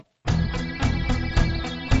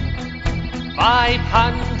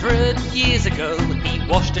500 years ago, he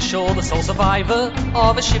washed ashore the sole survivor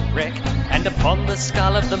of a shipwreck, and upon the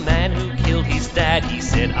skull of the man who killed his dad, he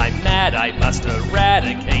said, "I'm mad, I must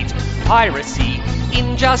eradicate piracy,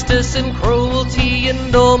 injustice and cruelty,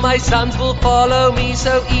 and all my sons will follow me,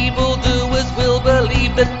 so evildoers will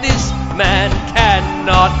believe that this man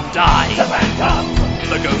cannot die." The Phantom,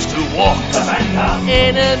 the ghost who walks. The Phantom,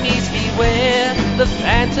 Enemies beware, the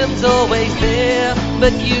Phantom's always there,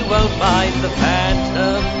 but you won't find the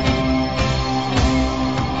Phantom.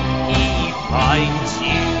 He finds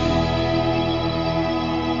you.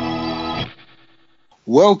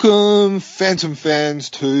 Welcome, Phantom fans,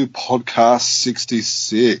 to podcast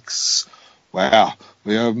 66. Wow,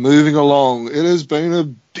 we are moving along. It has been a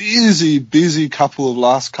busy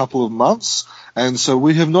last couple of months, and so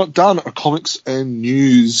we have not done a comics and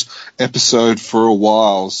news episode for a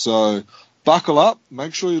while. So buckle up,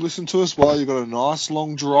 make sure you listen to us while you've got a nice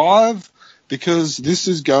long drive, because this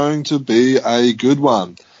is going to be a good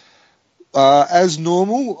one. As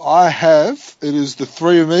normal, it is the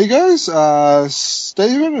three amigos,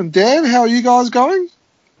 Stephen and Dan. How are you guys going?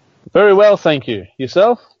 Very well, thank you.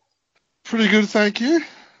 Yourself? Pretty good, thank you.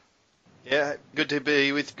 Yeah, good to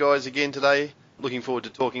be with you guys again today. Looking forward to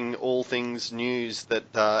talking all things news that,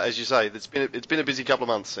 as you say, it's been a busy couple of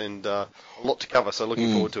months and a lot to cover, so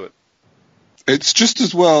looking forward to it. It's just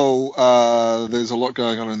as well there's a lot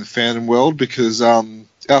going on in the fandom world because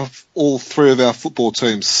all three of our football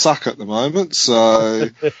teams suck at the moment, so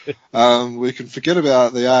we can forget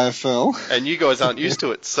about the AFL. And you guys aren't used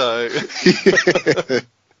to it, so... Yeah.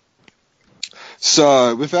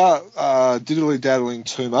 So, without diddly-daddling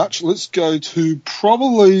too much, let's go to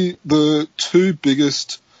probably the two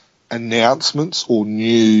biggest announcements or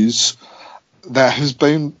news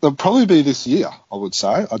they'll probably be this year, I would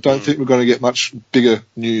say. I don't think we're going to get much bigger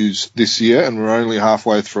news this year, and we're only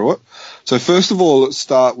halfway through it. So, first of all, let's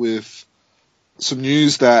start with some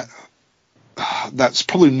news that's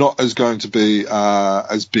probably not going to be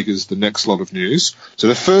as big as the next lot of news. So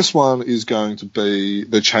the first one is going to be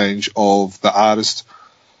the change of the artist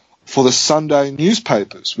for the Sunday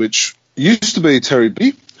newspapers, which used to be Terry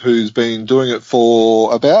B, who's been doing it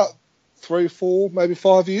for about 3, 4, maybe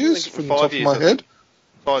 5 years from the top of my head.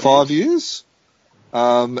 5 years.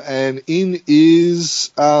 And in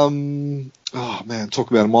is, oh man,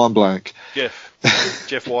 talk about a mind blank. Jeff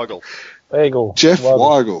Weigel. Jeff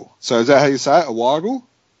Weigel. So is that how you say it, a Weigel?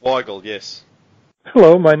 Weigel, yes.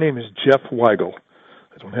 Hello, my name is Jeff Weigel.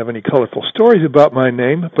 I don't have any colorful stories about my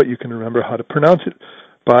name, but you can remember how to pronounce it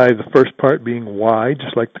by the first part being why,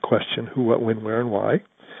 just like the question who, what, when, where, and why.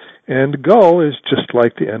 And gull is just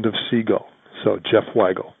like the end of seagull. So Jeff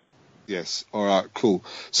Weigel. Yes. All right, cool.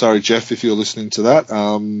 Sorry, Jeff, if you're listening to that.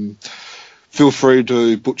 Feel free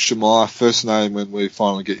to butcher my first name when we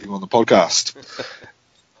finally get you on the podcast.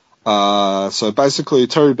 So basically,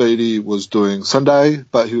 Terry Beattie was doing Sunday,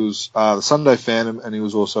 but he was the Sunday Phantom, and he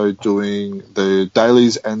was also doing the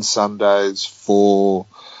dailies and Sundays for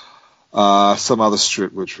some other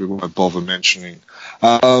strip, which we won't bother mentioning.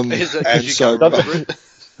 It's not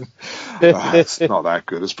that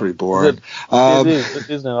good. It's pretty boring. It is,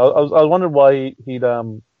 isn't it? I was wondering why he'd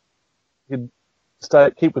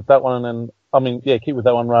keep with that one, keep with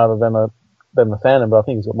that one rather than the Phantom. But I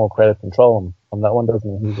think he's got more creative control on that one,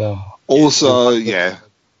 doesn't he?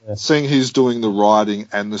 Seeing he's doing the writing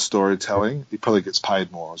and the storytelling, he probably gets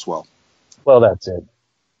paid more as well. Well, that's it.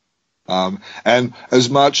 And as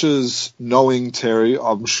much as knowing Terry,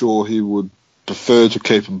 I'm sure he would prefer to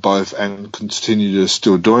keep them both and continue to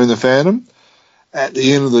still doing the Phantom. At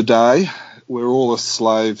the end of the day, we're all a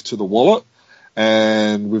slave to the wallet,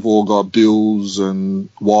 and we've all got bills and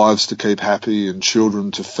wives to keep happy and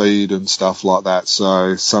children to feed and stuff like that.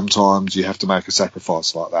 So sometimes you have to make a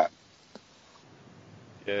sacrifice like that.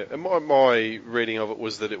 Yeah, and my reading of it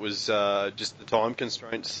was that it was just the time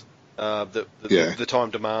constraints, the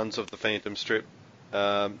time demands of the Phantom strip,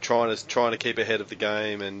 trying to keep ahead of the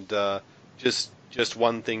game, and just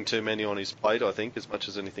one thing too many on his plate, I think, as much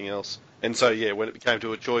as anything else. And so, when it became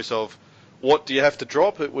to a choice of what do you have to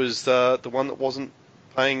drop, it was the one that wasn't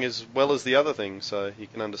paying as well as the other thing, so you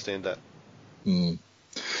can understand that.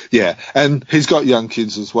 Yeah, and he's got young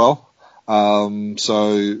kids as well,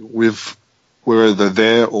 so we're either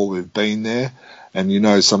there or we've been there,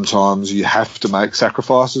 and sometimes you have to make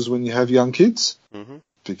sacrifices when you have young kids,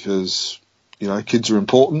 because kids are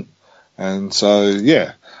important, and so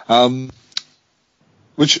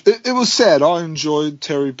which it was sad. I enjoyed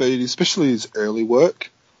Terry Beattie, especially his early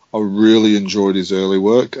work. I really enjoyed his early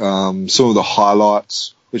work. Some of the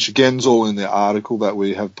highlights, which again is all in the article that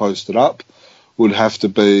we have posted up, would have to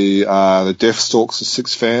be the Deathstalks, the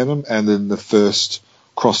Sixth Phantom, and then the first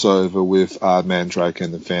crossover with Mandrake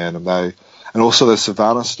and the Phantom. And also the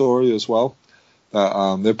Savannah story as well.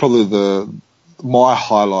 They're probably my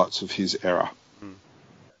highlights of his era.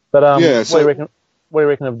 But what do you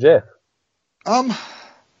reckon of Jeff?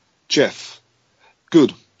 Jeff,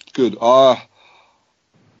 good. I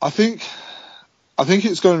think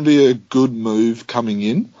it's going to be a good move coming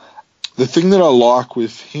in. The thing that I like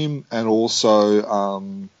with him and also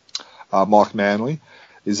Mike Manley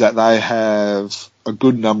is that they have a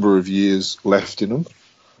good number of years left in them.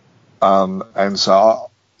 And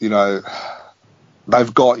so,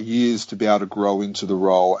 they've got years to be able to grow into the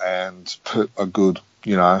role and put a good,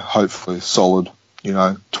 hopefully solid,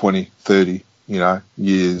 20, 30,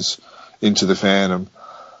 years into the Phantom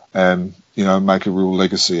and, make a real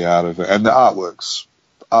legacy out of it. And the artwork's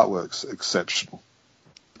exceptional.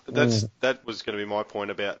 That was going to be my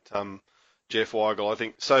point about Jeff Weigel. I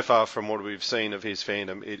think so far from what we've seen of his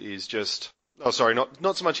Phantom, it is just... Oh, sorry,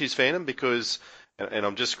 not so much his Phantom because... And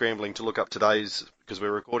I'm just scrambling to look up today's... Because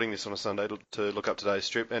we're recording this on a Sunday to look up today's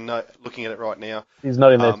strip. And looking at it right now... He's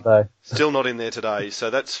not in there today. Still not in there today. So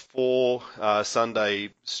that's 4 Sunday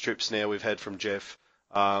strips now we've had from Jeff.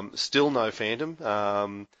 Still no Phantom.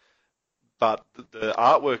 But the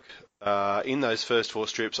artwork... in those first 4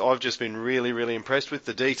 strips, I've just been really, really impressed with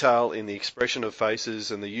the detail in the expression of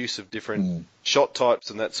faces and the use of different shot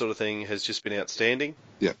types and that sort of thing has just been outstanding.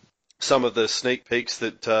 Yeah. Some of the sneak peeks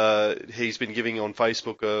that he's been giving on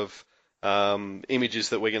Facebook of images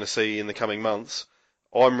that we're going to see in the coming months,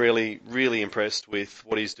 I'm really, really impressed with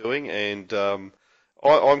what he's doing, and I'm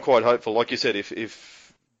quite hopeful. Like you said,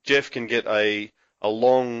 if Jeff can get a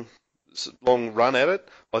long run at it,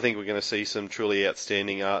 I think we're going to see some truly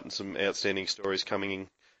outstanding art and some outstanding stories coming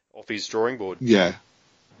off his drawing board. Yeah.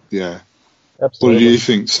 Absolutely. What do you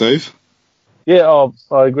think, Steve? Yeah,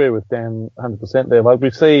 I agree with Dan 100% there. Like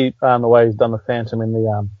we see the way he's done the Phantom in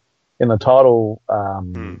the title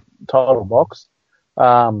box,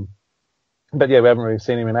 but yeah, we haven't really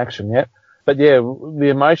seen him in action yet. But yeah, the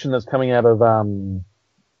emotion that's coming out of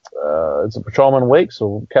it's a Patrolman Weeks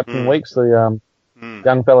or Captain Weeks, the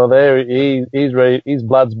young fella there, he's ready, his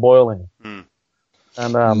blood's boiling.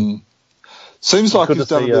 And seems like he's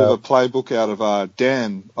done a bit of a playbook out of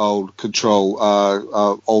Dan, old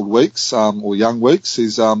Weeks, or Young Weeks.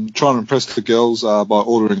 He's trying to impress the girls by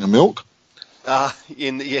ordering a milk.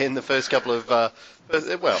 In the first couple of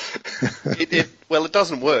it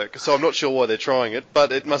doesn't work, so I'm not sure why they're trying it,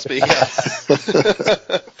 but it must be.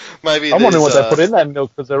 Maybe I'm wondering what they put in that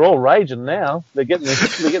milk because they're all raging now. They're getting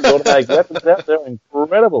automatic weapons out. They're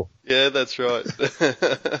incredible. Yeah, that's right.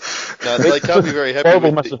 No, they can't be very happy.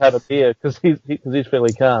 Horrible must have had a beer because he's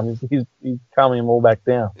fairly calm. He's calming them all back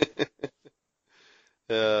down.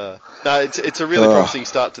 No, it's a really promising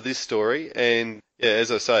start to this story, and yeah,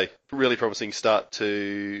 as I say, really promising start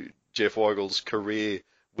to Jeff Weigel's career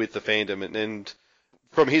with the Phantom, and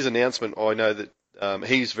from his announcement, I know that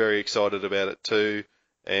he's very excited about it too,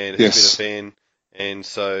 and he's been a fan, and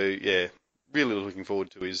so yeah, really looking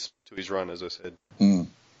forward to his run, as I said.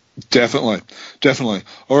 Definitely.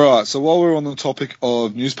 All right, so while we're on the topic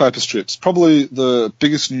of newspaper strips, probably the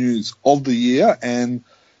biggest news of the year, and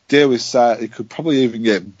dare we say it could probably even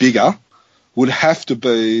get bigger, would have to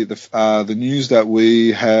be the news that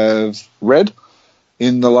we have read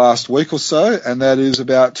in the last week or so, and that is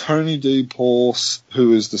about Tony D. Porce,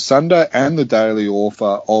 who is the Sunday and the Daily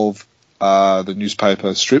author of the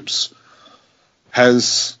newspaper strips,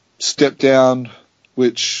 has stepped down,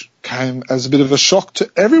 which came as a bit of a shock to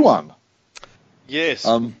everyone. Yes,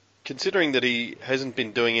 considering that he hasn't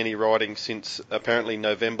been doing any writing since apparently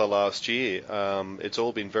November last year, it's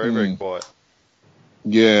all been very, very quiet.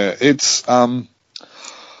 Yeah, it's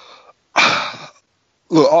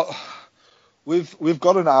look. We've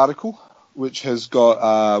got an article which has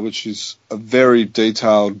got which is a very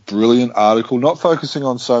detailed, brilliant article, not focusing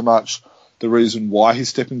on so much the reason why he's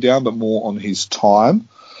stepping down, but more on his time.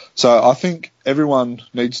 So I think everyone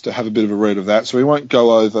needs to have a bit of a read of that. So we won't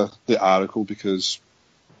go over the article because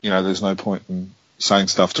there's no point in saying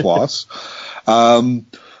stuff twice.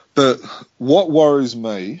 But what worries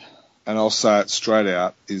me, and I'll say it straight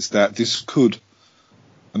out, is that this could.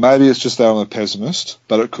 And maybe it's just that I'm a pessimist,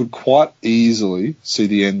 but it could quite easily see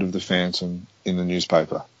the end of the Phantom in the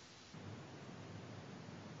newspaper.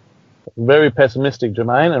 Very pessimistic,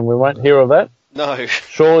 Jermaine, and we won't hear of that. No.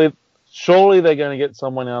 Surely they're going to get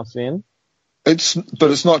someone else in.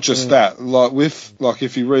 But it's not just that. Like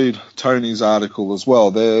if you read Tony's article as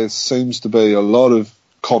well, there seems to be a lot of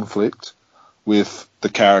conflict with the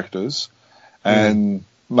characters, and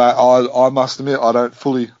Mate, I must admit I don't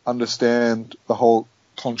fully understand the whole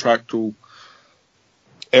contractual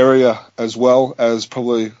area as well as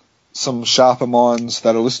probably some sharper minds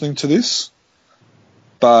that are listening to this.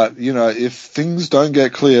 But, if things don't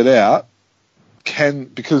get cleared out,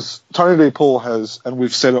 because Tony D. Paul has, and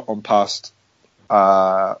we've said it on past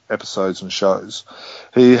episodes and shows,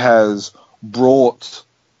 he has brought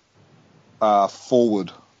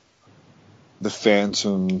forward the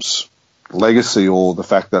Phantom's legacy, or the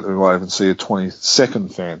fact that we might even see a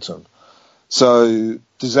 22nd Phantom. So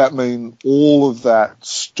does that mean all of that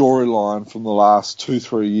storyline from the last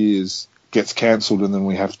 2-3 years gets cancelled and then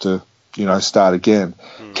we have to, start again?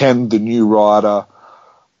 Can the new writer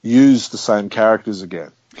use the same characters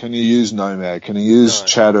again? Can you use Nomad? Can you use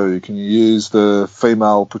Chadu? Can you use the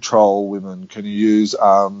female patrol women? Can you use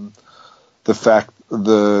the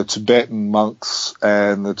Tibetan monks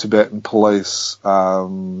and the Tibetan police?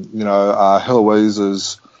 Heloise's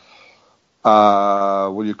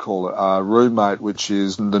roommate, which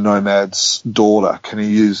is the Nomad's daughter. Can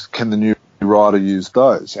the new writer use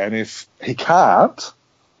those? And if he can't,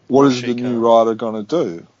 what is the new writer going to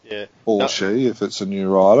do? Yeah. Or she, if it's a new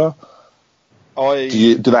writer.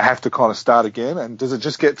 Do they have to kind of start again? And does it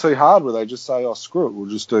just get too hard where they just say, "Oh, screw it, we'll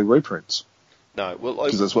just do reprints"? No,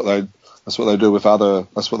 because that's what they do with other.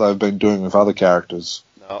 That's what they've been doing with other characters.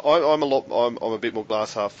 No, I'm a bit more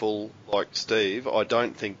glass half full, like Steve. I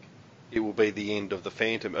don't think it will be the end of the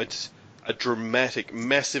Phantom. It's a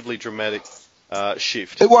massively dramatic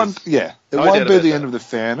shift. It won't. Yeah, it won't be the end of the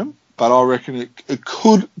Phantom, but I reckon it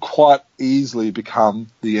could quite easily become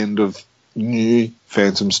the end of new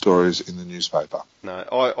Phantom stories in the newspaper. No,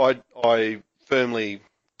 I firmly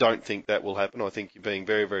don't think that will happen. I think you're being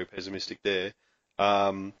very, very pessimistic there.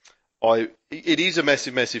 It is a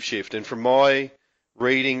massive shift, and from my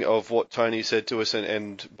reading of what Tony said to us,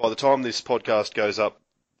 and by the time this podcast goes up,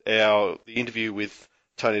 the interview with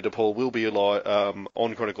Tony DePaul will be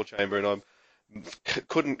on Chronicle Chamber, and I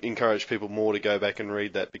couldn't encourage people more to go back and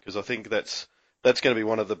read that, because I think that's going to be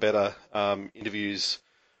one of the better interviews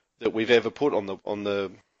that we've ever put on the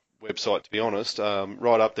website, to be honest,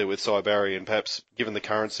 right up there with Cy Barry, and perhaps, given the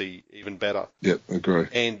currency, even better. Yep, agree.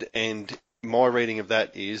 And my reading of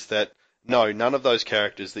that is that, no, none of those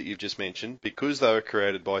characters that you've just mentioned, because they were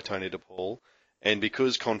created by Tony DePaul, and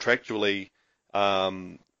because contractually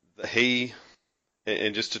and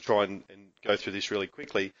just to try and go through this really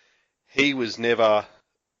quickly, he was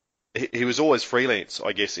always freelance,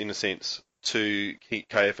 I guess, in a sense, to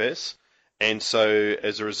KFS. And so,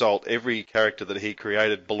 as a result, every character that he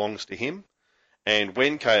created belongs to him. And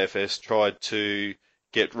when KFS tried to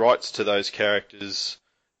get rights to those characters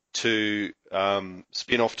to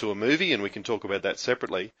spin off to a movie, and we can talk about that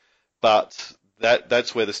separately, but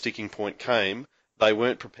that's where the sticking point came. They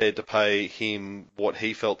weren't prepared to pay him what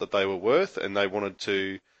he felt that they were worth, and they wanted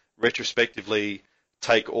to retrospectively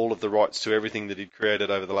take all of the rights to everything that he'd created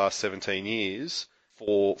over the last 17 years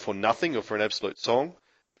for nothing, or for an absolute song.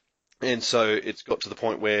 And so it's got to the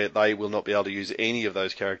point where they will not be able to use any of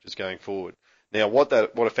those characters going forward. Now, what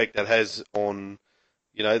effect that has on,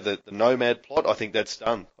 the Nomad plot, I think that's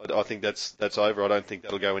done. I think that's over. I don't think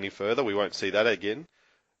that'll go any further. We won't see that again.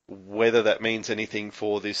 Whether that means anything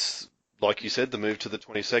for this, like you said, the move to the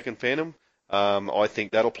 22nd Phantom, I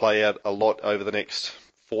think that'll play out a lot over the next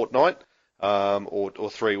fortnight or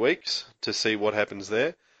 3 weeks to see what happens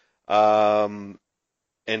there.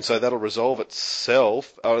 And so that'll resolve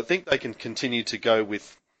itself. I think they can continue to go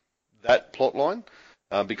with that plot line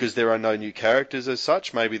because there are no new characters as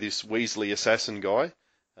such. Maybe this Weasley assassin guy,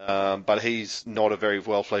 but he's not a very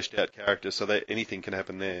well fleshed out character, so that anything can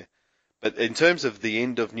happen there. But in terms of the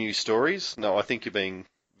end of new stories, no, I think you're being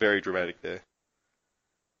very dramatic there.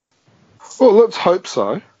 Well, let's hope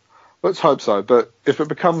so. But if it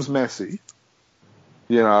becomes messy,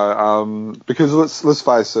 because let's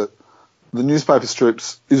face it, the newspaper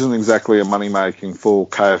strips isn't exactly a money making for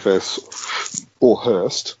KFS or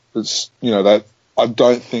Hearst. It's that I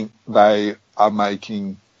don't think they are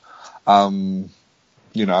making a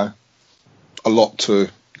lot to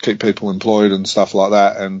keep people employed and stuff like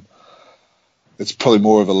that, and it's probably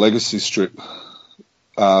more of a legacy strip.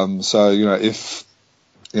 So if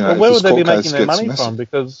where would they be making their money from?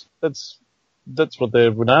 Because that's what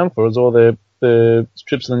they're renowned for, is all the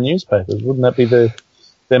strips in the newspapers. Wouldn't that be their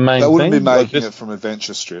main thing? They wouldn't be making it from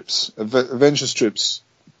adventure strips. Adventure strips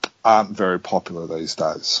aren't very popular these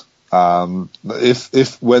days.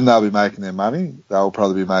 If when they'll be making their money, they'll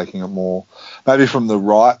probably be making it more maybe from the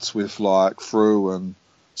rights with like Frew and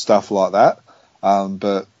stuff like that.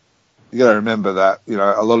 But you got to remember that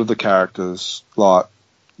a lot of the characters, like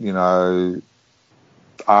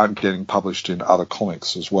aren't getting published in other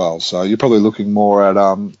comics as well. So you're probably looking more at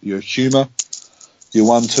your humour, your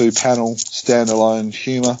 1-2 panel standalone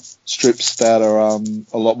humour strips that are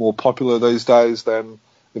a lot more popular these days than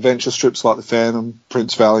adventure strips like the Phantom,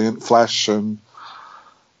 Prince Valiant, Flash, and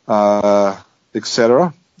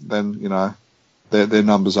etc. Then their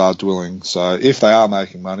numbers are dwindling. So if they are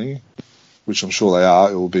making money, which I'm sure they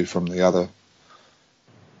are, it will be from the other.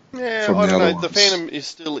 Yeah, I don't know. The Phantom is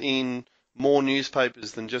still in more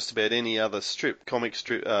newspapers than just about any other comic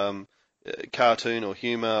strip, cartoon or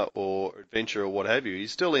humour or adventure or what have you.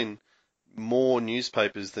 He's still in more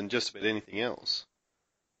newspapers than just about anything else.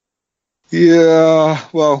 Yeah,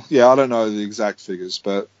 well, I don't know the exact figures,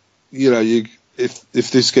 but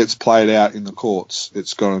if this gets played out in the courts,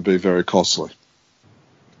 it's going to be very costly.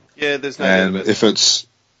 Yeah, there's no doubt about that. If it's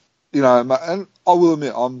and I will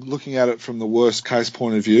admit, I'm looking at it from the worst case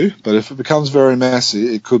point of view, but if it becomes very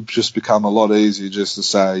messy, it could just become a lot easier just to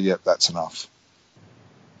say, yep, that's enough.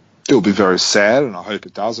 It'll be very sad, and I hope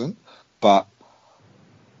it doesn't, but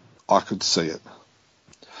I could see it.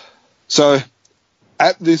 So,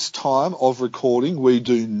 at this time of recording, we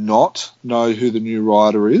do not know who the new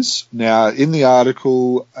writer is. Now, in the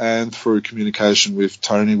article and through communication with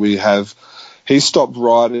Tony, he stopped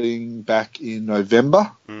writing back in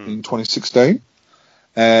November in 2016.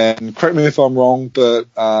 And correct me if I'm wrong, but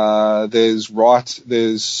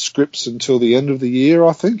there's scripts until the end of the year,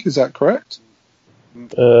 I think. Is that correct? They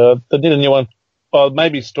did a new one. Well,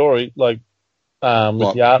 maybe story, with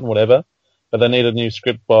the art and whatever. But they need a new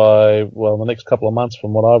script by, the next couple of months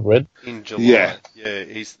from what I've read. In July. Yeah.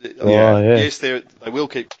 Yes, they will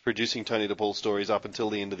keep producing Tony DePaul stories up until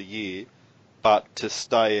the end of the year, but to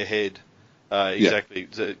stay ahead,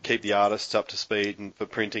 to keep the artists up to speed and for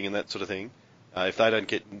printing and that sort of thing. If they don't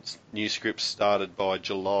get new scripts started by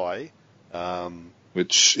July,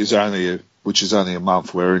 which is only a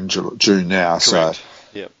month. We're in June now, correct. So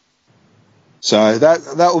yep. So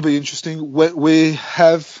that will be interesting.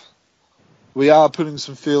 We are putting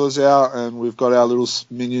some feelers out, and we've got our little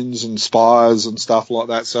minions and spies and stuff like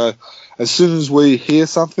that. So as soon as we hear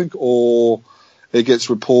something or it gets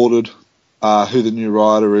reported who the new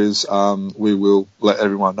writer is, we will let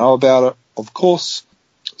everyone know about it, of course.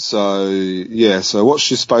 So so watch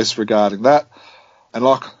your space regarding that. And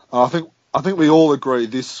I think we all agree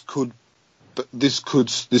this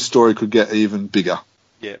story could get even bigger.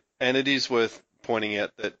 Yeah, and it is worth pointing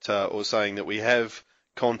out that or saying that we have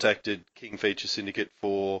contacted King Feature Syndicate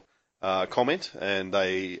for comment, and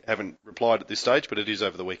they haven't replied at this stage, but it is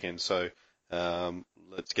over the weekend, so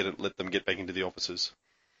let them get back into the offices.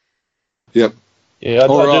 Yep. Yeah, I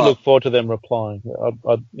do look forward to them replying.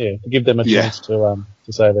 To give them a chance to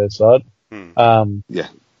say their side.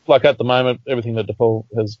 Like at the moment, everything that DePaul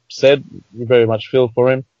has said, we very much feel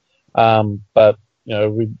for him. But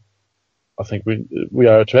I think we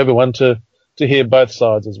owe it to everyone to hear both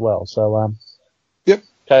sides as well. So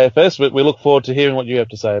KFS, we look forward to hearing what you have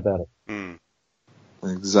to say about it.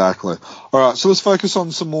 Exactly. All right, so let's focus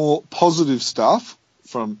on some more positive stuff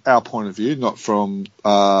from our point of view, not from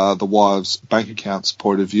the wives' bank accounts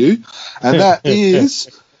point of view, and that is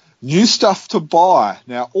new stuff to buy.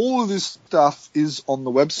 Now, all of this stuff is on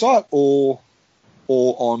the website or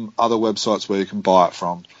on other websites where you can buy it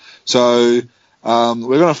from. So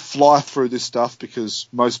we're going to fly through this stuff because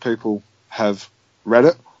most people have read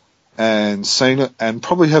it and seen it and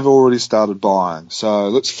probably have already started buying. So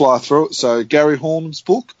let's fly through it. So Gary Horman's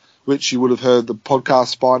book, which you would have heard the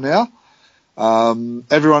podcast by now.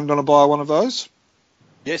 Everyone going to buy one of those?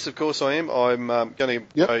 Yes, of course I am. I'm going to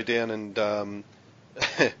go down and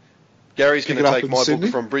Gary's going to take my book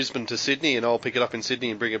from Brisbane to Sydney, and I'll pick it up in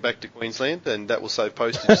Sydney and bring it back to Queensland, and that will save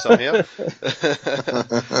postage somehow.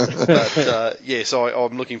 But so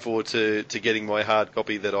I'm looking forward to getting my hard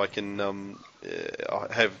copy that I can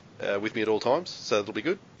have with me at all times. So that'll be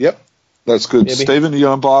good. Yep, that's good. Yeah, Stephen, are you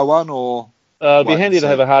going to buy one or? It'd be handy to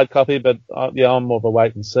have a hard copy, but I'm more of a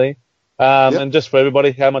wait and see. And just for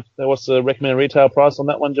everybody, what's the recommended retail price on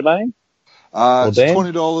that one, Jermaine? It's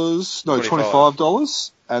 $20. No,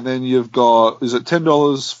 $25. And then you've got, is it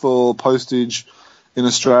 $10 for postage in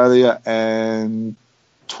Australia and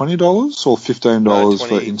 $20 or $15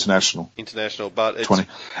 for international? International, but it's 20.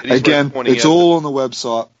 Again, it's all on the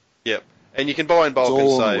website. Yep. And you can buy in bulk and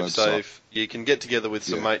save. So if you can get together with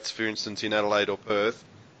some mates, for instance, in Adelaide or Perth,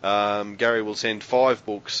 Gary will send 5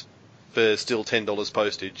 books for still $10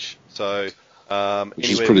 postage. So which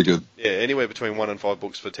is pretty good. Yeah, anywhere between 1 and 5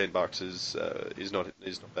 books for $10 is not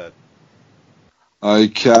bad.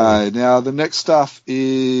 Okay, now the next stuff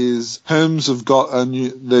is Herms have got the new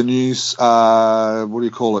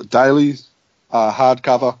daily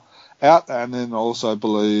hardcover out, and then I also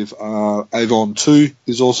believe Avon 2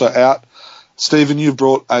 is also out. Stephen, you've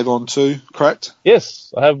brought Avon 2, correct?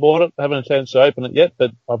 Yes, I have bought it. I haven't had a chance to open it yet,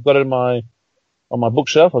 but I've got it on my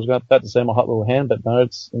bookshelf. I was about to say my hot little hand, but no,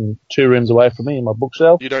 it's in 2 rooms away from me in my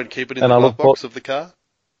bookshelf. You don't keep it in the glove box of the car?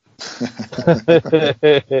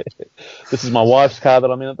 This is my wife's car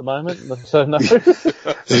that I'm in at the moment, so no.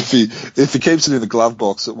 If he keeps it in the glove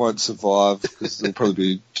box, it won't survive because there'll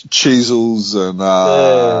probably be cheesels and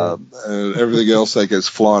everything else that gets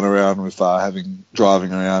flying around with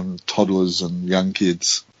driving around toddlers and young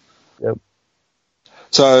kids. Yep.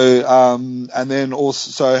 So, and then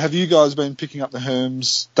also, so have you guys been picking up the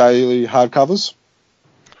Herms daily hardcovers?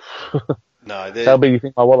 No, how big do you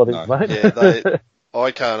think my wallet is, mate? Yeah,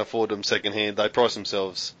 I can't afford them secondhand. They price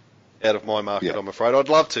themselves out of my market, I'm afraid. I'd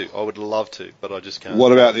love to. I would love to, but I just can't.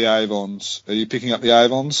 What about the Avons? Are you picking up the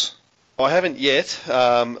Avons? I haven't yet.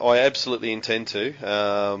 I absolutely intend to.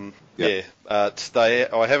 Yeah.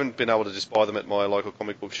 I haven't been able to just buy them at my local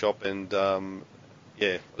comic book shop, and I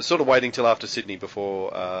was sort of waiting till after Sydney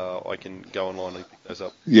before I can go online and pick those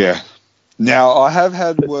up. Yeah. Now, I have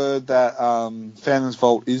had word that Phantom's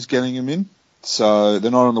Vault is getting them in, so they're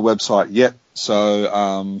not on the website yet.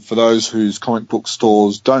 So for those whose comic book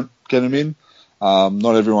stores don't get them in,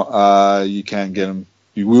 not everyone, you can get them.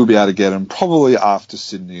 You will be able to get them probably after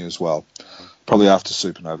Sydney as well, probably after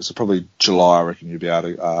Supernova. So probably July, I reckon you'll be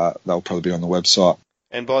able to. They'll probably be on the website.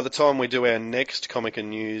 And by the time we do our next Comic and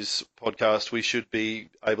News podcast, we should be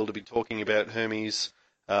able to be talking about Hermes'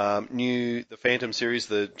 the Phantom series,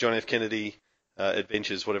 the John F. Kennedy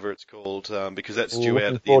Adventures, whatever it's called, because that's due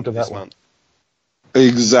out at the end of this month.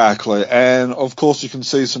 Exactly. And, of course, you can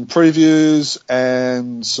see some previews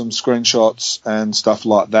and some screenshots and stuff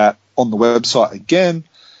like that on the website again.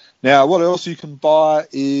 Now, what else you can buy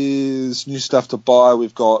is new stuff to buy.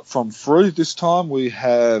 We've got from Frew this time. We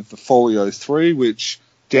have the Folio 3, which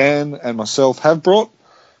Dan and myself have brought.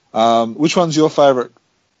 Which one's your favourite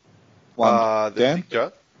one, Dan?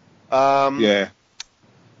 Picture. Yeah.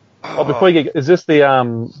 Oh, before you get, is this the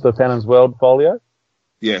Phantom's World folio?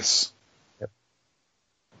 Yes. Yep.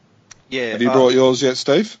 Yeah. Have you brought yours yet,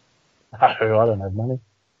 Steve? No, I don't have money.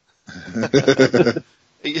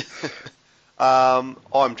 I'm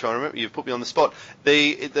trying to remember. You've put me on the spot.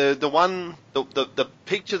 The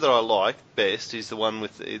picture that I like best is the one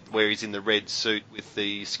where he's in the red suit with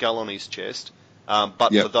the skull on his chest.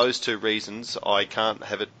 But for those 2 reasons, I can't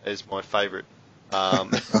have it as my favourite. So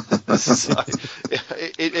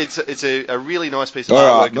it's a really nice piece of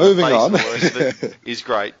artwork. Right, moving on. The rest of it is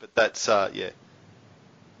great, but that's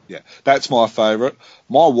Yeah, that's my favourite.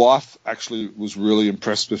 My wife actually was really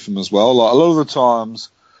impressed with him as well. Like a lot of the times,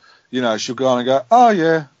 she'll go and go, oh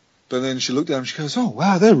yeah, but then she looked at him and she goes, oh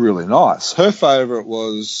wow, they're really nice. Her favourite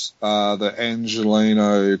was the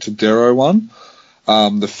Angelino Todero one,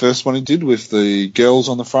 the first one he did with the girls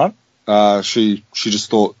on the front. She just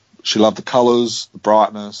thought she loved the colours, the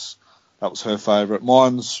brightness. That was her favourite.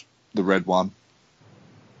 Mine's the red one.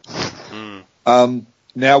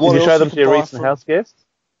 Now, what did you else show them to your recent house guests?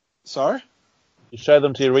 Sorry? You show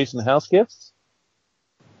them to your recent house guests?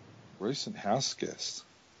 Recent house guests?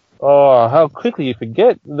 Oh, how quickly you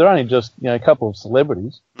forget. They're only just, a couple of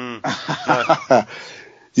celebrities. Yeah,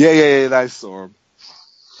 they saw them.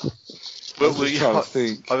 I was trying to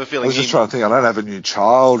think. I don't have a new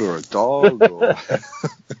child or a dog. Or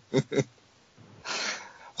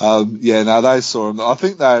they saw him. I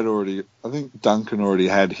think Duncan already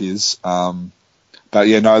had his. But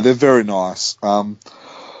yeah, no, they're very nice.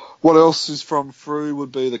 What else is from Frew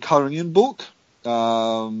would be the colouring in book,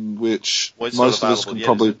 which most of us can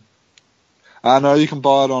probably. No, you can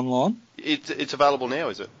buy it online. It's available now,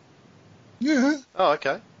 is it? Yeah. Oh,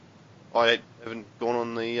 okay. I haven't gone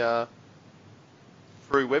on the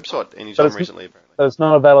Frew website anytime recently, apparently. So it's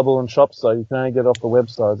not available in shops, though. You can only get it off the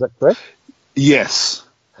website. Is that correct? Yes.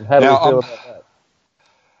 And how do you feel about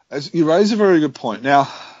that? You raise a very good point. Now,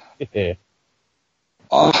 yeah.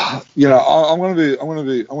 I'm going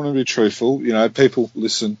to be truthful. People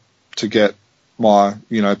listen to get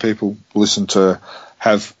people listen to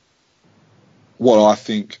have what I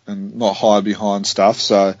think and not hide behind stuff.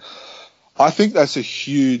 So I think that's a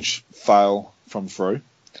huge fail from Frew.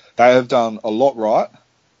 They have done a lot right.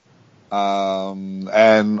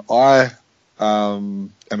 And I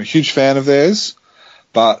am a huge fan of theirs,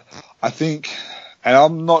 but I think, and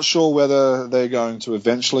I'm not sure whether they're going to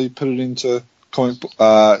eventually put it into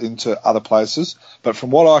into other places, but from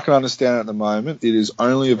what I can understand at the moment, it is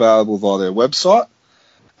only available via their website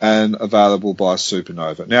and available by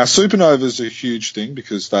Supernova. Now, Supernova is a huge thing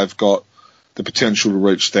because they've got the potential to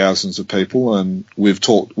reach thousands of people, and we're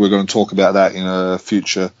going to talk about that in a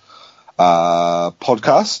future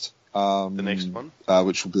podcast. The next one.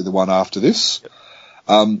 Which will be the one after this. Yep.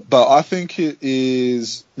 But I think it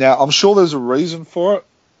is... Now, I'm sure there's a reason for it.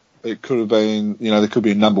 It could have been, there could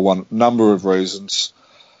be a number of reasons.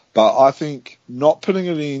 But I think not putting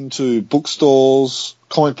it into bookstores,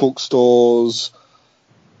 comic book stores,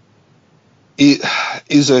 it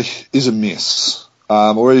is a miss.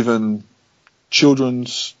 Or even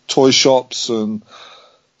children's toy shops and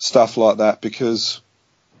stuff like that, because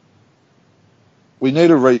we need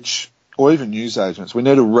to reach, or even newsagents, we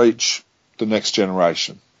need to reach the next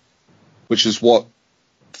generation, which is what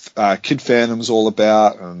Kid Phantom's all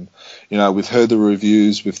about. And, we've heard the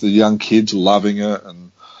reviews with the young kids loving it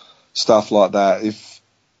and stuff like that. If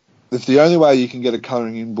the only way you can get a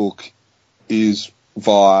colouring in book is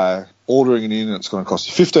via ordering it in, and it's going to cost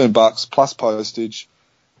you $15 plus postage,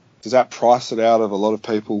 does that price it out of a lot of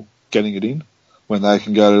people getting it in when they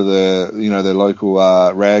can go to their local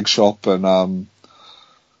rag shop and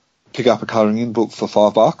pick up a colouring in book for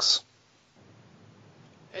 $5?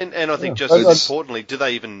 And I think just as importantly, do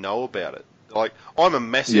they even know about it? Like, I'm a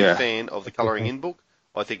massive fan of the colouring in book.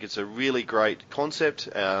 I think it's a really great concept.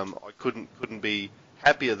 I couldn't be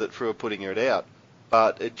happier that Frew are putting it out.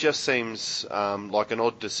 But it just seems like an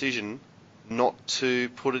odd decision not to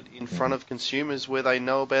put it in front of consumers where they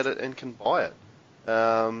know about it and can buy it.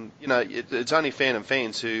 It's only Phantom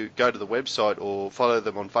fans who go to the website or follow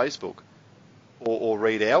them on Facebook or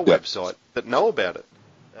read our website that know about it.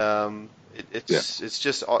 It's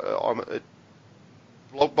just it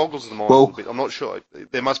boggles the mind a little bit. I'm not sure.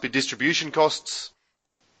 There must be distribution costs.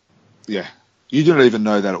 Yeah, you didn't even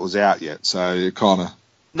know that it was out yet, so you kind of.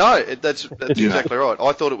 No, that's exactly right.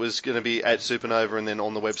 I thought it was going to be at Supernova and then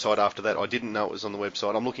on the website after that. I didn't know it was on the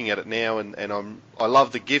website. I'm looking at it now, and I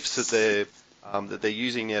love the GIFs that they're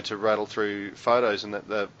using now to rattle through photos and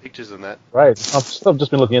the pictures and that. Right, I've just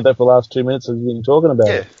been looking at that for the last 2 minutes as you've been talking about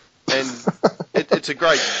it. And it's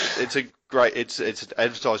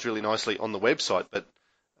advertised really nicely on the website, but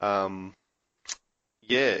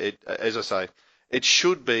as I say, it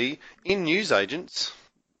should be in newsagents.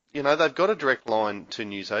 They've got a direct line to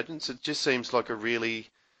newsagents. It just seems like a really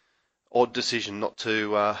odd decision not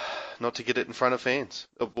to get it in front of fans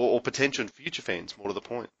or potential future fans. More to the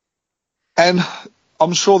point. And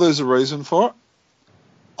I'm sure there's a reason for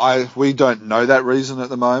it. We don't know that reason at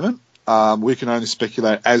the moment. We can only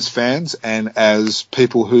speculate as fans and as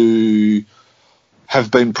people who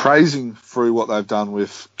have been praising through what they've done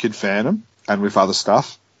with Kid Phantom and with other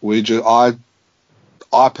stuff.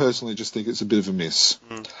 I personally just think it's a bit of a miss.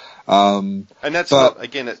 And that's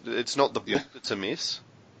it's not the book that's a miss.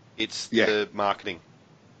 It's the marketing.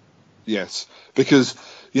 Yes, because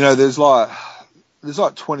there's like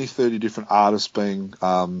 20, 30 different artists being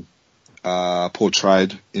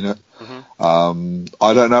portrayed in it. Mm-hmm.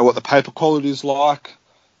 I don't know what the paper quality is like,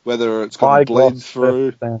 whether it's going to bleed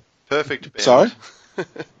through. Perfect bound. Sorry?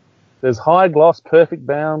 There's high gloss, perfect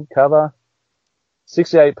bound cover,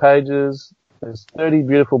 68 pages. There's 30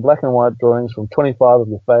 beautiful black and white drawings from 25 of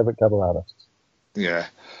your favourite cover artists. Yeah.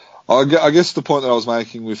 I guess the point that I was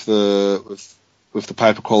making with the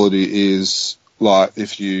paper quality is, like,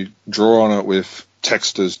 if you draw on it with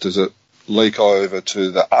textures, does it leak over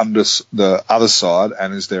to the other side,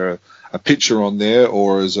 and is there a picture on there,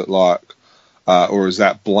 or is it or is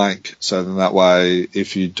that blank? So then that way,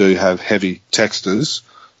 if you do have heavy textures,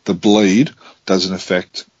 the bleed doesn't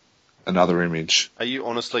affect another image. Are you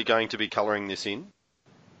honestly going to be colouring this in?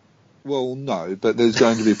 Well, no, but there's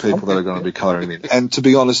going to be people that are going to be colouring it in. And to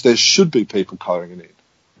be honest, there should be people colouring it in.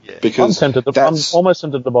 Yeah. Because I'm almost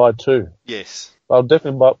tempted to buy two. Yes. I'll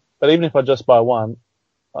definitely buy, but even if I just buy one,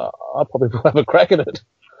 I'll probably have a crack at it.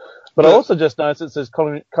 But I also just noticed it says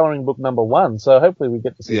colouring book number 1, so hopefully we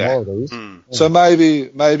get to see more of these. Mm. So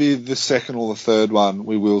maybe the second or the third one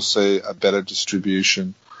we will see a better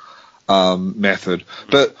distribution method.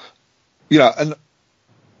 But and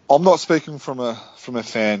I'm not speaking from a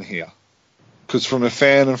fan here, because from a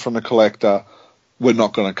fan and from a collector, we're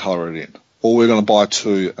not going to colour it in, or we're going to buy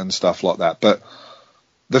two and stuff like that. But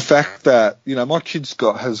the fact that my kid's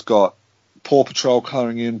has got Paw Patrol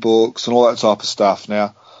colouring in books and all that type of stuff.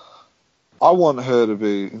 Now, I want her to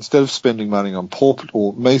be, instead of spending money on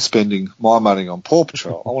me spending my money on Paw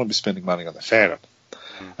Patrol, I want to be spending money on the Phantom,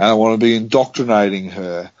 and I want to be indoctrinating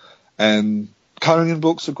her. And colouring in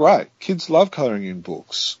books are great. Kids love colouring in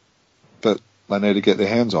books, but they need to get their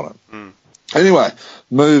hands on it. Mm. Anyway,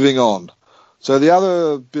 moving on. So the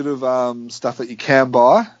other bit of stuff that you can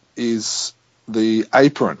buy is the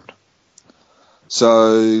apron.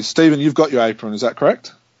 So, Stephen, you've got your apron, is that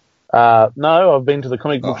correct? No, I've been to the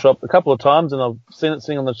comic book shop a couple of times and I've seen it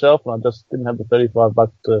sitting on the shelf, and I just didn't have the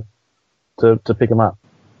 $35 to to pick them up.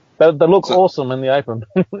 They look awesome in the apron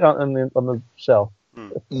on the shelf.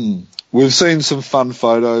 We've seen some fun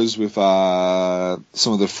photos with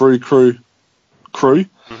some of the Free crew.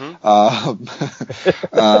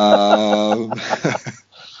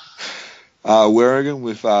 Wearing them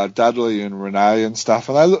with Dudley and Renee and stuff,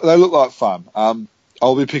 and they look like fun.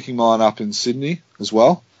 I'll be picking mine up in Sydney as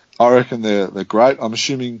well. I reckon they're great. I'm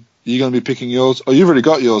assuming you're going to be picking yours. Oh, you've already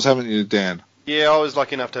got yours, haven't you, Dan? Yeah, I was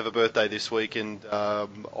lucky enough to have a birthday this week, and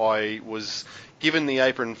I was given the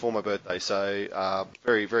apron for my birthday, so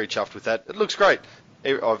very, very chuffed with that. It looks great.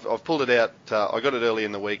 I've pulled it out. I got it early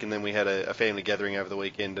in the week, and then we had a family gathering over the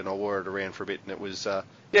weekend, and I wore it around for a bit, and it was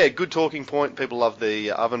good talking point. People love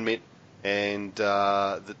the oven mitt, and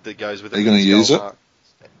that goes with it. Are you going to use it?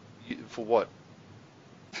 For what?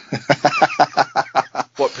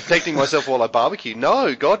 What, protecting myself while I barbecue?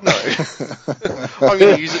 No, God, no. I'm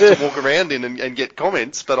going to use it to walk around in and get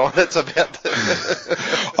comments, but that's about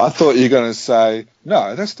I thought you were going to say,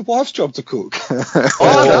 no, that's the wife's job to cook. No,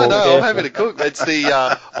 I'm happy to cook. It's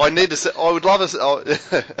I would love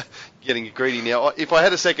getting greedy now. If I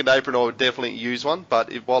had a second apron, I would definitely use one,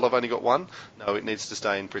 but while I've only got one, no, it needs to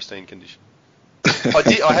stay in pristine condition.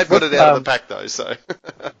 I had got it out of the pack, though, so...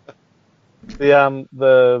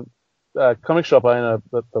 The comic shop owner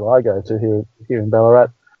that I go to here in Ballarat,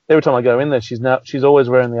 every time I go in there, she's always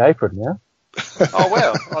wearing the apron now. Oh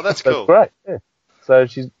wow! Oh, that's cool. Great. Yeah. So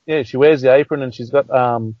she wears the apron, and she's got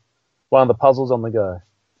one of the puzzles on the go.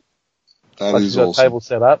 She's got awesome. a table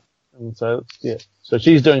set up, and so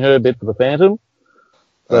she's doing her bit for the Phantom.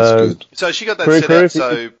 That's good. So she got that set up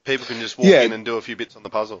so people can just walk in and do a few bits on the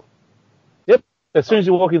puzzle. Yep. As soon as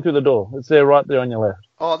you walk in through the door, it's there, right there on your left.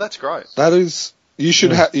 Oh, that's great. That is. You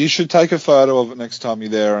should take a photo of it next time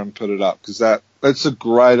you're there and put it up, because that's a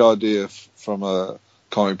great idea from a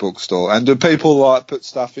comic book store. And do people put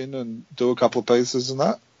stuff in and do a couple of pieces and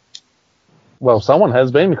that? Well, someone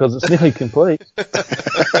has been, because it's nearly complete.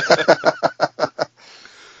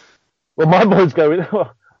 Well, my boys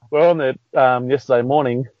we're on there yesterday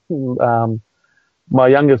morning. My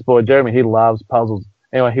youngest boy, Jeremy, he loves puzzles.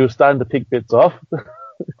 Anyway, he was starting to pick bits off.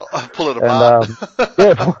 Pull it apart.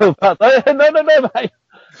 Pull it apart. No, mate.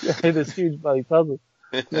 Yeah, this huge bloody puzzle.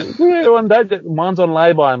 Yeah, one day, mine's on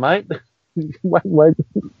lay-by, mate. wait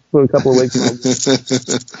for a couple of weeks.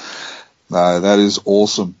 No, that is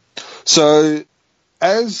awesome. So,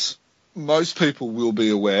 as most people will be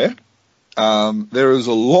aware, there is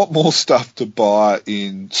a lot more stuff to buy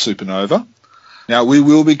in Supernova. Now, we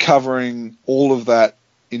will be covering all of that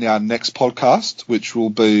in our next podcast, which will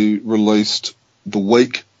be released the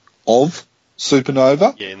week of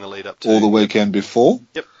Supernova. Yeah, in the lead up to. Or the weekend before.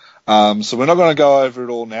 Yep. So we're not going to go over it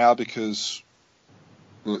all now, because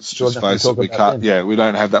let's just face it, we can't. Yeah, we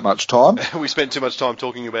don't have that much time. We spent too much time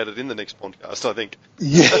talking about it in the next podcast, I think.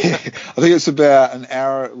 Yeah, I think it's about an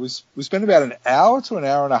hour. We spent about an hour to an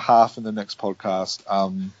hour and a half in the next podcast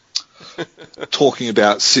talking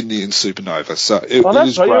about Sydney and Supernova. So it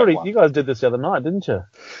is a great one. You guys did this the other night, didn't you?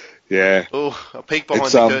 Yeah. Oh, a peek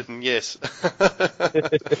behind the curtain, yes.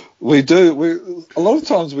 We do. A lot of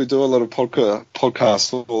times we do a lot of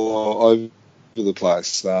podcasts all over the place.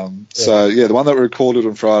 So, the one that we recorded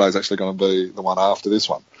on Friday is actually going to be the one after this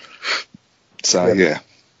one. So, yeah.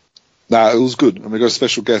 No, it was good. And we got a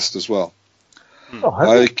special guest as well.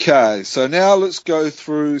 Oh, okay, so now let's go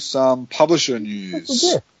through some publisher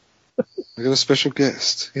news. We got a special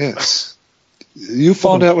guest, yes. You'll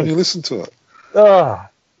find out when you listen to it. Oh,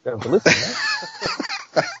 don't have to listen,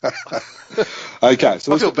 mate. Okay,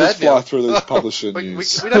 so let's fly through these publisher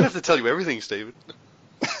news. We don't have to tell you everything, Stephen.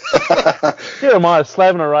 Here am I,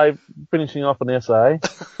 slaving away, finishing off an essay,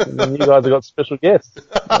 and then you guys have got special guests.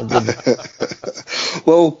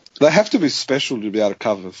 Well, they have to be special to be able to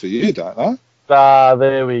cover for you, don't they?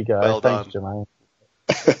 There we go. Well Thanks, done.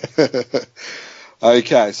 Jermaine.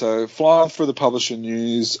 Okay, so flying through the publisher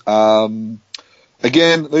news.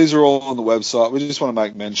 Again, these are all on the website. We just want to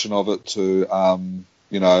make mention of it to,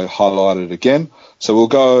 highlight it again. So we'll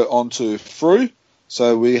go on to Frew.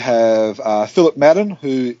 So we have Philip Madden,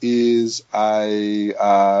 who is a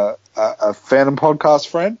Phantom podcast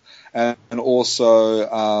friend, and also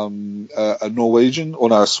a Norwegian, or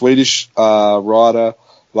no, a Swedish writer,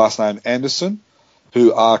 last name Anderson,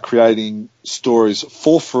 who are creating stories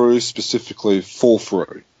for Frew, specifically for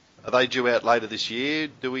Frew. Are they due out later this year,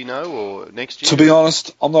 do we know, or next year? To be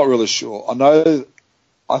honest, I'm not really sure.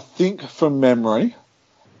 I think from memory,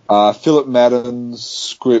 Philip Madden's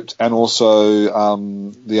script and also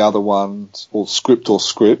the other ones, or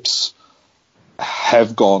scripts,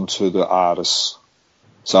 have gone to the artists.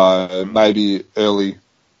 So maybe early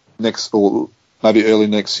next, or maybe early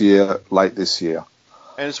next year, late this year.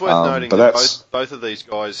 And it's worth noting that both of these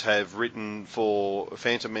guys have written for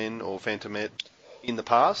Phantom Men or Phantomette in the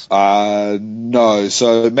past. No.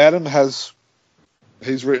 So Madam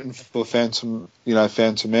he's written for Phantom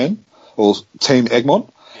Men or Team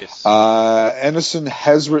Egmont. Yes. Anderson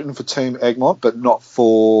has written for Team Egmont, but not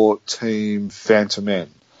for Team Phantom Men.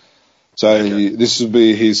 So this will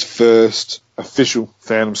be his first official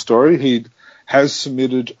Phantom story. He has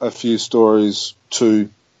submitted a few stories to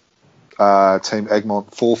Team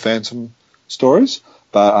Egmont for Phantom stories,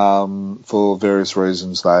 but for various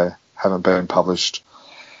reasons they haven't been published.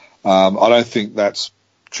 I don't think that's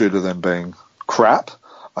due to them being crap.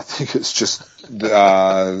 I think it's just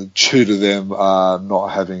due to them not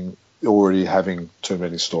having too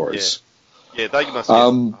many stories. Yeah, they must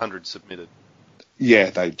have 100 submitted.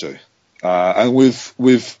 Yeah, they do. And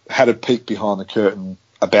we've had a peek behind the curtain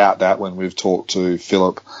about that when we've talked to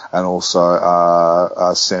Philip and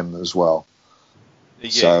also Sam as well. Yeah,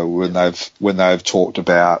 so when they've talked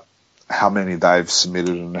about how many they've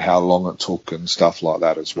submitted and how long it took and stuff like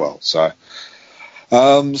that as well. So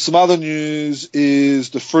some other news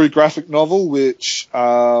is the free graphic novel, which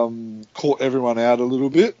caught everyone out a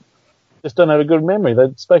little bit. Just don't have a good memory.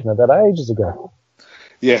 They'd spoken of that ages ago.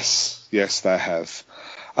 Yes, they have.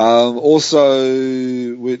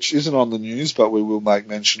 Also, which isn't on the news, but we will make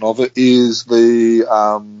mention of it, is the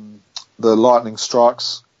Lightning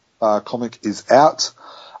Strikes comic is out.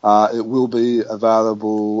 It will be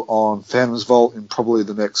available on Phantom's Vault in probably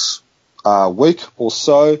the next week or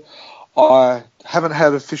so. I haven't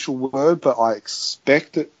had official word, but I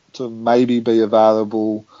expect it to maybe be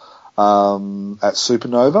available at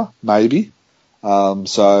Supernova, maybe.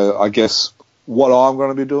 So I guess what I'm going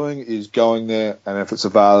to be doing is going there, and if it's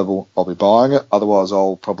available, I'll be buying it. Otherwise,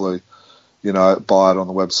 I'll probably, buy it on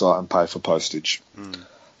the website and pay for postage.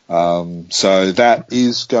 So that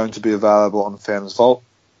is going to be available on Phantom's Vault.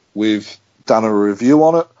 We've done a review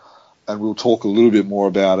on it, and we'll talk a little bit more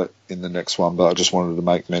about it in the next one, but I just wanted to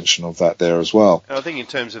make mention of that there as well. And I think in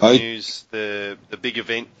terms of news, the big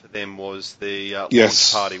event for them was the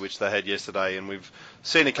launch party, which they had yesterday, and we've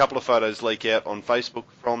seen a couple of photos leak out on Facebook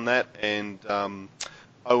from that, and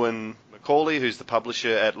Owen McCauley, who's the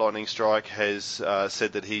publisher at Lightning Strike, has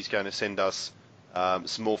said that he's going to send us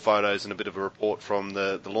some more photos and a bit of a report from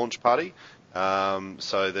the launch party,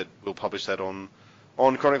 so that we'll publish that on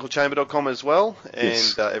chroniclechamber.com as well,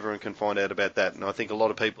 and everyone can find out about that. And I think a lot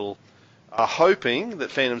of people are hoping that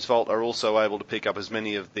Phantom's Vault are also able to pick up as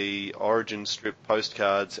many of the Origin strip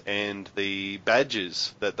postcards and the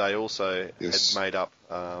badges that they also had made up.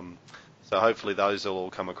 So hopefully those will all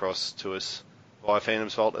come across to us via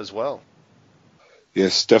Phantom's Vault as well.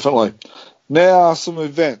 Yes, definitely. Now some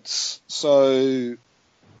events. So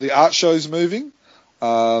the art show's moving.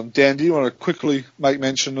 Dan, do you want to quickly make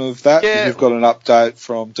mention of that? Yeah. You've got an update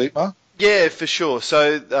from Dietmar? Yeah, for sure.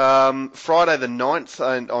 So Friday the 9th,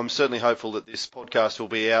 and I'm certainly hopeful that this podcast will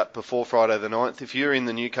be out before Friday the 9th. If you're in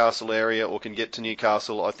the Newcastle area or can get to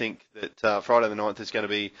Newcastle, I think that Friday the 9th is going to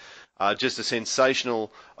be just a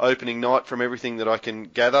sensational opening night from everything that I can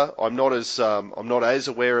gather. I'm not as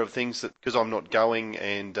aware of things because I'm not going,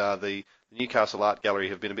 and the Newcastle Art Gallery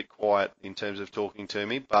have been a bit quiet in terms of talking to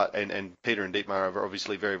me, but and Peter and Dietmar are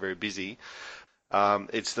obviously very, very busy.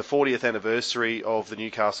 It's the 40th anniversary of the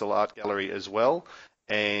Newcastle Art Gallery as well,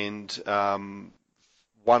 and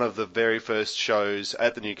one of the very first shows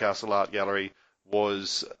at the Newcastle Art Gallery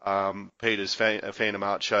was Peter's Phantom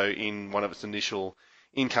Art Show in one of its initial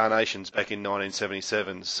incarnations back in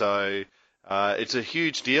 1977. So it's a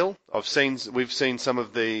huge deal. We've seen some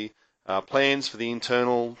of the plans for the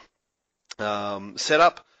internal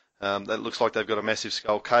setup. That looks like they've got a massive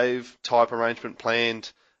skull cave type arrangement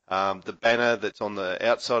planned. The banner that's on the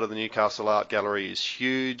outside of the Newcastle Art Gallery is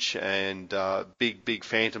huge, and big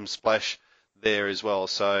Phantom splash there as well.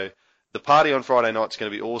 So the party on Friday night is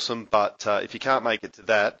going to be awesome, but if you can't make it to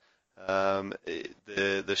that,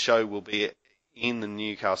 the show will be in the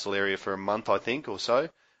Newcastle area for a month, I think, or so.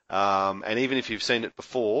 And even if you've seen it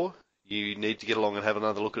before, you need to get along and have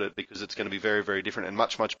another look at it, because it's going to be very, very different and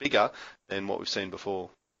much, much bigger than what we've seen before.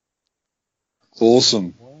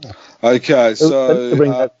 Awesome. Okay, so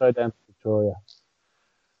bring that show down to Victoria.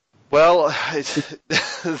 Well, it's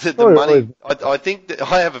the money. I think that,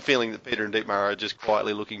 I have a feeling that Peter and Dietmar are just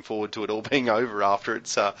quietly looking forward to it all being over after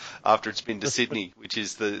it's been to Sydney, which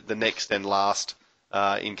is the next and last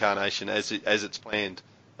incarnation as it's planned.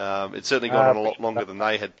 It's certainly gone on a lot longer than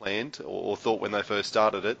they had planned or thought when they first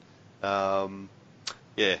started it.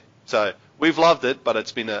 Yeah, so we've loved it, but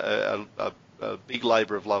it's been a big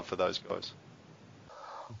labour of love for those guys.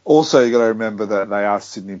 Also, you got to remember that they are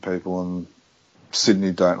Sydney people, and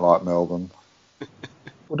Sydney don't like Melbourne.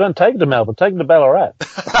 Well, don't take it to Melbourne. Take it to Ballarat.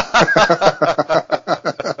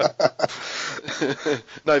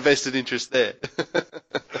 No vested interest there.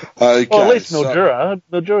 Okay, well, at least Mildura.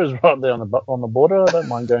 Mildura's right there on the border. I don't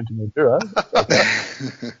mind going to Mildura.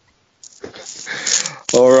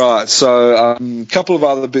 All right, so a couple of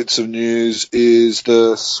other bits of news is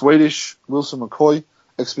the Swedish Wilson McCoy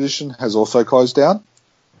expedition has also closed down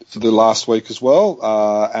for the last week as well.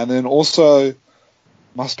 And then also,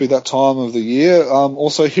 must be that time of the year,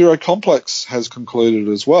 also Hero Complex has concluded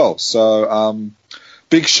as well. So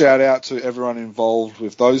big shout out to everyone involved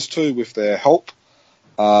with those two, with their help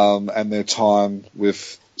and their time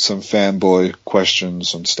with some fanboy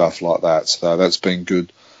questions and stuff like that. So that's been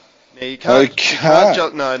good. Now you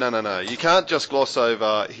can't just gloss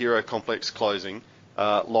over Hero Complex closing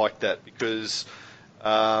like that, because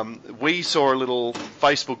we saw a little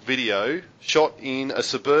Facebook video shot in a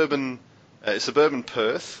suburban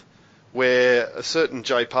Perth, where a certain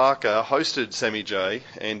Jay Parker hosted Sammy J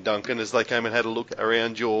and Duncan as they came and had a look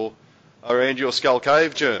around your Skull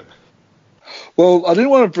Cave, Germ. Well, I didn't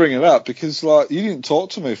want to bring it up because, you didn't talk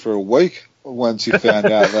to me for a week once you found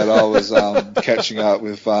out that I was catching up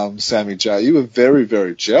with Sammy J. You were very,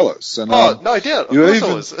 very jealous. And, no doubt. Of course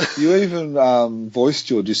I was. You even voiced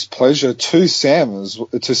your displeasure to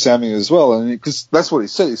Sammy as well, and because that's what he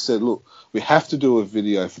said. He said, "Look, we have to do a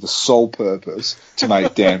video for the sole purpose to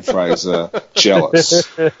make Dan Fraser jealous."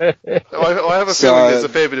 I have a feeling there's a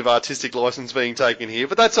fair bit of artistic license being taken here,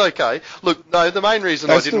 but that's okay. Look, no, the main reason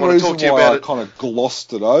I didn't want to talk to you about it... I kind of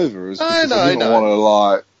glossed it over is because I didn't want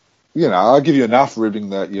to, I give you enough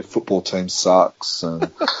ribbing that your football team sucks and,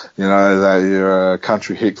 that you're a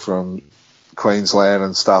country hick from Queensland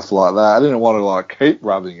and stuff like that. I didn't want to, keep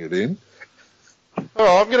rubbing it in. All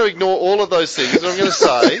right, I'm going to ignore all of those things, and I'm going to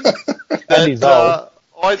say... And he's old.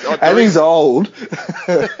 He's old.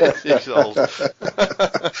 He's old.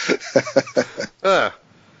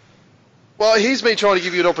 Well, here's me trying to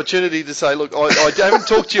give you an opportunity to say, look, I haven't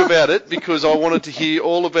talked to you about it because I wanted to hear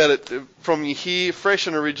all about it from you here, fresh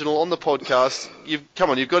and original, on the podcast. You've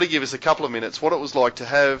got to give us a couple of minutes, what it was like to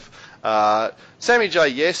have Sammy J,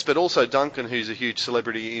 yes, but also Duncan, who's a huge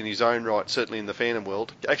celebrity in his own right, certainly in the fandom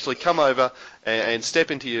world, actually come over and step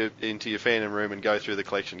into your fandom room and go through the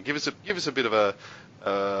collection. Give us a bit of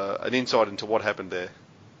an insight into what happened there.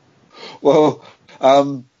 Well,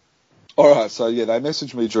 all right, so they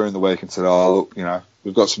messaged me during the week and said, "Oh, look,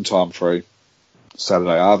 we've got some time free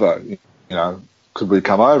Saturday, Arvo. Could we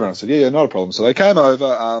come over?" And I said, "Yeah, not a problem." So they came over.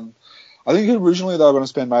 I think originally they were going to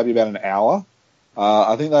spend maybe about an hour.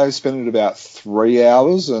 I think they spent it about 3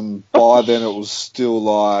 hours, and by then it was still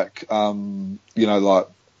I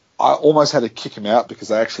almost had to kick them out because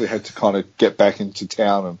they actually had to kind of get back into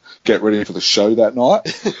town and get ready for the show that night.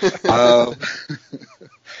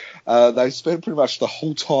 They spent pretty much the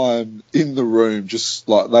whole time in the room, just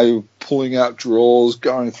they were pulling out drawers,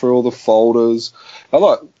 going through all the folders. We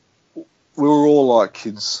were all like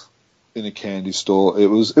kids in a candy store. It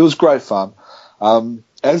was great fun.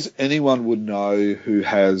 As anyone would know who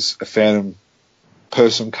has a fandom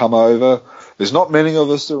person come over, there's not many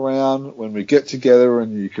of us around. When we get together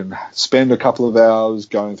and you can spend a couple of hours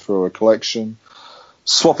going through a collection,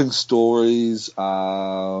 swapping stories,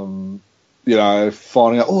 finding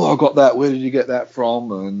out, I got that, where did you get that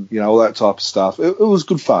from? And, all that type of stuff. It was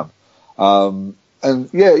good fun. It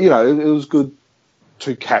was good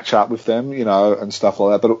to catch up with them, and stuff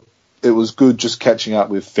like that. But it was good just catching up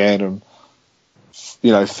with fellow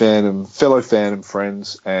fandom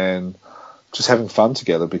friends and just having fun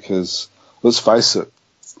together because, let's face it,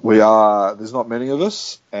 there's not many of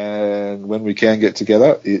us, and when we can get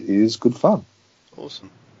together, it is good fun. Awesome.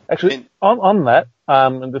 Actually, on that,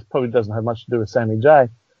 and this probably doesn't have much to do with Sammy J,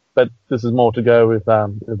 but this is more to go with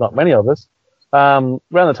there's not many of us. Around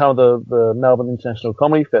the time of the Melbourne International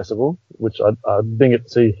Comedy Festival, which I didn't get to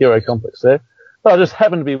see Hero Complex there, but I just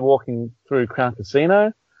happened to be walking through Crown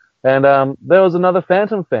Casino, and there was another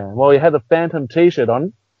Phantom fan. Well, he had a Phantom T-shirt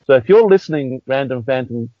on. So if you're listening, random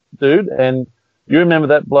Phantom dude, and you remember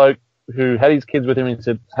that bloke who had his kids with him and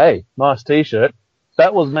said, "Hey, nice T-shirt,"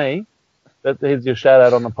 that was me. Here's your shout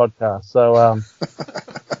out on the podcast. So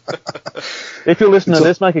if you're listening to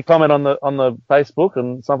this, make a comment on the Facebook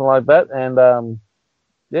and something like that, and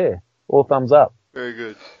all thumbs up. Very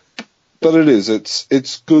good. But it is.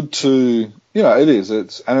 It's good to it is.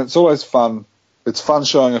 It's always fun. It's fun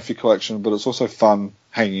showing off your collection, but it's also fun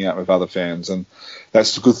hanging out with other fans, and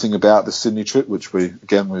that's the good thing about the Sydney trip, which we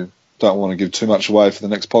don't want to give too much away for the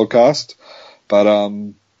next podcast. But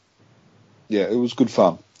it was good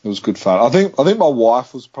fun. It was good fun. I think my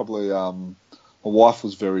wife was probably My wife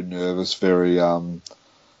was very nervous, very.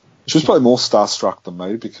 She was probably more starstruck than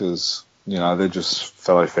me because they're just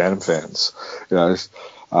fellow Phantom fans.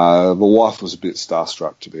 My wife was a bit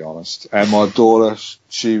starstruck, to be honest, and my daughter,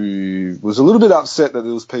 she was a little bit upset that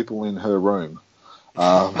there was people in her room.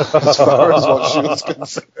 As far as what she was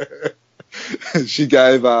concerned, she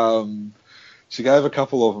gave a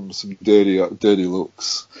couple of them some dirty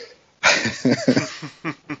looks.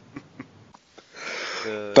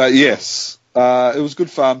 But yes, it was good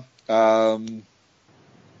fun.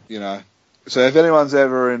 So if anyone's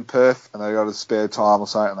ever in Perth and they got a spare time or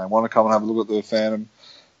something and they want to come and have a look at the Phantom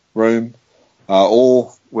room,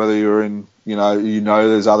 or whether you're in,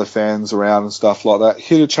 there's other fans around and stuff like that,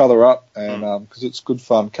 hit each other up, and because it's good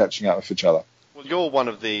fun catching up with each other. Well, you're one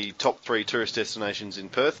of the top 3 tourist destinations in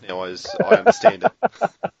Perth now, as I understand it.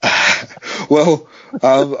 Well,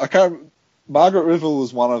 Margaret River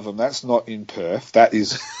was one of them. That's not in Perth. That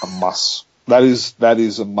is a must. That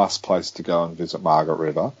is a must place to go and visit Margaret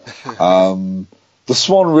River. The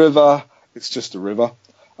Swan River, it's just a river.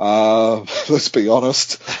 Let's be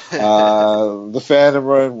honest. The Phantom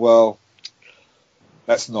Room, well,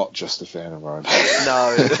 that's not just a Phantom Room.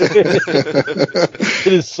 No. It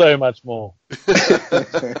is so much more.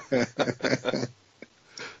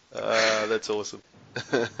 That's awesome.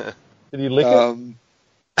 Did you lick it?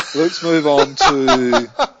 Let's move on to...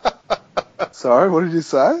 Sorry, what did you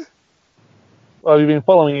say? Well, you've been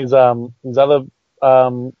following his other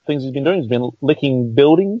things he's been doing. He's been licking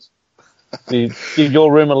buildings. Did you give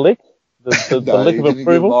your room a lick? The lick of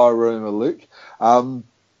approval? Give my room a lick. I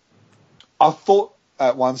thought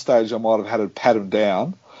at one stage I might have had to pat him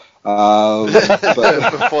down. But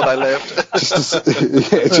before they left.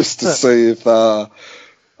 just to see if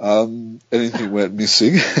anything went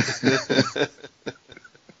missing.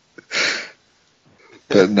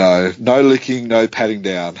 But no licking, no patting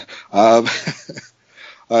down.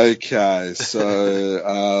 Okay,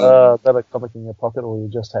 so... is that a comic in your pocket, or are you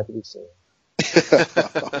just happy to see it?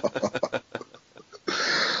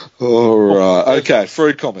 All right. Okay,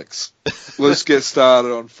 Free Comics. Let's get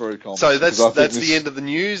started on Free Comics. So that's the end of the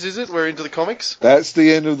news, is it? We're into the comics? That's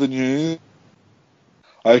the end of the news.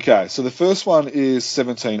 Okay, so the first one is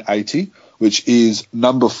 1780, which is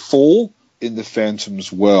number 4 in the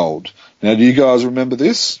Phantom's world. Now, do you guys remember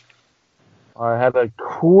this? I had a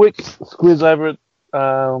quick squiz over it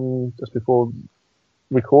just before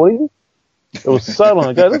recording. It was so long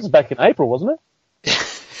ago. This was back in April, wasn't it?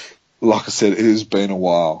 Like I said, it has been a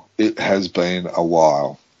while. It has been a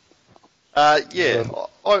while. Yeah,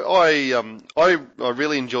 I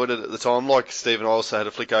really enjoyed it at the time. Like Steve, I also had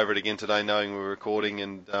a flick over it again today, knowing we were recording,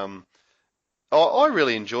 and I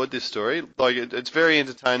really enjoyed this story. Like, it's very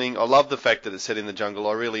entertaining. I love the fact that it's set in the jungle.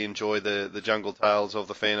 I really enjoy the jungle tales of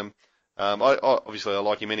the Phantom. Obviously I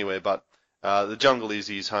like him anywhere, but the jungle is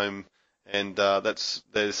his home, and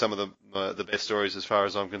they're some of the best stories as far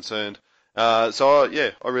as I'm concerned. I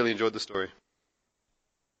really enjoyed the story.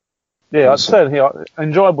 Yeah, I'd say here,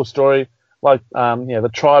 enjoyable story. Like, the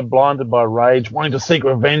tribe blinded by rage, wanting to seek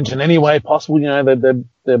revenge in any way possible.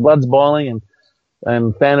 Their blood's boiling,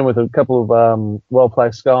 and Phantom with a couple of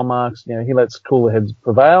well-placed skull marks. He lets cooler heads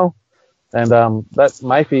prevail, and that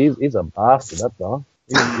Mayfi is a bastard. That guy,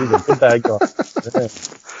 he's a good bad guy. Yeah.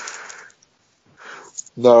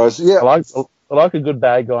 No, yeah. I like a good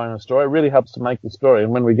bad guy in a story. It really helps to make the story.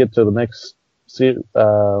 And when we get to the next, to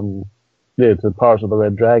Pirates of the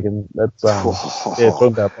Red Dragon, that's talking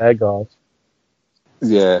about bad guys.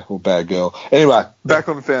 Yeah, or bad girl. Anyway, back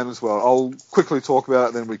on the Phantom as well. I'll quickly talk about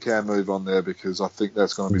it, then we can move on there because I think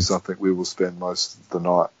that's going to be something we will spend most of the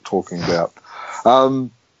night talking about. I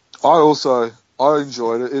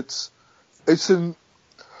enjoyed it.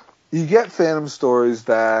 You get Phantom stories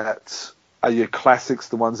that are your classics,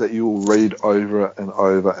 the ones that you will read over and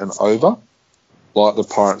over and over, like the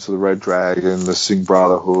Pirates of the Red Dragon, the Singh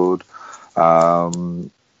Brotherhood, and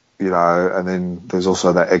then there's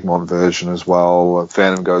also that Egmont version as well,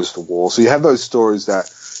 Phantom Goes to War. So you have those stories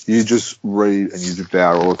that you just read and you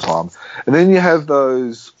devour all the time. And then you have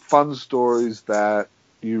those fun stories that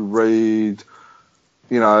you read,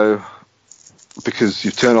 because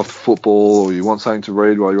you've turned off the football or you want something to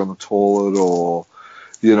read while you're on the toilet or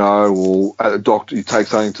at a doctor, you take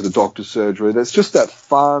something to the doctor's surgery. That's just that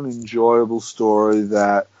fun, enjoyable story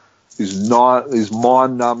that is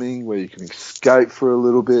mind-numbing, where you can escape for a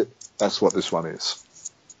little bit. That's what this one is.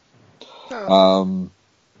 I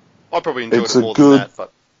probably enjoyed it more than that,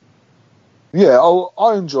 but yeah,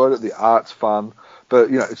 I enjoyed it. The art's fun,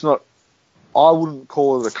 but it's not. I wouldn't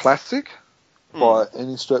call it a classic by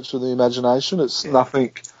any stretch of the imagination. It's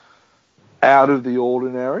nothing out of the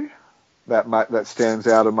ordinary that stands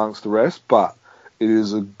out amongst the rest, but it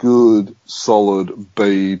is a good, solid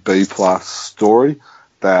B plus story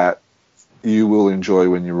that you will enjoy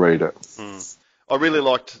when you read it. I really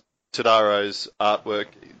liked Tadaro's artwork.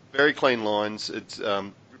 Very clean lines. It's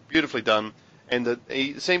beautifully done. And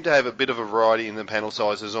he seemed to have a bit of a variety in the panel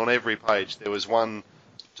sizes on every page. There was one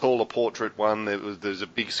taller portrait one. There's a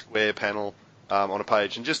big square panel on a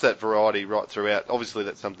page. And just that variety right throughout. Obviously,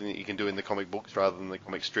 that's something that you can do in the comic books rather than the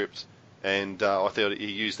comic strips. And I thought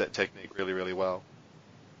he used that technique really, really well.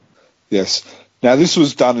 Yes. Now, this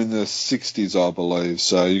was done in the 60s, I believe.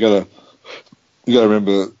 So you got to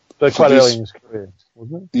remember. So quite early in his career,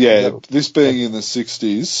 wasn't it? Yeah, this being in the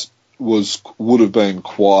 60s would have been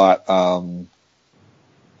quite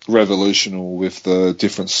revolutionary with the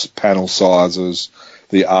different panel sizes,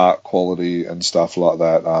 the art quality, and stuff like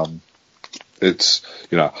that. It's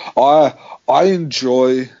I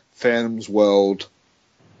enjoy Phantom's World,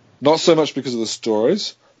 not so much because of the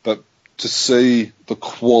stories, but to see the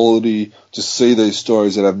quality, to see these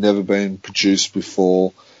stories that have never been produced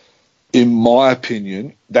before. In my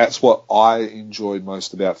opinion, that's what I enjoyed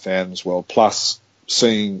most about Phantom's World. Plus,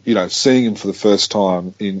 seeing him for the first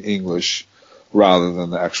time in English rather than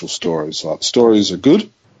the actual stories. Like, the stories are good.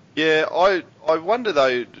 Yeah, I wonder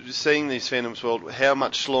though, seeing these Phantom's World, how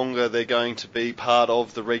much longer they're going to be part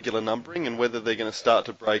of the regular numbering, and whether they're going to start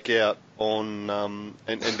to break out on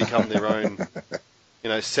and become their own,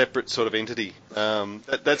 separate sort of entity.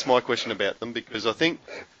 That's my question about them, because I think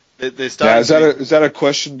they're starting. Now, is that a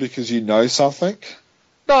question because you know something?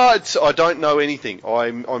 No, I don't know anything.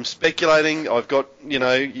 I'm speculating. I've got,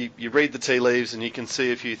 you read the tea leaves and you can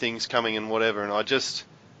see a few things coming and whatever, and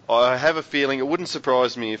I have a feeling it wouldn't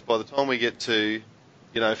surprise me if by the time we get to,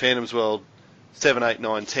 Phantom's World 7, 8,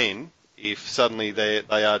 9, 10, if suddenly they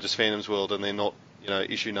are just Phantom's World and they're not,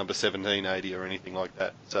 issue number 1780 or anything like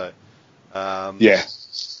that. So, yeah,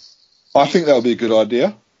 I think that would be a good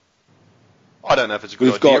idea. I don't know if it's a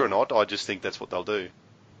good idea or not. I just think that's what they'll do.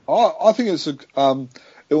 I think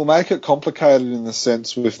it will make it complicated in the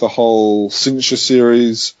sense with the whole signature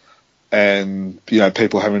series and,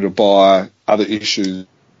 people having to buy other issues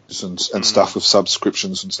and stuff with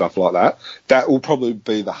subscriptions and stuff like that. That will probably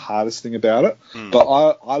be the hardest thing about it. But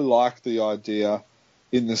I like the idea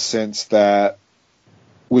in the sense that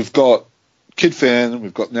we've got Kid Phantom,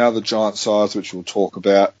 we've got now the giant size, which we'll talk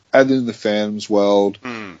about, add in the Phantom's World.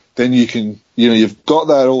 Then you can, you've got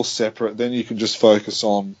that all separate. Then you can just focus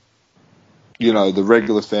on, the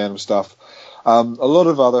regular Phantom stuff. A lot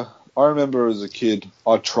of I remember as a kid,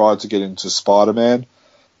 I tried to get into Spider-Man.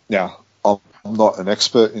 Now, I'm not an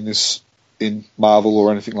expert in Marvel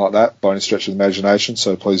or anything like that by any stretch of the imagination,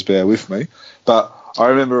 so please bear with me. But I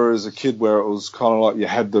remember as a kid where it was kind of like you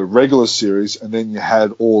had the regular series and then you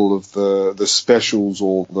had all of the specials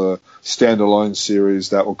or the standalone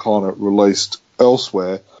series that were kind of released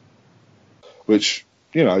elsewhere, which,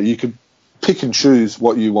 you could pick and choose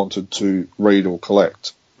what you wanted to read or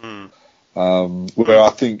collect. Where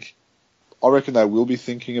I reckon they will be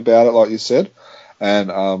thinking about it, like you said,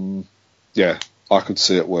 and I could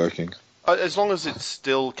see it working. As long as it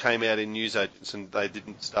still came out in newsagents and they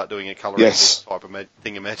didn't start doing a colouring book type of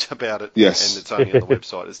thingamajig about it, and it's only on the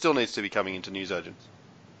website. It still needs to be coming into newsagents.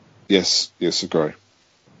 Yes, agree.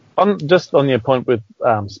 Just on your point with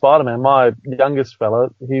Spider-Man, my youngest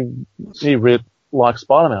fella, he really likes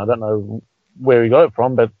Spider-Man. I don't know where he got it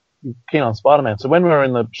from, but he's keen on Spider-Man. So when we were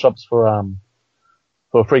in the shops for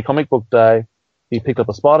a free comic book day, he picked up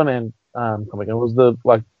a Spider-Man comic, and it was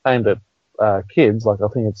aimed at kids. I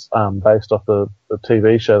think it's based off the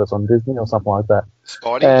TV show that's on Disney or something like that.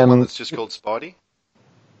 Spidey, the one that's just called Spidey?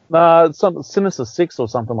 No, it's Sinister Six or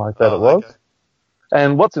something like that. It was. Okay.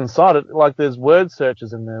 And what's inside it, there's word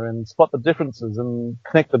searches in there and spot the differences and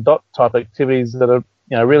connect the dot type activities that are,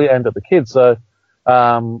 really aimed at the kids. So,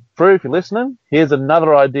 Drew, if you're listening, here's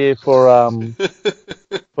another idea for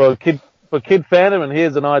Kid Phantom, and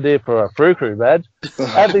here's an idea for a Frou Crew badge.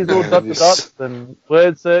 Add these little dots and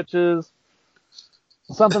word searches.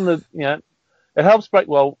 Something that, it helps break,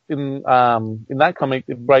 in that comic,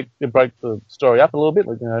 it break the story up a little bit,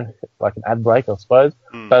 like an ad break, I suppose.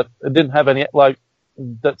 But it didn't have any,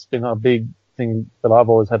 that's been a big thing that I've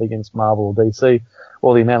always had against Marvel or DC,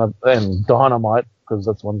 or the amount of, and Dynamite, because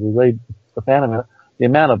that's the ones we read, the Phantom, the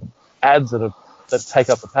amount of ads that take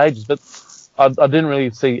up the pages. But I didn't really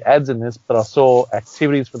see ads in this, but I saw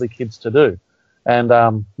activities for the kids to do.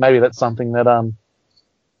 And maybe that's something that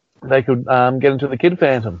they could get into the Kid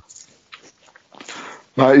Phantom.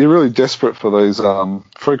 Mate, you're really desperate for these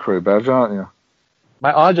Frou Crew badge, aren't you?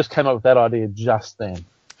 Mate, I just came up with that idea just then.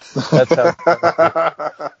 That's how.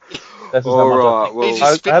 All right. Well, he's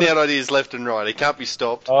just spitting out ideas left and right. He can't be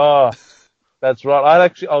stopped. Oh, That's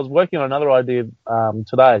right. I was working on another idea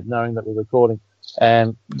today, knowing that we're recording,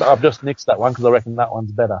 and I've just nixed that one because I reckon that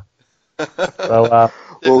one's better. So,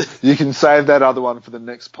 well, you can save that other one for the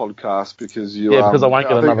next podcast because because I won't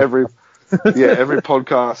get another. Every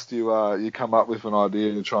podcast you come up with an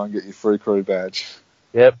idea to try and get your free crew badge.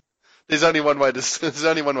 Yep. There's only one way to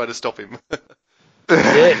stop him.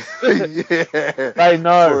 Yeah. They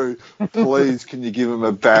know. Please, can you give him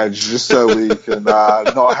a badge just so we can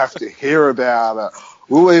not have to hear about it?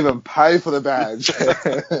 We'll even pay for the badge.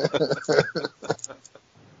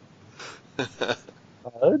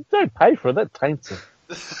 Don't pay for it. That taints it.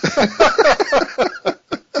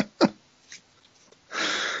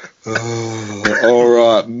 All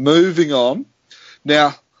right, moving on.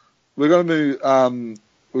 Now we're going to move.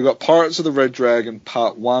 We've got Pirates of the Red Dragon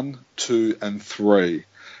Part 1, 2, and 3.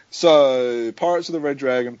 So, Pirates of the Red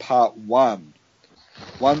Dragon Part 1,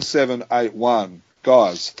 1781.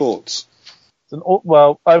 Guys, thoughts?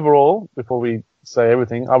 Well, overall, before we say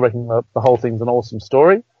everything, I reckon the whole thing's an awesome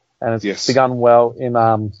story, and it's begun well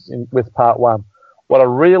with Part 1. What I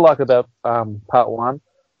really like about Part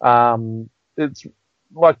 1, it's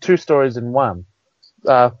like two stories in one.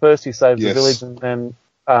 First, he saves the village, and then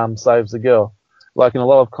saves the girl. Like in a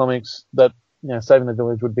lot of comics, that saving the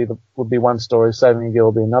village would be one story, saving a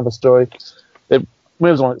girl would be another story. It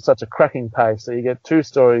moves on at such a cracking pace, so you get two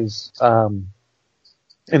stories in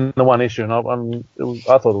the one issue, and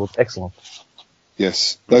I thought it was excellent.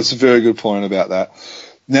 Yes, that's a very good point about that.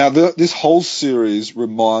 Now, this whole series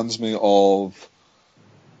reminds me of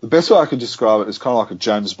the best way I could describe it is kind of like a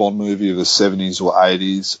James Bond movie of the 70s or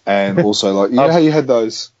 80s, and also like how you had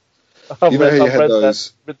those. I've read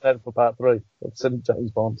that for Part 3. I've said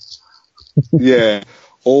James Bond. Yeah.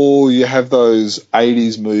 Or you have those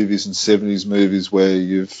 80s movies and 70s movies where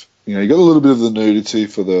you got a little bit of the nudity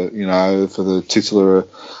for the titular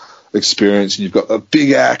experience, and you've got the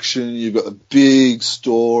big action, you've got the big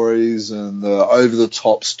stories and the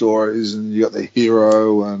over-the-top stories, and you got the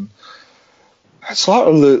hero, and it's like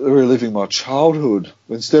reliving my childhood.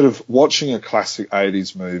 Instead of watching a classic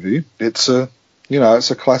 80s movie, it's a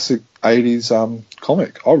classic 80s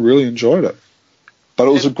comic. I really enjoyed it. But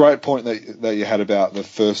it was a great point that you had about the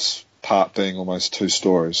first part being almost two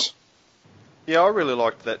stories. Yeah, I really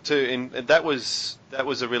liked that too, and that was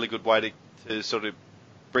a really good way to sort of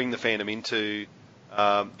bring the fandom into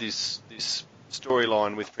this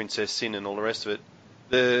storyline with Princess Sin and all the rest of it.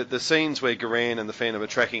 The scenes where Garan and the fandom are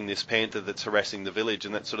tracking this panther that's harassing the village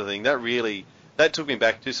and that sort of thing, that took me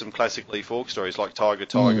back to some classic Lee Falk stories like Tiger,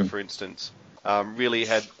 for instance. Really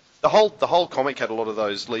had the whole comic had a lot of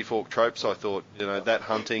those Lee Falk tropes. I thought, that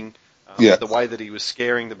hunting, the way that he was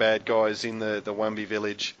scaring the bad guys in the Wumbi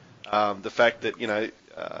village, the fact that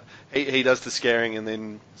he does the scaring and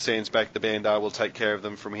then sends back the Bandar will take care of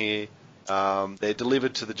them from here. They're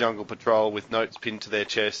delivered to the Jungle Patrol with notes pinned to their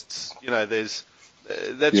chests. That's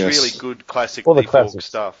really good classic Lee Falk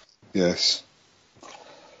stuff. Yes,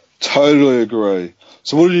 totally agree.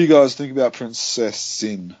 So, what do you guys think about Princess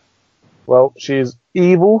Sin? Well, she's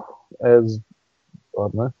evil as, I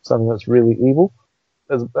don't know, something that's really evil.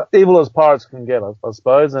 As evil as pirates can get, I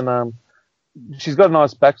suppose. And she's got a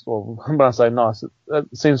nice backstory. When I say nice, it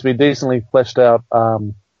seems to be decently fleshed out.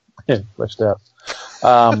 Fleshed out.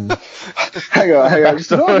 Hang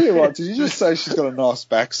on. Did you just say she's got a nice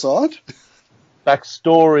backside?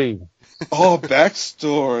 Backstory. Oh,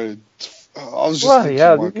 backstory. I was just thinking,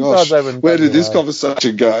 my gosh, where did this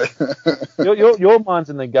conversation go? your mind's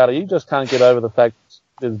in the gutter. You just can't get over the fact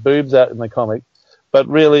there's boobs out in the comic. But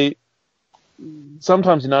really,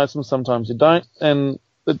 sometimes you notice them, sometimes you don't. And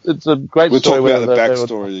it's a great story. We're talking about the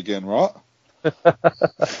backstory again, right?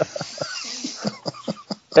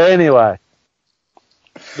 Anyway.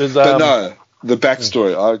 But no, the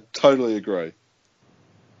backstory, I totally agree.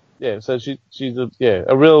 Yeah, so she's a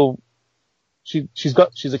real... She's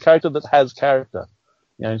a character that has character.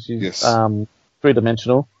 She's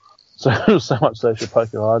three-dimensional, so much so she'll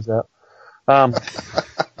poke your eyes out.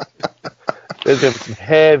 There's going to be some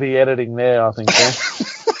heavy editing there, I think.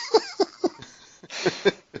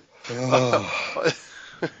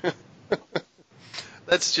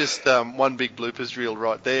 That's just one big bloopers reel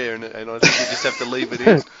right there, and I think you just have to leave it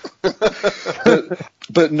in.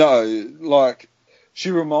 but no,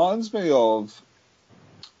 she reminds me of,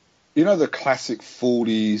 the classic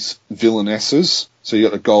 40s villainesses. So you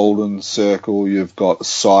got the Golden Circle, you've got the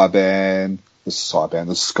Skyban,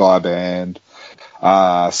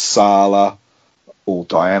 Sala, or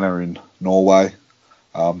Diana in Norway,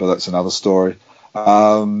 but that's another story.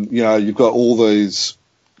 You've got all these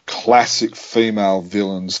classic female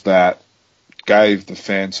villains that gave the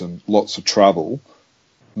Phantom lots of trouble,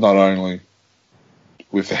 not only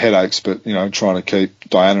with the headaches, but, trying to keep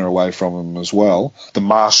Diana away from him as well. The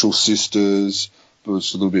Marshall sisters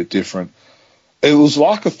was a little bit different. It was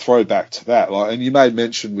like a throwback to that, and you made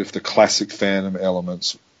mention with the classic Phantom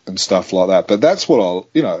elements and stuff like that. But that's what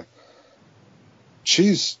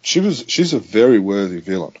she's a very worthy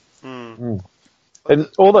villain. Mm. And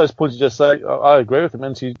all those points you just say, I agree with him,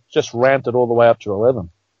 and she just ramped it all the way up to 11.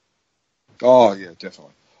 Oh yeah,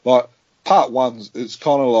 definitely. Like part one, it's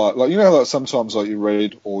kind of like sometimes you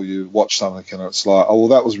read or you watch something and it's like, oh well,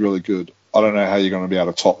 that was really good. I don't know how you're going to be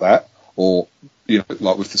able to top that, or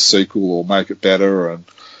like with the sequel, or make it better, and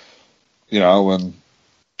and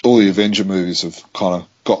all the Avenger movies have kind of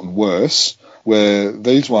gotten worse. Where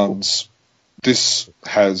these ones, this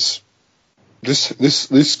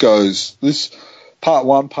part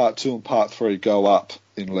 1, part 2, and part 3 go up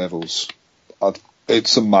in levels.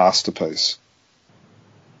 It's a masterpiece.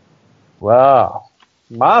 Wow,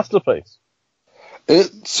 masterpiece!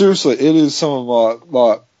 It is some of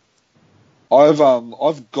my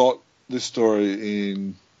I've got this story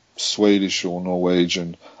in Swedish or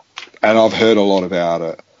Norwegian, and I've heard a lot about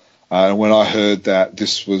it. And when I heard that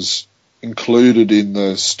this was included in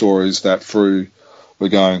the stories that Fru were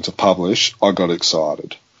going to publish, I got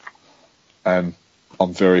excited. And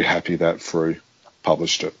I'm very happy that Fru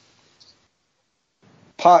published it.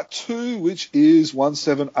 Part 2, which is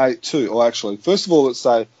 1782. Or actually, first of all, let's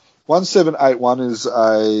say 1781 is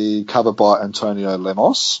a cover by Antonio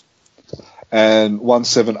Lemos. And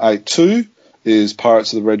 1782 is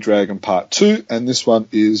Pirates of the Red Dragon Part 2, and this one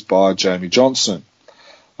is by Jamie Johnson.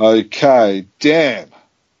 Okay, Dan,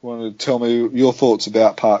 want to tell me your thoughts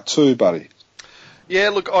about Part 2, buddy? Yeah,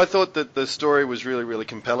 look, I thought that the story was really, really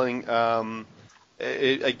compelling.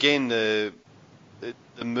 Again, the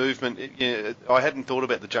movement, I hadn't thought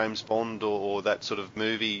about the James Bond or that sort of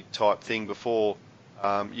movie type thing before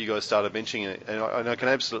you guys started mentioning it, and I can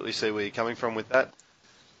absolutely see where you're coming from with that.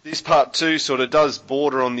 This part 2 sort of does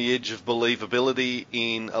border on the edge of believability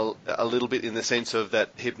in a little bit, in the sense of that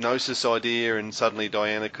hypnosis idea, and suddenly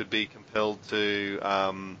Diana could be compelled to,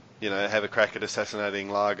 have a crack at assassinating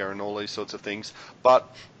Lager and all these sorts of things.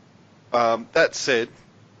 But that said,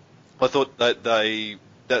 I thought that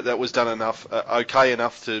that was done enough, okay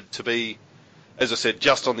enough to be, as I said,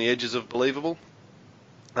 just on the edges of believable.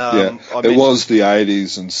 It was the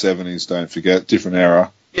 80s and 70s, don't forget, different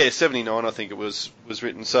era. Yeah, 79, I think it was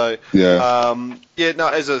written. So yeah,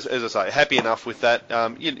 as I say, happy enough with that.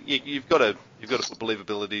 You've got to put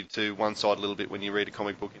believability to one side a little bit when you read a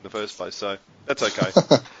comic book in the first place. So that's okay.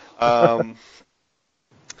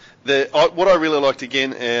 What I really liked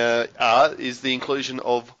again is the inclusion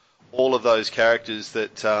of all of those characters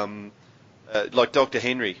that, like Dr.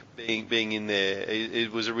 Henry being in there.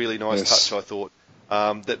 It was a really nice touch, I thought,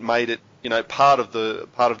 that made it part of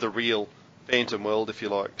the real Phantom world, if you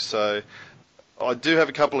like. So I do have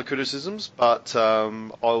a couple of criticisms, but I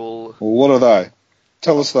will... Well, what are they?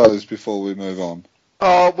 Tell us those before we move on.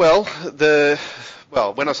 Oh, well,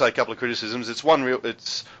 when I say a couple of criticisms, it's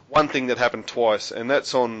one thing that happened twice, and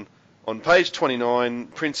that's on page 29,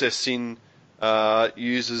 Princess Sin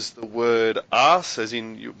uses the word arse, as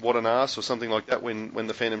in what an arse, or something like that, when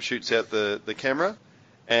the Phantom shoots out the camera,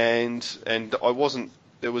 and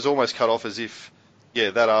it was almost cut off as if,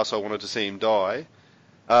 that arse, I wanted to see him die.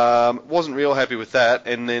 Wasn't real happy with that,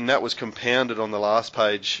 and then that was compounded on the last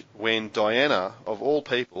page when Diana, of all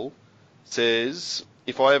people, says,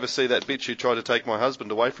 if I ever see that bitch who tried to take my husband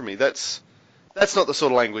away from me, that's not the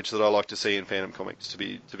sort of language that I like to see in Phantom comics, to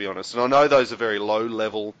be honest. And I know those are very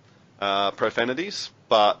low-level profanities,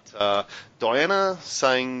 but Diana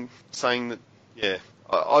saying that,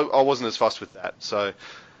 I wasn't as fussed with that, so...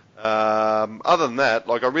 other than that,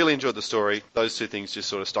 I really enjoyed the story. Those two things just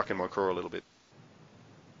sort of stuck in my craw a little bit.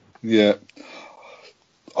 Yeah.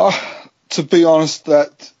 To be honest,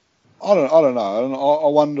 that I don't know. I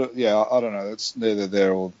wonder. Yeah, I don't know. It's neither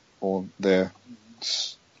there or there.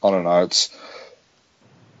 I don't know. It's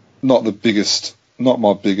not my biggest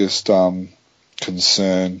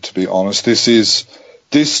concern, to be honest.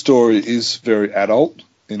 This story is very adult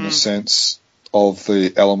in the sense of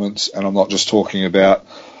the elements, and I'm not just talking about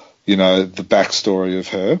the backstory of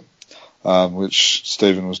her, which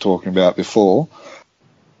Stephen was talking about before.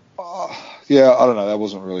 I don't know. That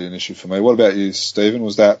wasn't really an issue for me. What about you, Stephen?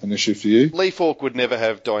 Was that an issue for you? Lee Falk would never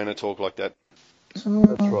have Diana talk like that. That's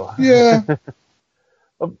right. Yeah.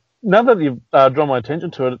 Now that you've drawn my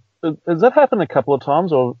attention to it, has that happened a couple of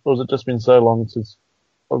times, or has it just been so long since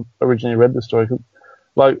I originally read the story?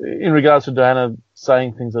 Like, in regards to Diana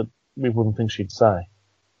saying things that we wouldn't think she'd say.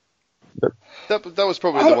 That was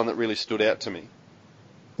probably the one that really stood out to me.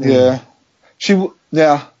 Yeah. She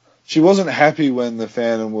she wasn't happy when the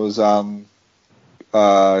Phantom was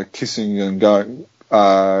kissing and going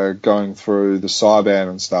through the Cyban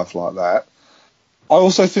and stuff like that. I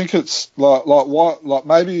also think it's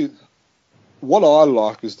maybe what I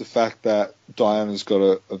like is the fact that Diana's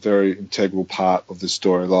got a very integral part of the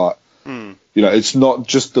story. It's not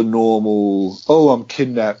just the normal, I'm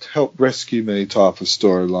kidnapped, help rescue me type of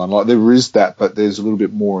storyline. Like, there is that, but there's a little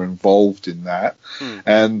bit more involved in that.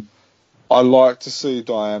 And I like to see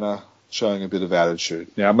Diana showing a bit of attitude.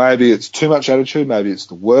 Now, maybe it's too much attitude, maybe it's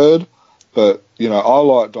the word, but, I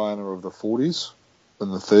like Diana of the 40s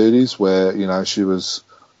and the 30s where, she was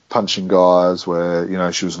punching guys,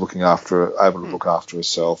 where, she was able to look after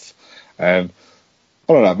herself. And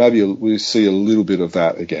I don't know, maybe we see a little bit of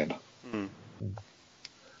that again.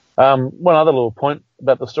 One other little point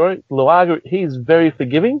about the story. Luaga, he's very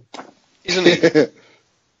forgiving. Isn't he?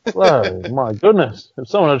 Whoa, my goodness. If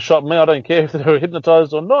someone had shot me, I don't care if they were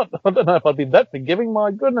hypnotised or not. I don't know if I'd be that forgiving, my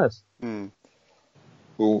goodness.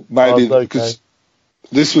 Well, maybe because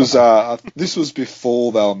this was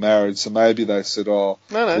before they were married, so maybe they said, we'll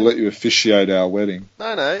let you officiate our wedding.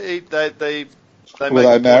 No, they were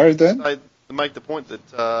they married then? They make the point that,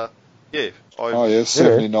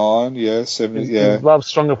 79, 70, His love's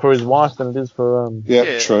stronger for his wife than it is for...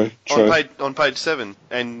 True. On page 7,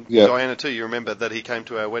 and Diana too, you remember that he came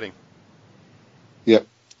to our wedding. Yep,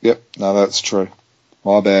 no, that's true.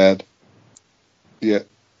 My bad. Yeah,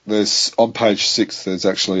 there's, on page 6, there's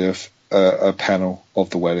actually a panel of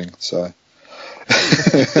the wedding, so...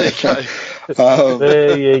 There you go.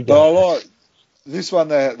 There you go. I like... This one,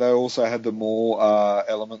 they also had the more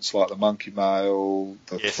elements like the monkey mail,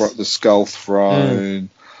 the skull throne.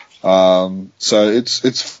 So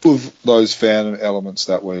it's full of those Phantom elements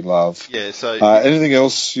that we love. Yeah. So anything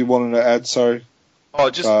else you wanted to add? Sorry.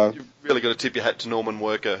 You really got to tip your hat to Norman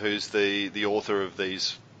Worker, who's the author of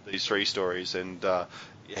these 3 stories, and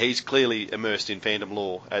he's clearly immersed in Phantom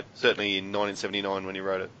lore. Certainly in 1979 when he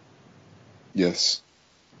wrote it. Yes.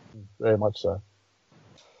 Very much so.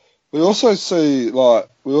 We also see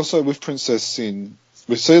with Princess Sin,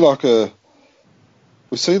 we see like a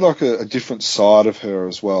different side of her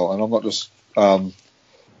as well, and I'm not just there's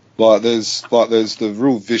the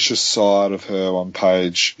real vicious side of her on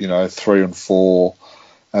page 3 and 4,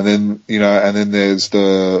 and then there's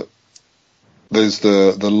the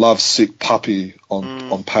lovesick puppy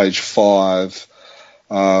on page 5,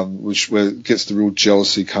 where it gets the real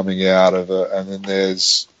jealousy coming out of it, and then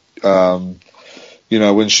there's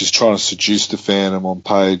when she's trying to seduce the Phantom on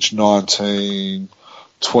page 19,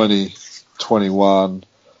 20, 21,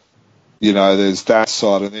 there's that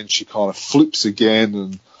side, and then she kind of flips again,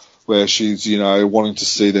 and where she's, wanting to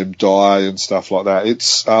see them die and stuff like that.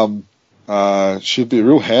 It's, she'd be a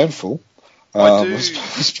real handful.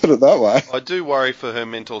 Let's put it that way. I do worry for her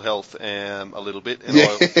mental health a little bit, and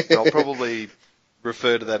I'll probably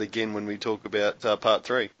refer to that again when we talk about part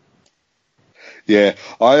 3. Yeah,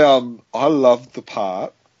 I loved the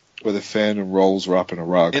part where the Phantom rolls her up in a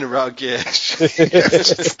rug. In a rug, yeah.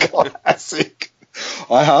 It's classic.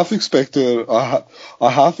 I half expected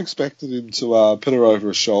him to put her over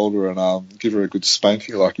her shoulder and give her a good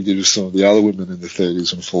spanking like he did with some of the other women in the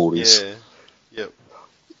 30s and 40s. Yeah, yep.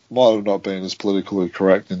 Might have not been as politically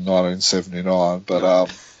correct in 1979, but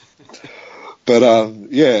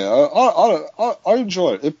I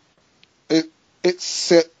enjoyed it. It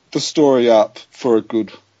set the story up for a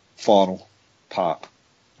good final part.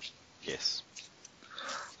 Yes.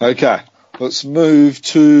 Okay, let's move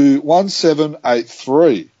to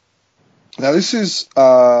 1783. Now this is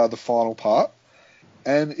the final part,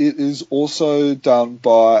 and it is also done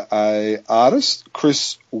by a artist,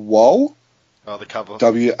 Chris Wahl. Oh, the cover. Wahl,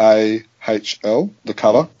 the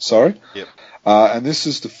cover, sorry. Yep. And this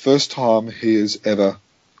is the first time he has ever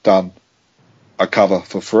done a cover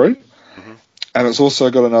for free. Mm-hmm. And it's also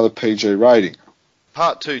got another PG rating.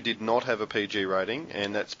 Part 2 did not have a PG rating,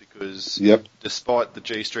 and that's because despite the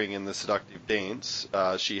G-string and the seductive dance,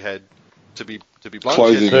 she had, to be blunt,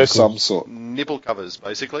 clothing of some sort. Nipple covers,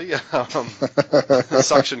 basically.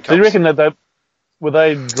 Suction cups. Do you reckon that were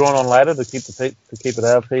they drawn on later to keep it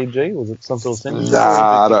out of PG? Was it some sort of sentence?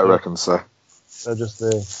 Nah, I don't reckon so. They're just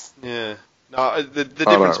there. Yeah. No, the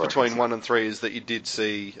difference between 1 and 3 is that you did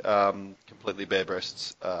see completely bare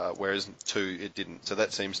breasts, whereas 2 it didn't. So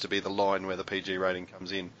that seems to be the line where the PG rating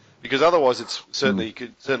comes in. Because otherwise, it's certainly you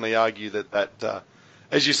could certainly argue that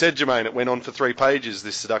as you said, Jermaine, it went on for 3 pages,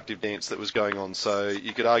 this seductive dance that was going on. So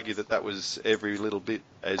you could argue that was every little bit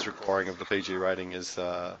as requiring of the PG rating as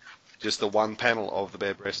just the one panel of the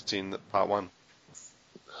bare breasts in part 1.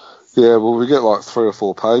 Yeah, well, we get like 3 or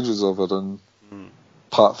 4 pages of it in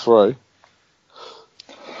part 3.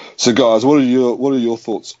 So, guys, what are your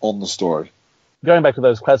thoughts on the story? Going back to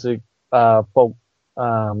those classic folk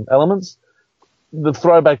elements, the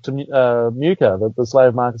throwback to Muka, the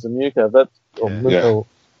slave markets of Muka,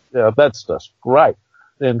 that's just great.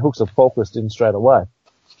 Then hooks a folklist in straight away.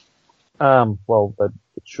 Well, but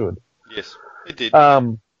it should. Yes, it did.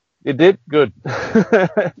 It did? Good.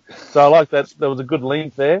 So I like that. There was a good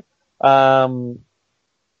link there.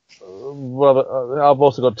 Well, I've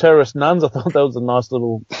also got terrorist nuns. I thought that was a nice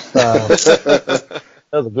little, that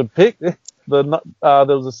was a good pick. There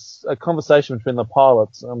was a conversation between the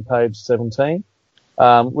pilots on page 17,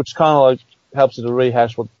 which kind of like helps you to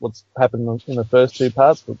rehash what's happened in the first two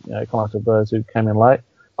parts, but, kind of like to those who came in late.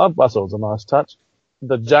 I thought it was a nice touch.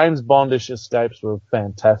 The James Bondish escapes were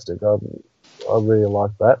fantastic. I really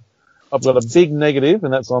like that. I've got a big negative,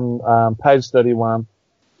 and that's on page 31.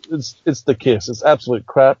 It's the kiss. It's absolute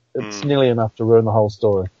crap. It's nearly enough to ruin the whole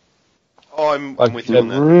story. I'm with you on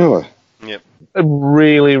that. Really? Yep.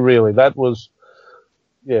 Really, really. That was,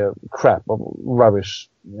 crap. Rubbish.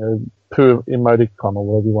 Poor emoticon or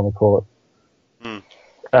whatever you want to call it.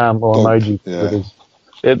 Or emoji. Yeah.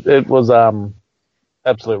 It was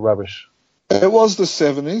absolute rubbish. It was the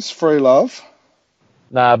 70s, free love.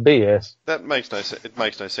 Nah, BS. That makes no sense. It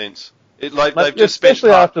makes no sense. They've just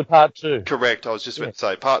especially after part 2. Correct. I was just about to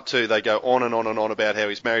say, part 2, they go on and on and on about how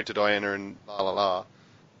he's married to Diana and la la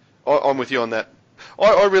la. I'm with you on that.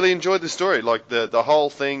 I really enjoyed the story, like the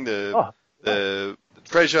whole thing, the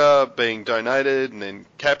treasure being donated and then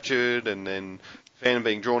captured, and then Phantom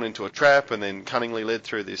being drawn into a trap and then cunningly led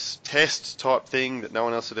through this test type thing that no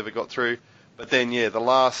one else had ever got through. But then, the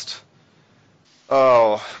last.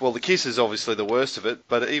 Oh, well, the kiss is obviously the worst of it,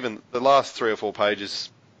 but even the last 3 or 4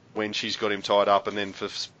 pages when she's got him tied up and then for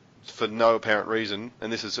no apparent reason,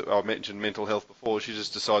 and this is, I mentioned mental health before, she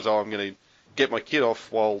just decides, I'm going to get my kid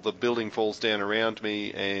off while the building falls down around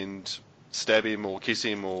me and stab him or kiss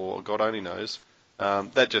him or God only knows.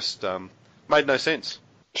 That just made no sense.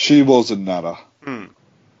 She was a nutter.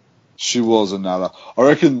 She was a nutter. I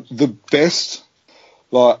reckon the best,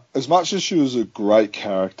 as much as she was a great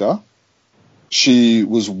character, she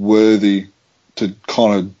was worthy to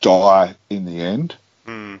kind of die in the end.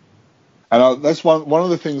 And that's one of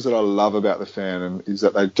the things that I love about the Phantom is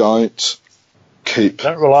that they don't keep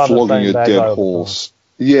flogging a dead horse.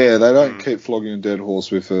 Yeah, they don't keep flogging a dead horse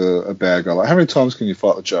with a bad guy. Like, how many times can you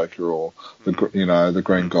fight the Joker or the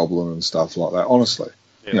Green Goblin and stuff like that? Honestly,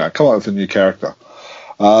 come up with a new character.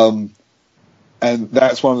 And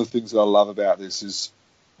that's one of the things that I love about this is,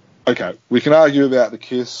 okay, we can argue about the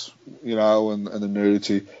kiss, and the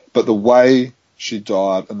nudity, but the way she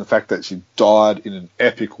died and the fact that she died in an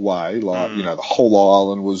epic way, the whole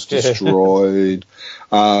island was destroyed,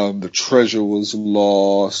 the treasure was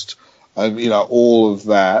lost, and, all of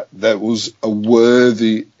that was a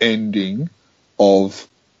worthy ending of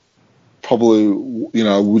probably,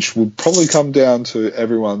 which would probably come down to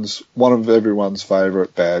one of everyone's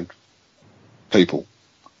favourite bad people.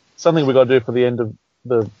 Something we've got to do for the end of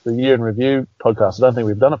the year in review podcast. I don't think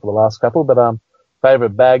we've done it for the last couple, but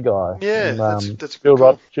favourite bad guy. Yeah, and, that's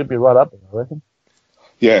cool. Should be right up there, I reckon.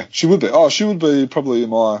 Yeah, she would be. Oh, she would be probably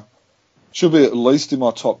she'll be at least in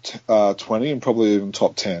my top 20 and probably even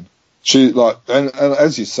top 10. She and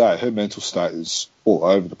as you say, her mental state is all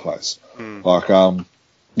over the place. I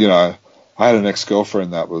had an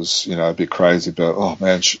ex-girlfriend that was, a bit crazy, but oh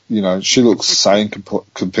man, she looks sane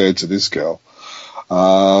compared to this girl.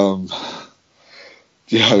 And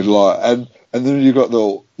then you've got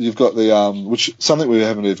the which something we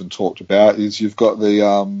haven't even talked about is you've got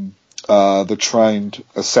the trained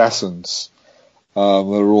assassins that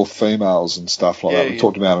are all females and stuff like that. We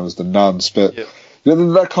talked about them as the nuns, but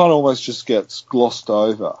that kind of almost just gets glossed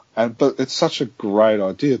over. But it's such a great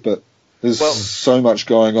idea, but there's so much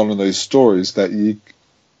going on in these stories that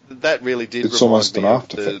that really did remind me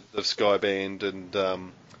of Skyband and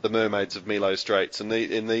the Mermaids of Milo Straits, and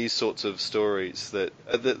in these sorts of stories, that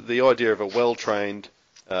the idea of a well-trained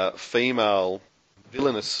female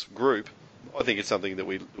villainous group, I think it's something that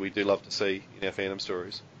we do love to see in our Phantom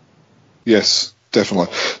stories. Yes,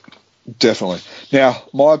 definitely. Now,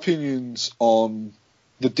 my opinions on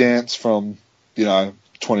the dance from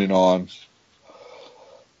 29.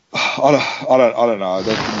 I don't know.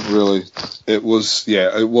 That didn't really. It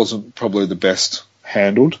wasn't probably the best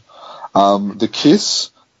handled. The kiss.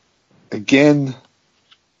 Again,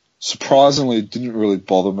 surprisingly, it didn't really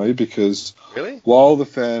bother me because while the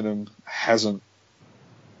Phantom hasn't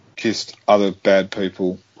kissed other bad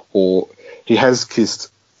people, or he has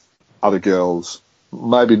kissed other girls,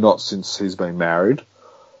 maybe not since he's been married,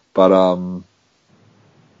 but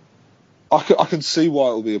I can see why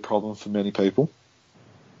it will be a problem for many people.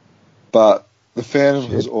 but the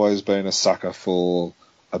Phantom has always been a sucker for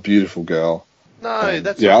a beautiful girl. No,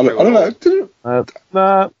 that's not true. I don't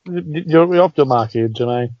know. You're off your mark here,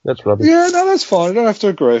 Janae. That's rubbish. Yeah, no, that's fine. You don't have to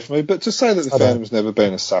agree with me. But to say that the Phantom's never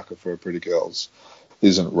been a sucker for pretty girls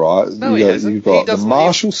isn't right. No, he hasn't. You've got the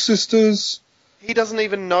Marshall sisters. He doesn't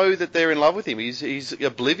even know that they're in love with him. He's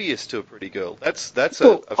oblivious to a pretty girl. That's a All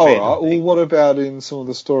Phantom right. thing. Well, what about in some of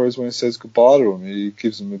the stories when he says goodbye to him? He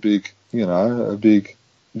gives him a big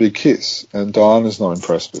kiss, and Diana's not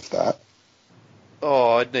impressed with that.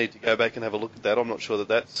 Oh, I'd need to go back and have a look at that. I'm not sure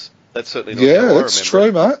that's certainly not. Yeah, it's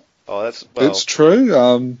true, mate. Oh, it's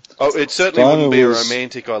true. It certainly Diana wouldn't be a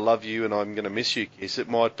romantic "I love you and I'm going to miss you" kiss. It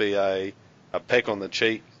might be a peck on the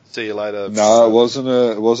cheek. See you later. No, it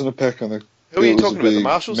wasn't a peck on the. Who are you talking about? The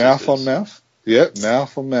Marshall mouth sisters? on mouth. Yeah,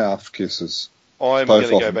 mouth on mouth kisses. I'm going to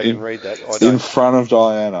go back and read that. In front of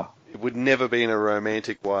Diana. It would never be in a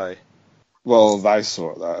romantic way. Well, they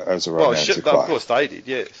saw it as a romantic way. Of course they did,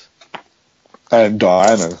 yes. And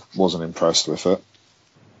Diana wasn't impressed with it.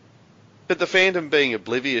 But the Phantom being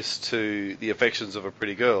oblivious to the affections of a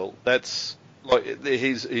pretty girl, that's like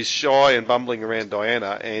he's shy and bumbling around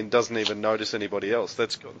Diana and doesn't even notice anybody else.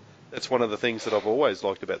 That's one of the things that I've always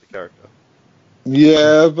liked about the character.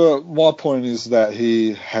 Yeah, but my point is that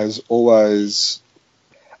he has always,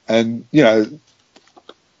 and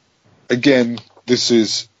again, this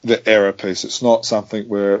is the era piece. It's not something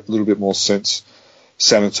where a little bit more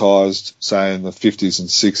sanitized, say in the 50s and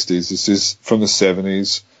 60s. This is from the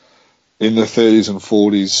 70s. In the 30s and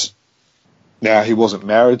 40s, now he wasn't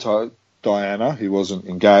married to Diana. He wasn't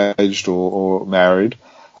engaged or married.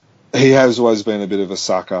 He has always been a bit of a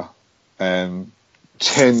sucker and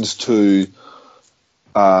tends to,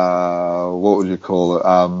 what would you call it,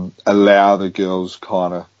 allow the girls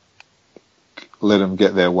kind of let them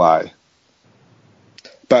get their way.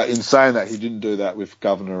 But in saying that, he didn't do that with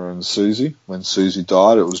Governor and Susie. When Susie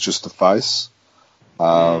died, it was just the face.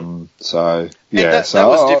 So yeah, and that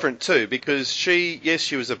was different too, because she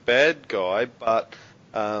was a bad guy, but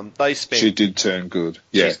they spent. She did turn good.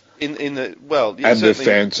 Yeah. And the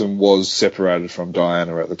Phantom was separated from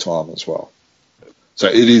Diana at the time as well. So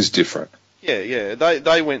it is different. Yeah.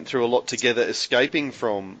 They went through a lot together, escaping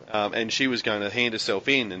from, and she was going to hand herself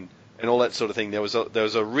in and all that sort of thing. There was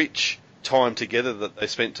a rich time together that they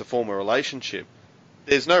spent to form a relationship.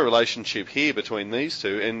 There's no relationship here between these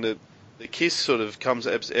two, and the kiss sort of comes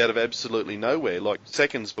out of absolutely nowhere. Like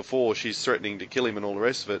seconds before she's threatening to kill him and all the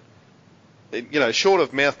rest of it. Short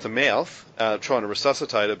of mouth to mouth, trying to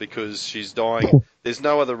resuscitate her because she's dying. There's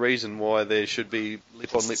no other reason why there should be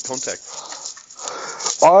lip on lip contact.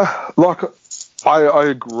 I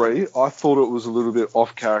agree. I thought it was a little bit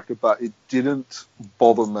off character, but it didn't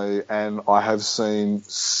bother me, and I have seen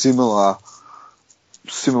similar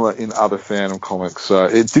in other Phantom comics. So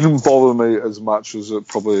it didn't bother me as much as it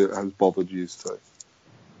probably has bothered you too.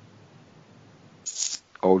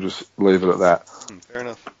 I'll just leave it at that. Fair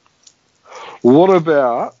enough. What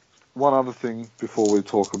about one other thing before we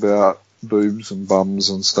talk about boobs and bums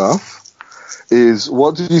and stuff? Is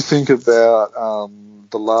what did you think about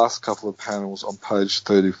the last couple of panels on page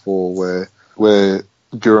 34 where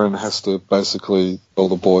Gurren has to basically tell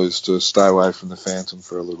the boys to stay away from the Phantom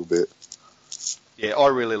for a little bit? Yeah, I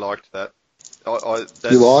really liked that.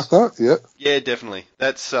 You like that? Yeah. Yeah, definitely.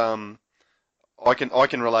 That's I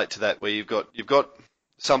can relate to that, where you've got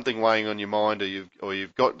something weighing on your mind, or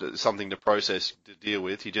you've got something to process, to deal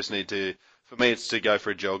with. You just need to. For me, it's to go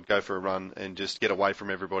for a jog, go for a run, and just get away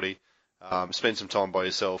from everybody. Spend some time by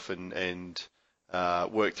yourself and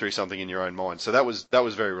work through something in your own mind. So that was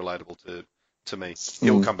very relatable to me.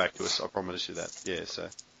 It will come back to us. I promise you that. Yeah. So.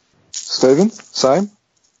 Stephen, same.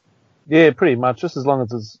 Yeah, pretty much. Just as long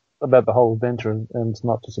as it's about the whole adventure and it's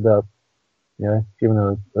not just about,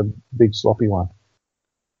 giving a big sloppy one.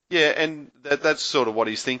 Yeah, and that's sort of what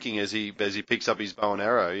he's thinking as he picks up his bow and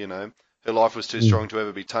arrow. Her life was too strong to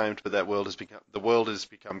ever be tamed, but the world has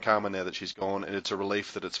become calmer now that she's gone, and it's a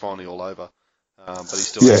relief that it's finally all over. But he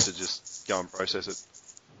still has to just go and process it.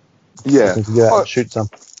 Yeah, and shoot some.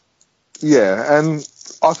 Yeah, and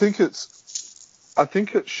I think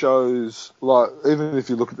it shows, like, even if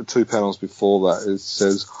you look at the two panels before that, it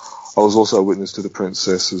says, I was also a witness to the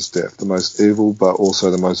princess's death, the most evil but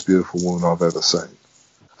also the most beautiful woman I've ever seen.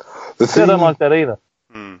 I don't like that either.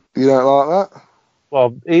 You don't like that?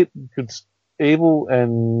 Well, evil,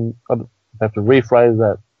 and I'd have to rephrase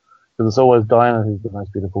that, because it's always Diana who's the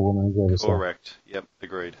most beautiful woman who's ever seen. Correct. Yep,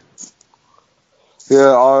 agreed.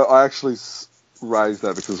 Yeah, I actually raised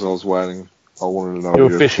that because I was waiting. I wanted to know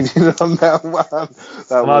your opinion on that one.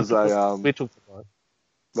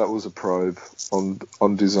 That was a probe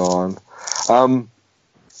on design.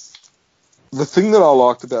 the thing that I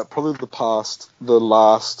liked about probably the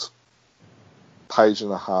last page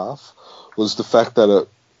and a half was the fact that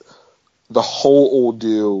the whole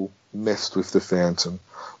ordeal messed with the Phantom.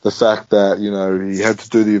 The fact that, he had to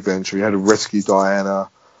do the adventure, he had to rescue Diana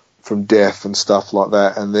from death and stuff like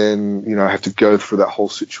that, and then, have to go through that whole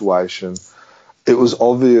situation. It was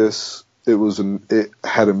obvious it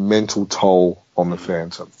had a mental toll on the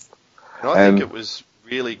Phantom. And I think it was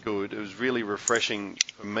really good. It was really refreshing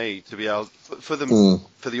for me to be able for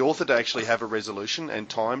the author to actually have a resolution and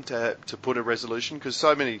time to put a resolution, because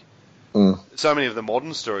so many of the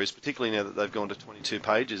modern stories, particularly now that they've gone to 22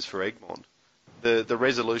 pages for Egmont, the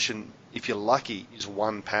resolution, if you're lucky, is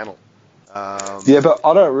one panel. But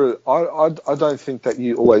I don't think that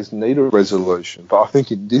you always need a resolution. But I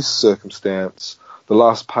think in this circumstance, the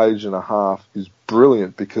last page and a half is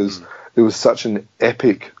brilliant because it was such an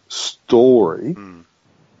epic story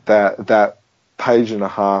that page and a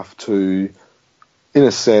half to, in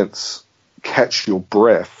a sense, catch your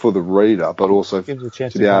breath for the reader, but also to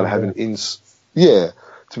be able to have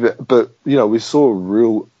but we saw a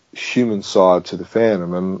real human side to the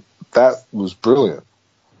Phantom, and that was brilliant.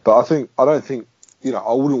 But I don't think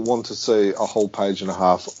I wouldn't want to see a whole page and a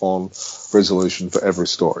half on resolution for every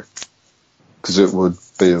story, because it would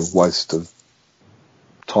be a waste of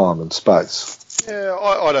time and space. Yeah,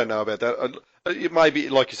 I don't know about that. It may be,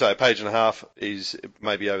 like you say, a page and a half is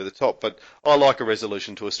maybe over the top, but I like a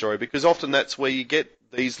resolution to a story because often that's where you get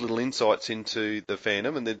these little insights into the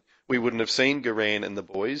Phantom, and then we wouldn't have seen Garan and the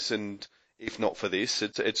boys, and if not for this,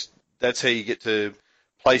 that's how you get to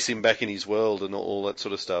place him back in his world and all that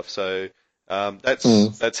sort of stuff. So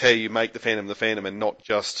that's how you make the Phantom, and not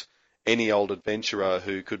just any old adventurer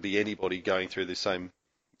who could be anybody going through the same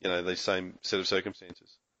set of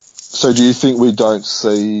circumstances. So do you think we don't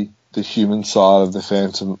see the human side of the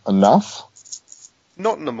Phantom enough?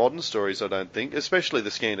 Not in the modern stories, I don't think, especially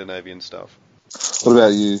the Scandinavian stuff. What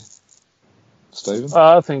about you, Stephen?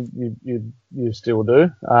 I think you still do.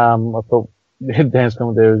 I thought Dan's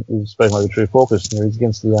comment there is spoken like a true focus. He's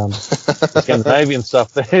against the Scandinavian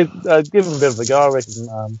stuff. Give him a bit of a go, I reckon.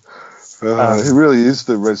 He really is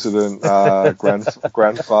the resident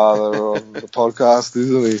grandfather on the podcast,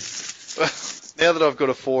 isn't he? Now that I've got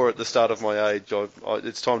a 4 at the start of my age,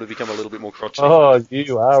 it's time to become a little bit more crotchety. Oh,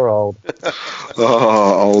 you are old.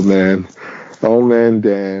 Old man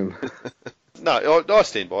Dan. No, I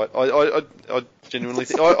stand by it. I genuinely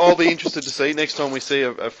think I'll be interested to see next time we see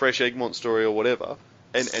a fresh Egmont story or whatever.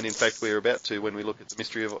 And in fact, we're about to when we look at the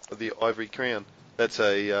Mystery of the Ivory Crown. That's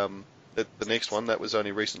the next one that was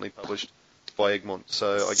only recently published by Egmont.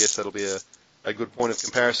 So I guess that'll be a good point of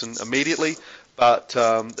comparison immediately. But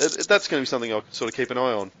that's going to be something I'll sort of keep an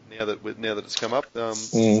eye on now that it's come up.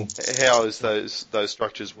 How does those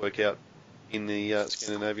structures work out in the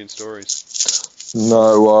Scandinavian stories?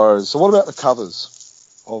 No worries. So what about the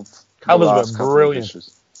covers of covers the last were brilliant.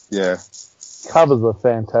 Yeah, covers were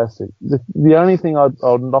fantastic. The only thing I'd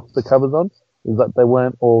knock the covers on is that they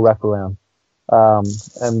weren't all wraparound,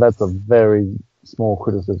 and that's a very small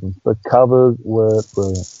criticism. The covers were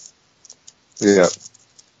brilliant. Yeah.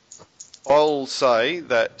 I'll say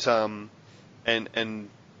that, and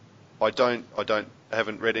I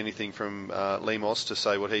haven't read anything from Lemos to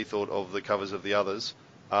say what he thought of the covers of the others,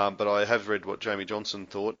 but I have read what Jamie Johnson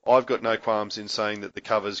thought. I've got no qualms in saying that the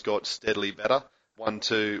covers got steadily better. 1,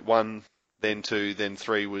 2, 1, then 2, then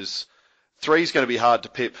 3 was. 3's going to be hard to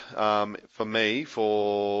pip for me.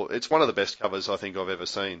 It's one of the best covers I think I've ever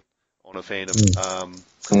seen on a Phantom.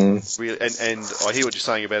 Really, and I hear what you're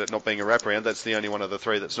saying about it not being a wraparound. That's the only one of the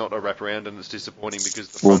 3 that's not a wraparound, and it's disappointing because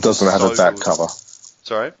the front it doesn't have a back good. cover.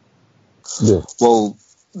 Sorry? Yeah. Well,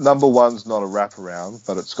 number 1's not a wraparound,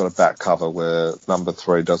 but it's got a back cover where number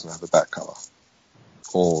 3 doesn't have a back cover.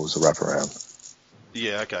 Or is a wraparound.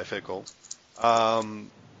 Yeah, okay, fair call.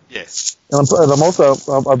 Yeah. And I'm also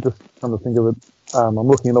just trying to think of it. I'm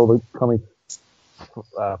looking at all the comics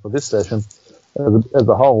for this session as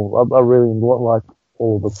a whole. I really like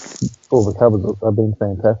all the covers have been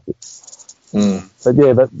fantastic. But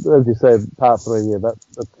yeah, as you said, part 3,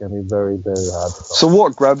 that's going to be very, very hard to find. So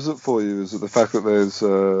what grabs it for you? Is it the fact that there's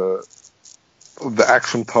the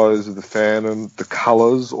action pose of the Phantom, the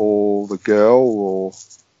colours, or the girl, or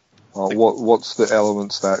what's the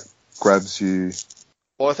elements that grabs you?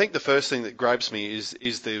 Well, I think the first thing that grabs me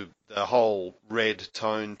is the whole red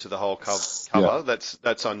tone to the whole cover. Yeah.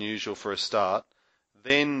 That's unusual for a start.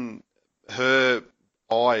 Then her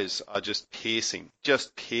eyes are just piercing.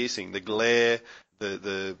 The glare,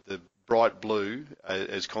 the bright blue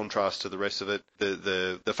as contrast to the rest of it.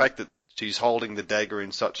 The fact that she's holding the dagger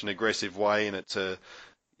in such an aggressive way, and it's a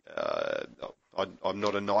I'm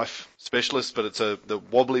not a knife specialist, but it's the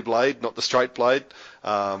wobbly blade, not the straight blade.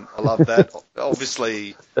 I love that.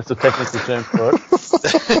 Obviously, that's a technical term for it.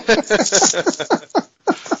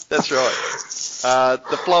 That's right.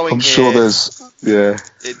 The flowing I'm hair. sure there's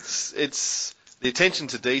It's the attention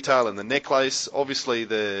to detail in the necklace. Obviously,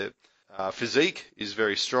 the physique is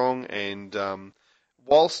very strong, and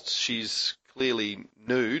whilst she's clearly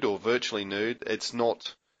nude or virtually nude, it's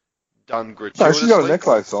not done gratuitously. No, she's got a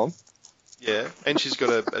necklace on. Yeah, and she's got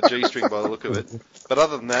a G-string by the look of it. But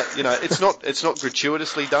other than that, it's not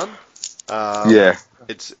gratuitously done. Yeah.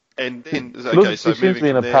 It's and then okay. Look, So she seems to be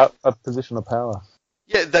in a position of power.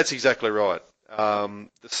 Yeah, that's exactly right. The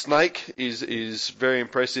snake is very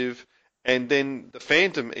impressive, and then the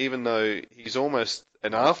Phantom, even though he's almost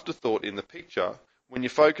an afterthought in the picture, when you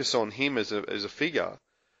focus on him as a figure,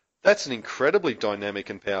 that's an incredibly dynamic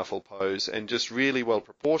and powerful pose, and just really well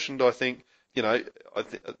proportioned. I think a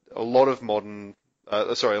lot of a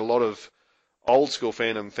lot of old school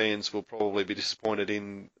Phantom fans will probably be disappointed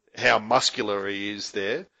in how muscular he is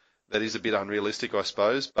there. That is a bit unrealistic, I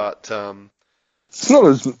suppose, but. It's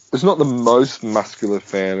not the most muscular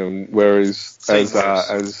Phantom, whereas as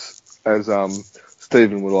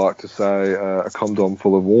Stephen would like to say, a condom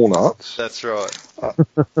full of walnuts. That's right.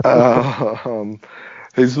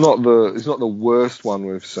 He's not the worst one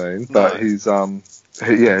we've seen, but he's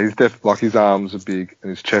definitely, like, his arms are big and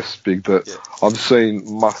his chest's big, but I've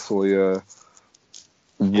seen musclier,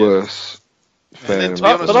 worse Phantoms.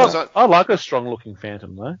 I like a strong looking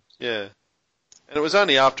Phantom though. Yeah. And it was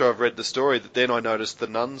only after I've read the story that then I noticed the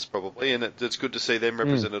nuns probably, and it's good to see them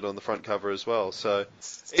represented on the front cover as well. So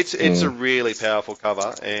it's a really powerful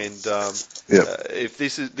cover, and if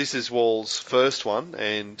this is Wall's first one,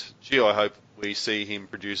 and gee, I hope we see him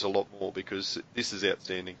produce a lot more because this is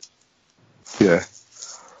outstanding. Yeah.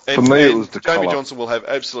 And, for me, it was the Jamie colour. Johnson will have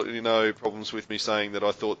absolutely no problems with me saying that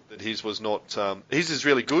I thought that his was not. His is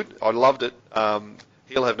really good. I loved it.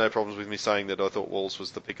 He'll have no problems with me saying that I thought Walls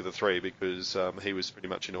was the pick of the three because he was pretty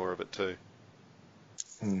much in awe of it too.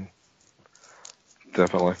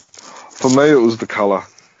 Definitely. For me, it was the colour.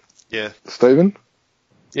 Yeah. Stephen?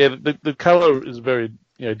 Yeah, the colour is very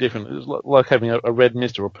different. It's like having a red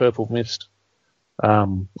mist or a purple mist,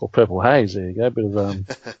 or purple haze. There you go,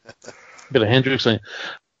 bit of Hendrix.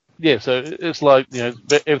 Yeah, so it's like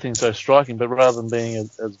everything's so striking, but rather than being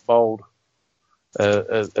as bold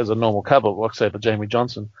as a normal cover, like say for Jamie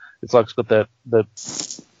Johnson, it's like it's got that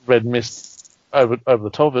red mist over the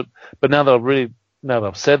top of it. But now that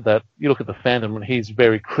I've said that, you look at the Phantom and he's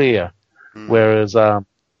very clear, whereas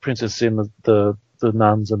Princess Sin, the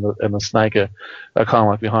nuns and the snake are kind of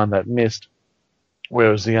like behind that mist,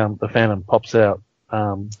 whereas the Phantom pops out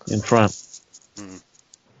in front.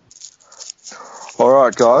 All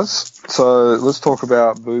right, guys. So let's talk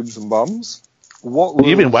about boobs and bums.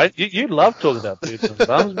 You've been waiting. You love talking about boobs and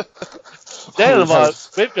bums. Dan and I,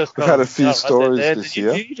 we've had a few stories this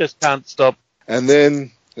year. You just can't stop. And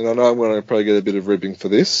then, and I know I'm going to probably get a bit of ribbing for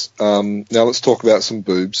this. Now let's talk about some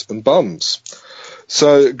boobs and bums.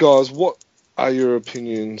 So, guys, what are your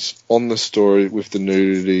opinions on the story with the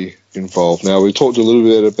nudity involved? Now, we talked a little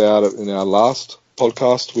bit about it in our last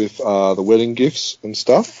podcast with the wedding gifts and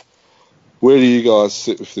stuff. Where do you guys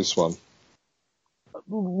sit with this one?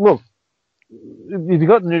 Look, if you've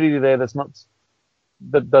got nudity there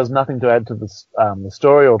that does nothing to add to the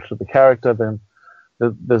story or to the character, then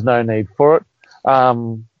there's no need for it.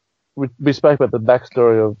 We spoke about the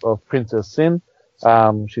backstory of Princess Sin.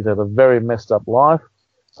 She's had a very messed up life.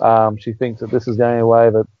 She thinks that this is the only way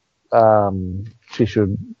that she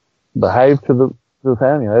should behave to the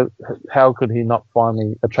family. How could he not find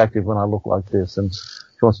me attractive when I look like this? And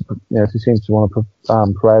she wants to, she seems to want to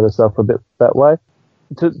parade herself a bit that way.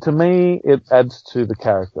 To me, it adds to the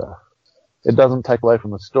character. It doesn't take away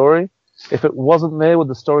from the story. If it wasn't there, would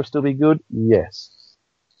the story still be good? Yes.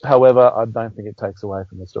 However, I don't think it takes away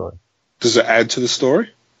from the story. Does it add to the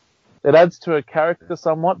story? It adds to a character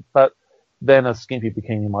somewhat, but then a skimpy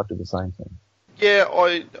bikini might do the same thing. Yeah,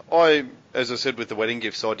 I as I said with the wedding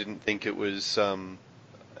gifts, I didn't think it was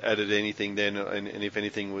added anything then, and if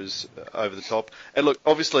anything was over the top. And look,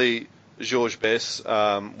 obviously, Georges Bess,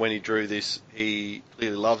 when he drew this, he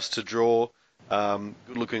clearly loves to draw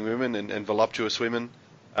good-looking women and voluptuous women.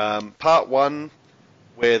 Part one,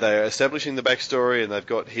 where they're establishing the backstory, and they've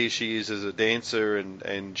got here she is as a dancer,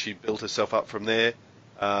 and she built herself up from there.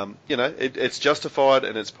 It's justified,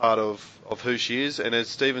 and it's part of who she is. And as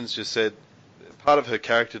Stephen's just said, part of her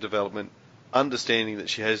character development, understanding that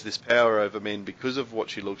she has this power over men because of what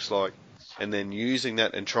she looks like, and then using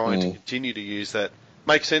that and trying to continue to use that,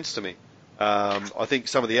 makes sense to me. I think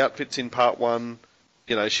some of the outfits in part one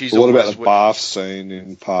she's. What about the bath scene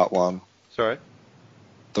in part 1? Sorry?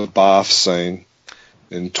 The bath scene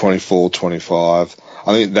in 24, 25.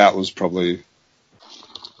 I think that was probably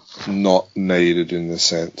not needed in the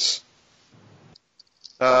sense.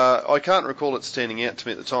 I can't recall it standing out to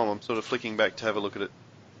me at the time. I'm sort of flicking back to have a look at it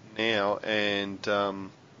now, and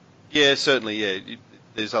certainly,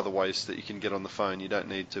 there's other ways that you can get on the phone. You don't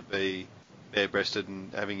need to be bare-breasted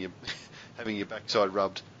and having your backside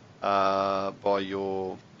rubbed by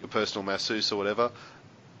your personal masseuse or whatever.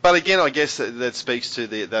 But again, I guess that speaks to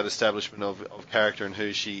that establishment of character and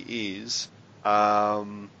who she is.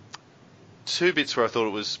 2 bits where I thought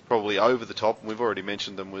it was probably over the top, and we've already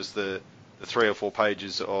mentioned them, was the 3 or 4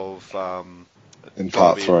 pages of in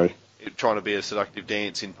part 3 trying to be a seductive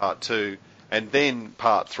dance in part 2, and then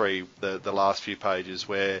part 3, the last few pages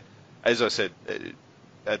where, as I said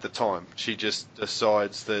at the time, she just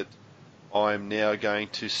decides that I'm now going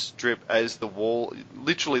to strip as the wall,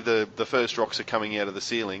 literally the first rocks are coming out of the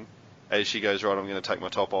ceiling, as she goes, right, I'm going to take my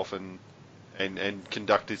top off and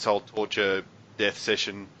conduct this whole torture death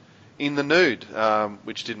session in the nude,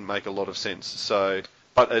 which didn't make a lot of sense. So,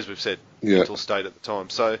 but as we've said, mental state at the time.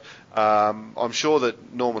 So I'm sure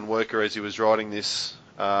that Norman Worker, as he was writing this,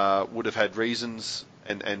 would have had reasons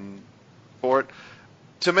and for it.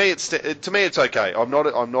 To me, it's okay. I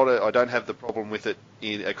don't have the problem with it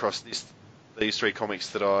across these 3 comics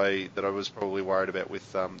that I was probably worried about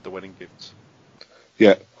with the Wedding Gifts.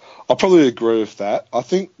 Yeah, I'll probably agree with that. I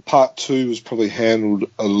think part 2 was probably handled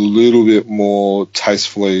a little bit more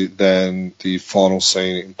tastefully than the final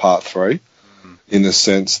scene in part 3, in the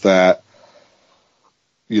sense that,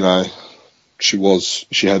 she had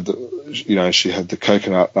the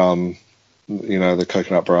coconut, the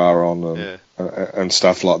coconut bra on and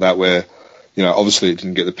stuff like that, where, obviously it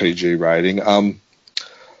didn't get the PG rating. I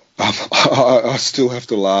still have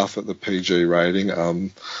to laugh at the PG rating. I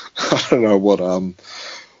don't know what, I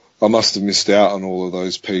must have missed out on all of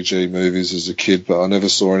those PG movies as a kid, but I never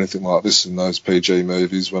saw anything like this in those PG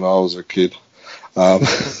movies when I was a kid.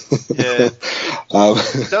 It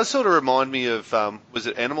does sort of remind me of, was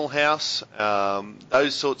it Animal House?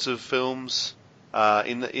 Those sorts of films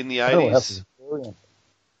in the 80s.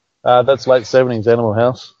 That's late 70s, Animal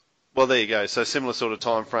House. Well, there you go. So similar sort of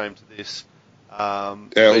time frame to this.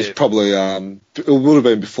 It was probably, it would have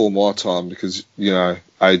been before my time because,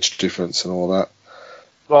 age difference and all that.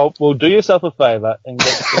 Well, do yourself a favour and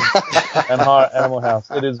and hire Animal House.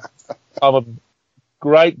 I'm a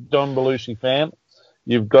great Don Belushi fan.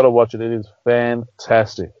 You've got to watch it. It is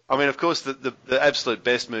fantastic. I mean, of course, the absolute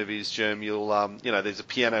best movies, Germ, you'll, there's a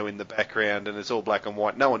piano in the background and it's all black and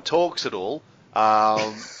white. No one talks at all.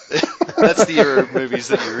 That's the era of movies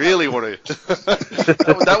that you really want to.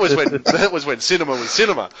 that was when cinema was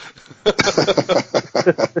cinema.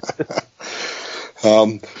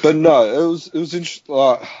 But no, it was interesting.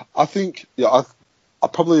 I think, I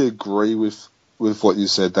probably agree with what you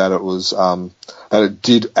said, that it was that it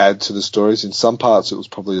did add to the stories. In some parts, it was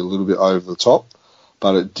probably a little bit over the top,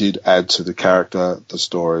 but it did add to the character, the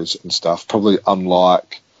stories and stuff. Probably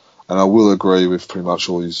unlike, and I will agree with pretty much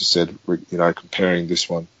all you said, comparing this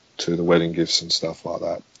one to the Wedding Gifts and stuff like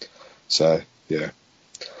that. So yeah,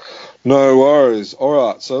 no worries.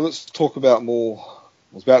 All right, so let's talk about more.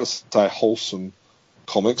 I was about to say wholesome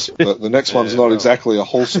comics, but the next one's not exactly a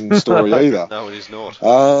wholesome story either. No, it is not.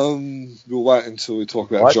 We'll wait until we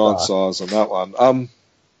talk about Giant Size on that one.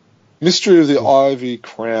 Mystery of the Ivy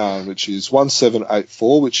Crown, which is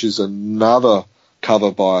 1784, which is another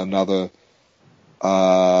cover by another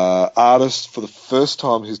artist. For the first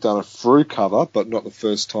time, he's done a through cover, but not the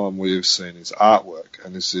first time we've seen his artwork,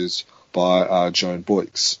 and this is by Joan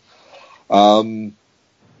Boyks. Man,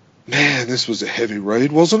 this was a heavy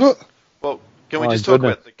read, wasn't it? Well, can we just talk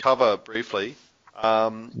about the cover briefly? I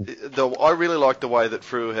really like the way that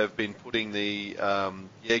Frew have been putting the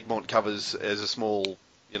Egmont covers as a small,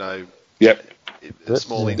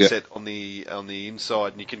 small inset on the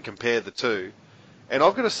inside, and you can compare the two. And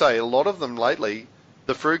I've got to say, a lot of them lately,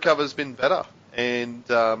 the Frew cover's been better, and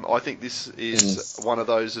I think this is one of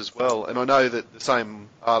those as well. And I know that the same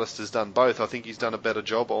artist has done both. I think he's done a better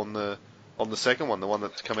job on the second one, the one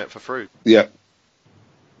that's come out for Frew. Yeah,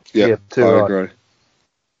 I agree.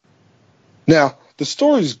 Now, the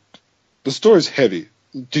story's heavy.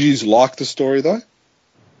 Did you like the story, though?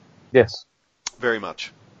 Yes. Very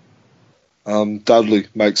much. Dudley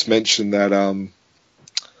makes mention that,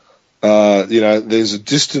 there's a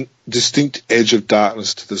distinct edge of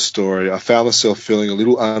darkness to the story. I found myself feeling a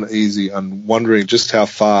little uneasy and wondering just how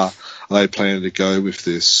far they plan to go with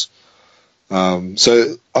this.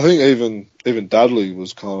 So I think even Dudley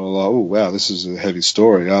was kind of like, oh, wow, this is a heavy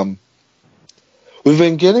story. We've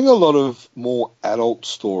been getting a lot of more adult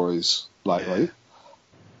stories lately.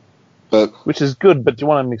 But which is good, but you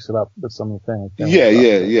want to mix it up with some of the things.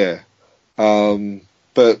 Yeah.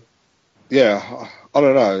 But, yeah, I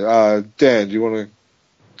don't know. Dan, do you want to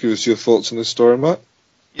give us your thoughts on this story, mate?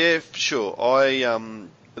 Yeah, for sure.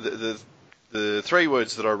 The three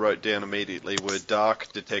words that I wrote down immediately were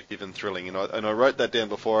dark, detective, and thrilling, and I wrote that down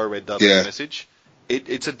before I read Dudley's message.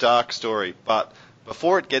 It's a dark story, but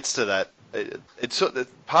before it gets to that, it's sort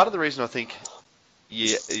of, part of the reason I think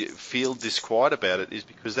you feel disquiet about it is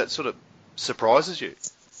because that sort of surprises you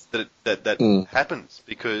that happens,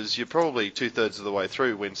 because you're probably 2/3 of the way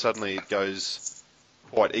through when suddenly it goes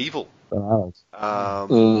quite evil.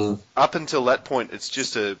 Up until that point, it's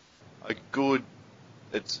just a good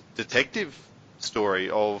detective story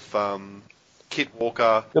of Kit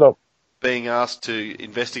Walker being asked to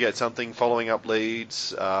investigate something, following up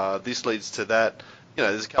leads. This leads to that. You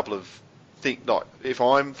know, there's a couple of things. Like, if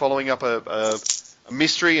I'm following up a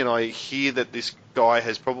mystery and I hear that this guy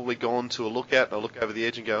has probably gone to a lookout, and I look over the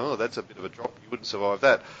edge and go, oh, that's a bit of a drop, you wouldn't survive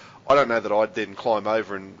that. I don't know that I'd then climb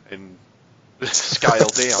over and scale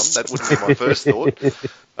down. That wouldn't be my first thought.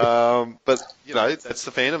 But, you know, that's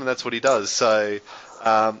the Phantom, and that's what he does. So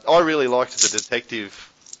I really liked the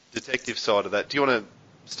detective side of that. Do you want to,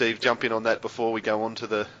 Steve, jump in on that before we go on to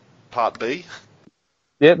the part B?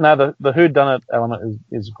 Yeah, no, the whodunit element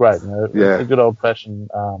is great. You know, it's a good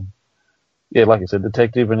old-fashioned, like you said,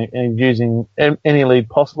 detective, and using any lead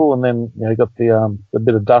possible, and then, you know, you got the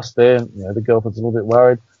bit of dust there, and, you know, the girlfriend's a little bit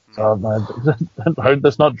worried. So, no,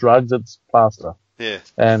 that's not drugs, it's plaster. Yeah.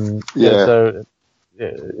 And,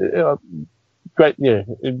 great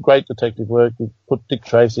detective work. You put Dick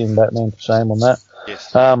Tracy and Batman to shame on that.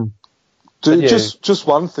 Yes. Just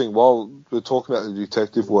one thing, while we're talking about the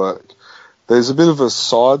detective work, there's a bit of a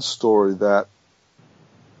side story that...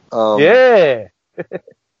 now,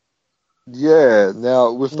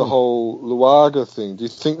 with the whole Luaga thing, do you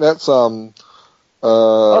think that's I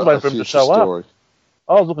was waiting for him to show story? up.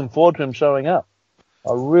 I was looking forward to him showing up.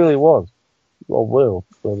 I really was.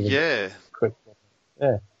 Yeah.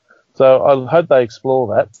 So I hope they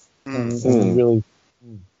explore that. And really...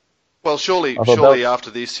 Well, surely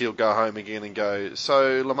after this he'll go home again and go,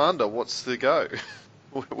 so, Lamanda, what's the go?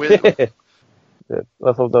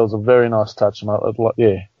 I thought that was a very nice touch, and I want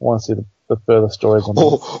to see the further stories on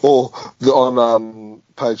that. On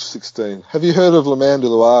page 16. Have you heard of Lamanda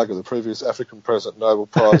Luaga, the previous African President Nobel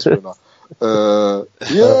Prize winner?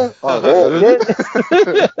 Yeah. I've heard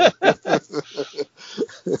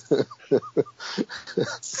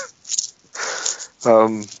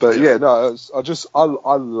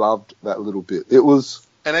I loved that little bit. It was,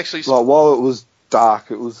 and actually, like, while it was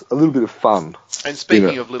dark, it was a little bit of fun. And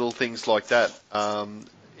speaking of little things like that,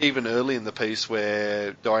 even early in the piece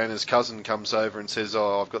where Diana's cousin comes over and says,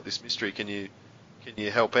 "Oh, I've got this mystery. Can you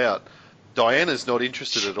help out?" Diana's not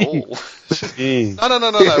interested at all. No. We're on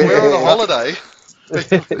a holiday.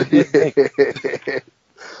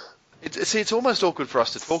 It's almost awkward for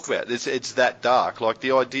us to talk about. It's that dark. Like,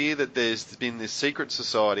 the idea that there's been this secret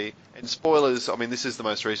society, and spoilers, I mean, this is the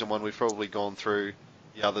most recent one. We've probably gone through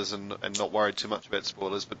the others and not worried too much about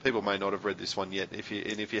spoilers, but people may not have read this one yet. If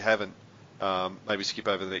you haven't, maybe skip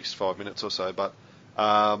over the next 5 minutes or so. But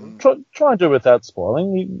try and do it without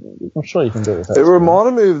spoiling. I'm sure you can do it without spoiling. It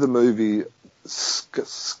reminded me of the movie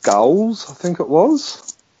Skulls, I think it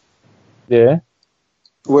was. Yeah.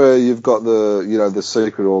 Where you've got the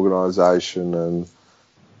secret organisation and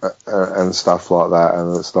stuff like that,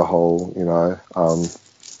 and it's the whole,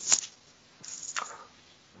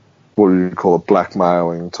 what do you call it,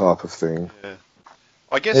 blackmailing type of thing. Yeah.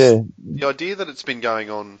 I guess the idea that it's been going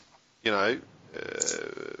on,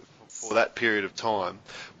 for that period of time.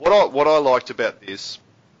 What I liked about this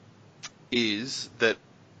is that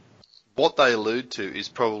what they allude to is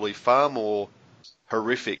probably far more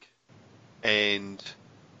horrific and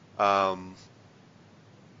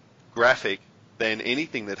graphic than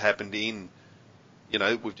anything that happened in,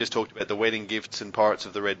 we've just talked about the wedding gifts and Pirates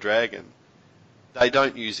of the Red Dragon. They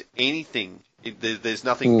don't use anything. There's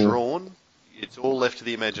nothing drawn. It's all left to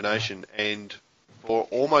the imagination, and for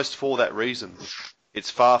that reason,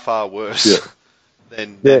 it's far, far worse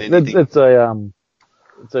than anything. It's a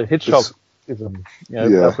Hitchcockism.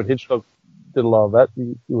 Alfred Hitchcock did a lot of that.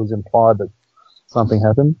 It was implied that something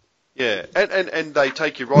happened. Yeah, and they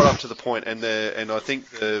take you right up to the point, and I think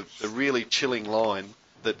the really chilling line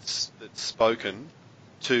that's spoken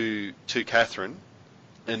to Catherine,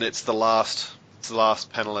 and it's the last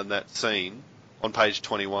panel in that scene on page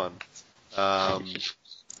 21.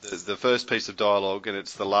 The first piece of dialogue, and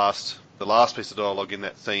it's the last piece of dialogue in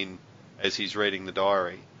that scene as he's reading the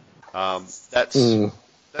diary.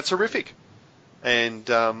 That's horrific, and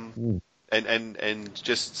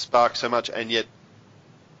just sparks so much, and yet,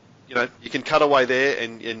 you know, you can cut away there,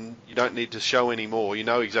 and you don't need to show any more. You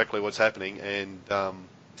know exactly what's happening, and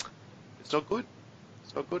it's not good.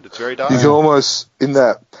 It's not good. It's very dark. You can almost, in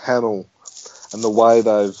that panel, and the way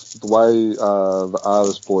the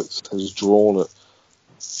artist Boyce has drawn it,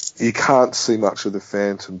 you can't see much of the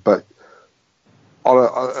Phantom, but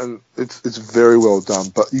and it's very well done.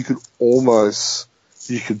 But you could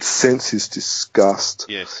sense his disgust,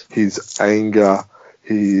 yes, his anger,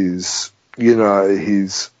 his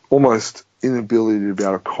almost inability to be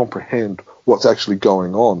able to comprehend what's actually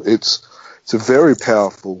going on. It's a very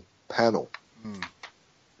powerful panel.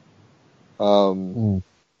 And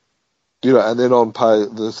then on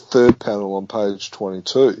the third panel on page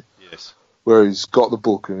 22, yes, where he's got the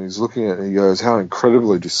book and he's looking at it and he goes, "How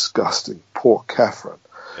incredibly disgusting, poor Catherine."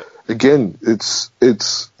 Yep. Again, it's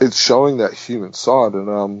showing that human side, and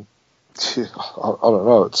I don't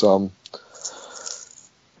know,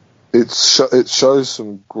 it shows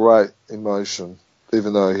some great emotion,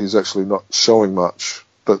 even though he's actually not showing much,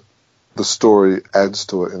 but the story adds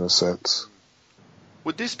to it in a sense.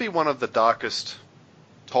 Would this be one of the darkest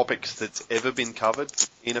topics that's ever been covered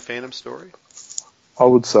in a Phantom story? I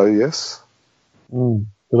would say yes. It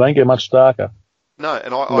don't get much darker. No,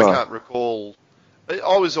 and I can't recall.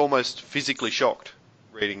 I was almost physically shocked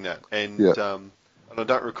reading that, and I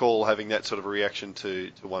don't recall having that sort of a reaction to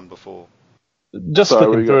one before. Just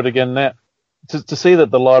looking through it again now, to see that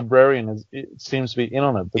the librarian seems to be in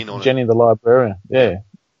on it. Jenny, the librarian,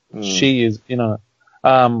 she is in on it.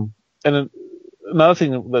 And another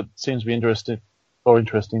thing that seems to be interesting,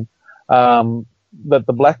 that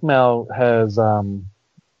the blackmail has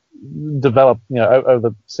developed, over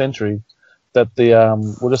the century, that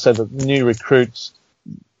we'll just say that new recruits,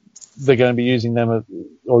 they're going to be using them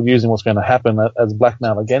or using what's going to happen as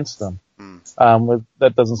blackmail against them.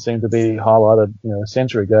 That doesn't seem to be highlighted, a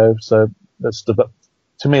century ago. So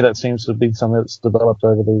to me, that seems to be something that's developed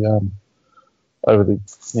over the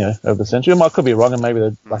century. I could be wrong, and maybe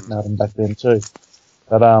they blackmailed them back then too.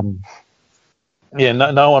 But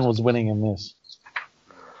no one was winning in this.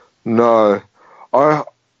 No,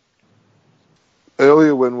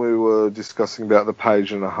 earlier when we were discussing about the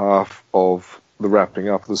page and a half of the wrapping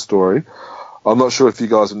up of the story, I'm not sure if you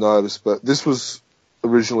guys have noticed, but this was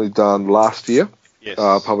originally done last year, yes,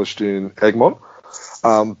 published in Egmont.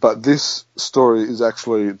 But this story is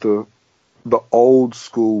actually the old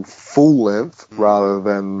school full length rather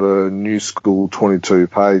than the new school 22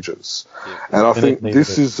 pages. Yeah. And I think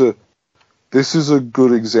this is a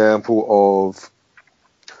good example of,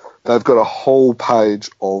 they've got a whole page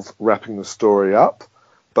of wrapping the story up,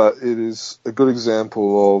 but it is a good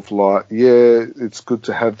example of it's good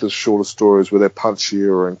to have the shorter stories where they're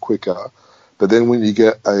punchier and quicker, but then when you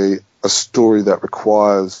get a story that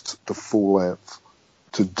requires the full length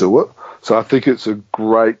to do it. So I think it's a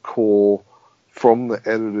great call from the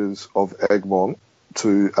editors of Egmont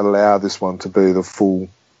to allow this one to be the full,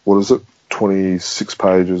 26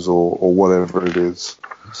 pages or whatever it is.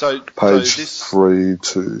 So page 3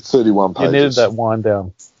 to 31 pages. You needed that wind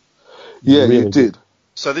down. Yeah, really you did.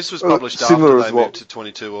 So this was published after they moved to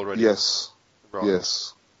 22 already? Yes. Right.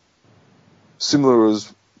 Yes. Similar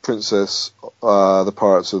as Princess, the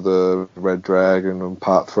Pirates of the Red Dragon and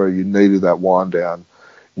Part 3, you needed that wind down.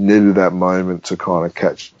 You needed that moment to kind of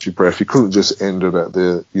catch your breath. You couldn't just end it at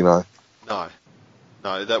the,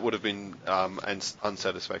 No, that would have been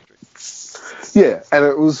unsatisfactory. Yeah, and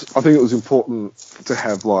I think it was important to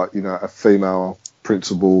have a female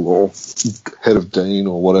principal or head of dean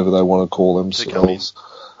or whatever they want to call themselves.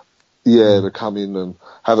 To come in and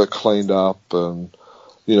have it cleaned up and,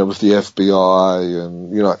 with the FBI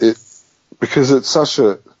and, because it's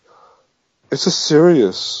a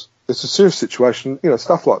serious situation.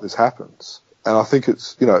 Stuff like this happens. And I think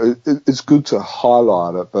it's, it's good to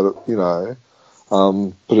highlight it, but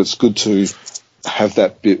it's good to have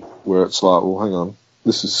that bit where it's like, well, hang on,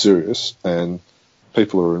 this is serious and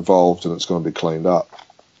people are involved and it's going to be cleaned up.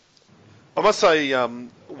 I must say,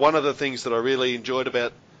 one of the things that I really enjoyed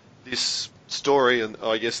about this story, and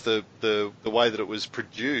I guess the way that it was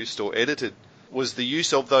produced or edited, was the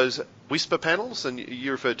use of those whisper panels. And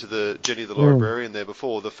you referred to the Jenny the librarian there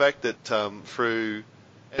before. The fact that Frew,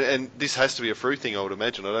 and this has to be a Frew thing, I would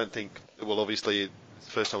imagine. I don't think, well, obviously, it's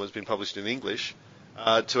the first time it's been published in English,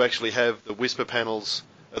 to actually have the whisper panels,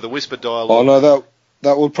 the whisper dialogue. Oh, no,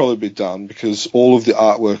 that would probably be done because all of the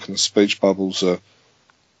artwork and the speech bubbles are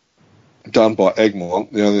done by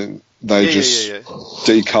Egmont. They just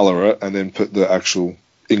decolour it and then put the actual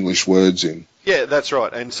English words in. Yeah, that's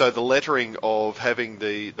right. And so the lettering of having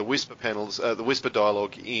the whisper panels, the whisper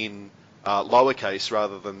dialogue in lowercase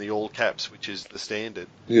rather than the all caps, which is the standard.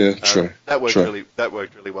 Yeah, true. That worked true. really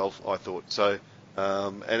well, I thought. So,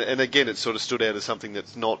 and again, it sort of stood out as something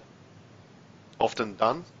that's not often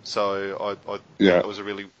done. So I thought it was a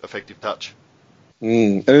really effective touch.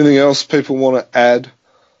 Anything else people want to add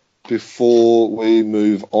before we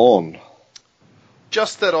move on?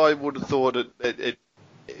 Just that I would have thought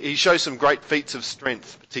he shows some great feats of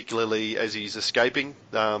strength, particularly as he's escaping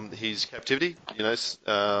his captivity.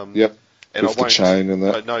 Yep. And with the chain and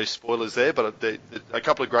that. No spoilers there, but a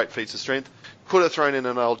couple of great feats of strength. Could have thrown in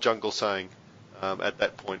an old jungle saying at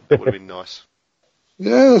that point. That would have been nice.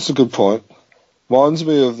 Yeah, that's a good point. Reminds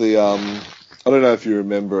me of the, I don't know if you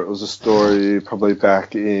remember, it was a story probably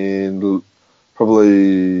back in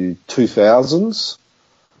 2000s,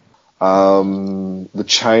 The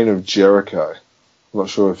Chain of Jericho. I'm not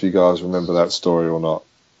sure if you guys remember that story or not.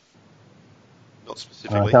 Not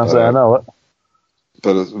specifically. I can't say I know it.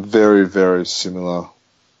 But it's very, very similar.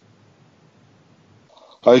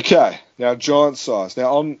 Okay, now giant size.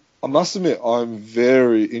 Now, I must admit, I'm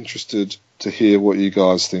very interested to hear what you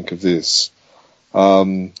guys think of this.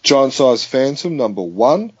 Giant Size Phantom, number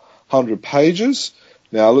 100 pages.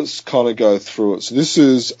 Now, let's kind of go through it. So this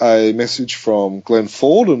is a message from Glenn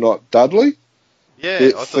Ford and not Dudley. Yeah,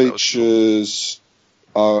 it I thought features,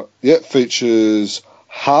 features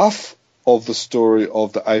half of the story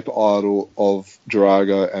of the ape idol of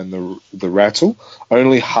Drago and the Rattle.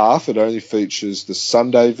 Only half. It only features the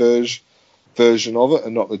Sunday version of it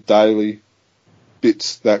and not the daily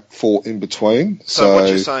bits that fall in between. So what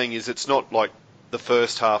you're saying is it's not like the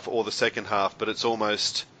first half or the second half, but it's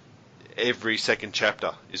almost every second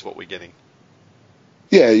chapter is what we're getting.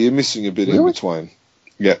 Yeah, you're missing a bit in between.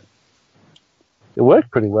 Yeah. It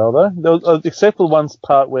worked pretty well, though. There was, except for one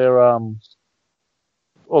part where all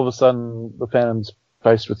of a sudden the Phantom's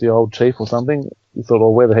faced with the old chief or something. You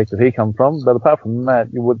thought, where the heck did he come from? But apart from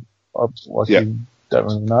that, you don't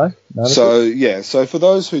really know. So for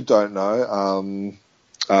those who don't know,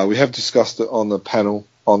 we have discussed it on the panel,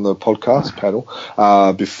 on the podcast panel,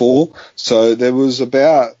 before. So there was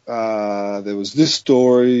this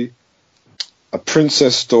story, a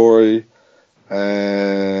princess story,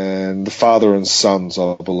 and the father and sons,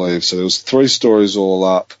 I believe. So there was 3 stories all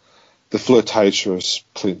up. The flirtatrous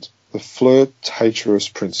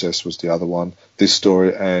princess was the other one. This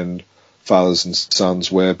story and fathers and sons,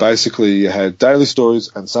 where basically you had daily stories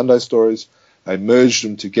and Sunday stories. They merged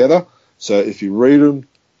them together. So if you read them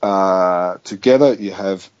together, you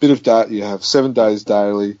have you have 7 days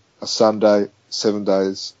daily, a Sunday, 7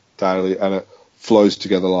 days daily, and it flows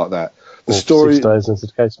together like that. The story, 6 days, as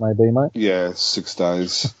the case may be, mate. Yeah, 6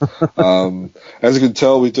 days. As you can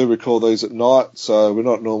tell, we do record these at night, so we're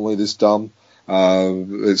not normally this dumb.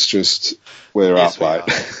 It's just we're up late.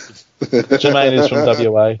 Jermaine is from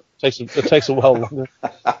WA. It takes a while longer.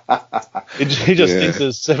 He just thinks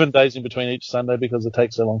there's 7 days in between each Sunday because it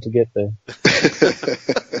takes so long to get there.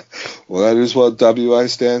 Well, that is what WA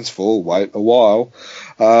stands for. Wait a while.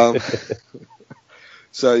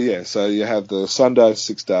 So you have the Sunday,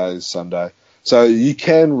 6 days, Sunday. So you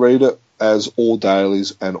can read it as all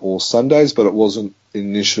dailies and all Sundays, but it wasn't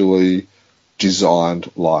initially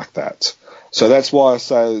designed like that. So that's why I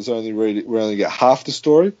say we only get half the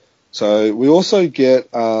story. So we also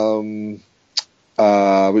get, which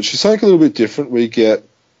is something a little bit different, we get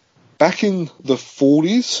back in the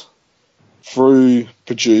 40s and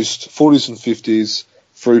 50s,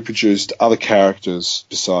 through produced other characters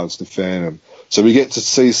besides the Phantom. So we get to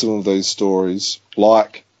see some of these stories,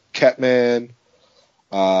 like Catman,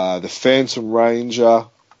 the Phantom Ranger,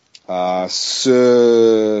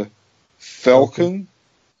 Sir Falcon,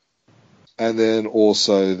 and then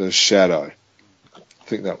also the Shadow. I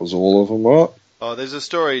think that was all of them, right? Oh, there's a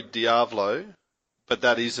story, Diavolo, but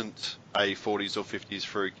that isn't a 40s or 50s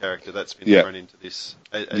through character. That's been thrown into this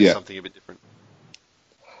as something a bit different.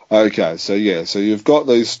 Okay, so you've got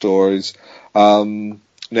these stories.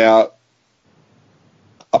 Now,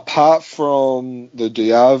 apart from the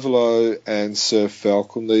Diavolo and Sir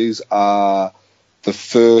Falcon, these are the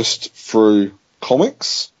first through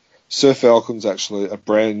comics. Sir Falcon's actually a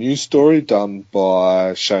brand new story done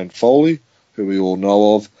by Shane Foley, who we all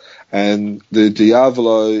know of, and the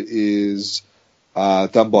Diavolo is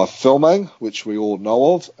done by Filmang, which we all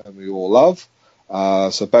know of and we all love.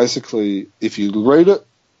 So basically, if you read it,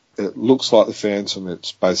 it looks like the Phantom.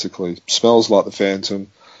 It basically smells like the Phantom,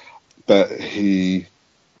 but he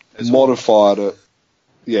modified it.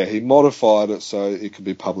 Yeah, he modified it so it could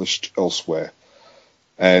be published elsewhere.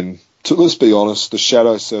 And let's be honest, the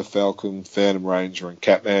Shadow, Sir Falcon, Phantom Ranger, and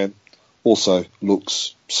Catman also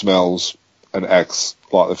looks, smells, and acts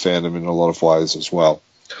like the Phantom in a lot of ways as well.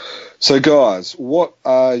 So, guys, what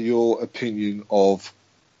are your opinion of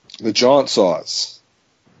the giant size?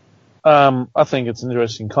 I think it's an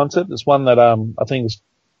interesting concept. It's one that I think is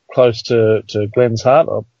close to Glenn's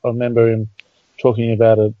heart. I remember him talking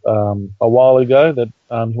about it a while ago that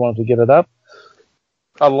he wanted to get it up.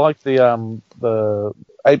 I liked the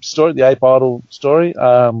ape story, the Ape Idol story.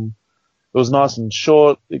 It was nice and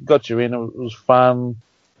short. It got you in. It was fun.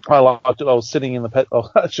 I liked it. I was sitting in the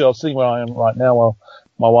actually I was sitting where I am right now while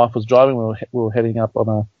my wife was driving. We were heading up on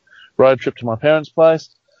a road trip to my parents' place,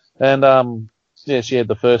 and she had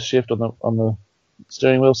the first shift on the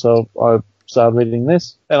steering wheel, so I started reading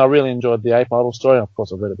this, and I really enjoyed the Ape Idol story. Of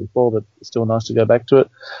course, I've read it before, but it's still nice to go back to it.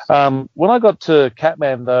 When I got to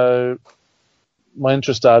Catman, though, my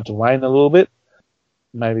interest started to wane a little bit,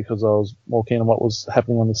 maybe because I was more keen on what was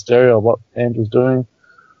happening on the stereo or what Andrew was doing.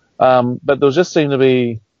 But there just seemed to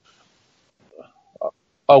be,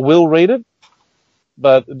 I will read it,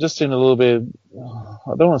 but it just seemed a little bit,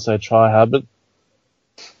 I don't want to say try hard, but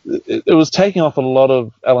it was taking off a lot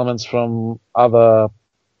of elements from other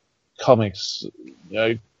comics,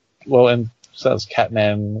 and so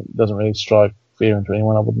Catman doesn't really strike fear into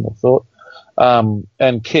anyone, I wouldn't have thought.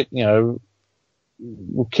 And Kit,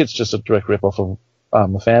 Kit's just a direct rip-off of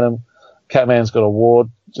the Phantom. Catman's got a ward,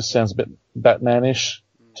 just sounds a bit Batmanish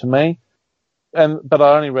to me. But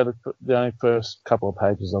I only read the first couple of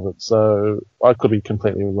pages of it, so I could be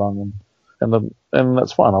completely wrong, and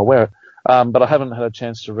that's fine. I'll wear it. But I haven't had a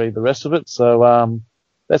chance to read the rest of it, so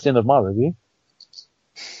that's the end of my review.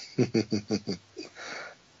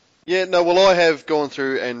 Yeah, no, well, I have gone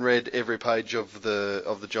through and read every page of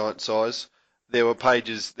the giant size. There were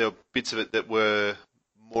bits of it that were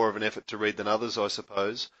more of an effort to read than others, I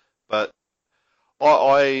suppose. But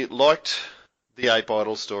I liked the Ape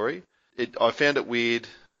Idol story. I found it weird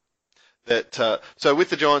that so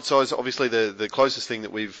with the giant size, obviously the closest thing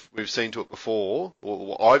that we've seen to it before,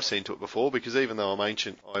 or I've seen to it before, because even though I'm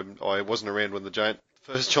ancient, I wasn't around when the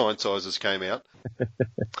first giant sizes came out.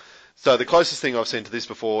 So the closest thing I've seen to this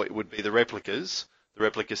before would be the replicas, the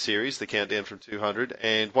replica series, the countdown from 200,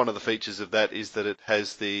 and one of the features of that is that it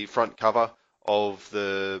has the front cover of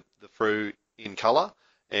the Froo in colour,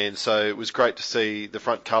 and so it was great to see the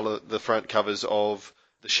front covers of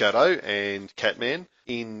the Shadow and Catman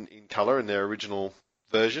in colour in their original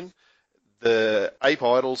version. The Ape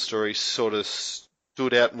Idol story sort of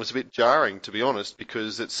stood out and was a bit jarring, to be honest,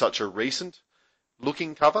 because it's such a recent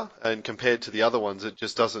looking cover, and compared to the other ones, it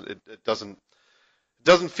just doesn't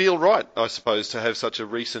feel right, I suppose, to have such a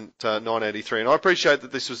recent 983. And I appreciate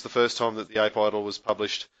that this was the first time that the Ape Idol was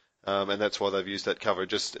published, and that's why they've used that cover. It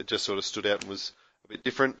just sort of stood out and was a bit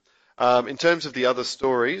different. In terms of the other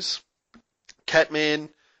stories, Catman,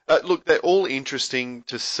 look, they're all interesting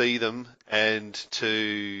to see them and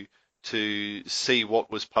to see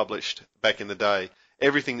what was published back in the day.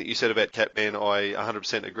 Everything that you said about Catman, I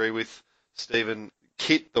 100% agree with, Stephen.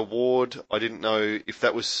 Kit the Ward, I didn't know if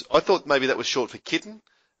that was, I thought maybe that was short for Kitten,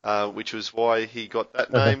 which was why he got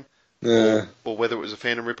that name, or whether it was a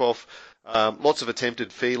Phantom ripoff. Lots of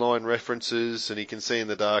attempted feline references, and he can see in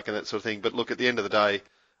the dark and that sort of thing. But look, at the end of the day,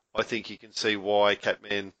 I think you can see why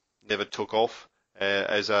Catman never took off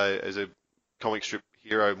as a comic strip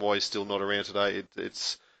hero, and why he's still not around today.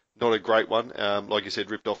 It's not a great one. Like you said,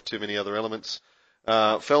 ripped off too many other elements.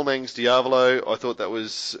 Fellmang's Diavolo, I thought it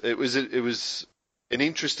was an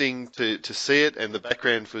interesting to see it, and the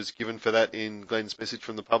background was given for that in Glenn's message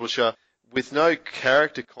from the publisher. With no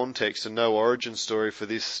character context and no origin story for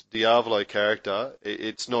this Diavolo character,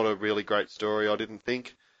 it's not a really great story, I didn't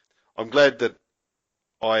think. I'm glad that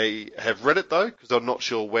I have read it, though, because I'm not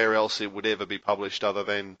sure where else it would ever be published other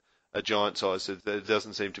than a giant size. There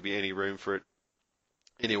doesn't seem to be any room for it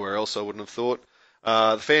anywhere else, I wouldn't have thought.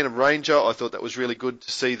 The Phantom Ranger, I thought that was really good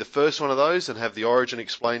to see the first one of those and have the origin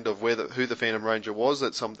explained of who the Phantom Ranger was.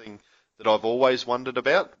 That's something that I've always wondered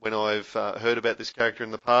about when I've heard about this character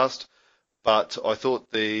in the past. But I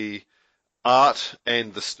thought the art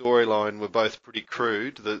and the storyline were both pretty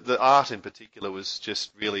crude. The art in particular was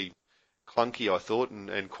just really clunky, I thought,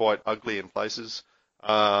 and quite ugly in places.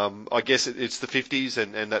 I guess it's the 50s,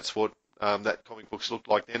 and that's what that comic books looked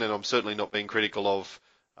like then, and I'm certainly not being critical of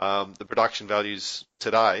the production values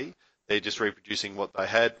today. They're just reproducing what they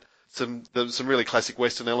had. There's some really classic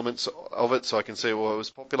Western elements of it, so I can see why it was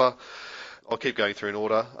popular. I'll keep going through in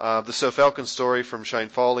order. The Sir Falcon story from Shane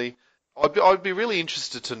Foley. I'd be really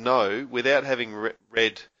interested to know, without having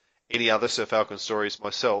read any other Sir Falcon stories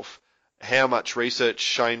myself, how much research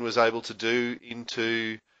Shane was able to do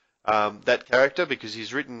into that character, because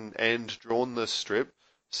he's written and drawn the strip.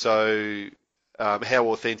 So how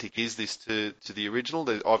authentic is this to the original?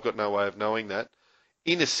 I've got no way of knowing that.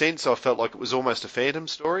 In a sense, I felt like it was almost a Phantom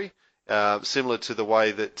story, similar to the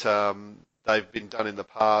way that they've been done in the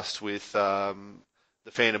past with the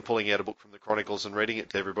Phantom pulling out a book from the Chronicles and reading it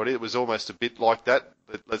to everybody. It was almost a bit like that.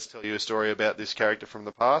 Let's tell you a story about this character from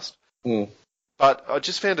the past. Mm. But I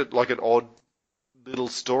just found it like an odd little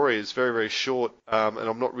story. It's very, very short, and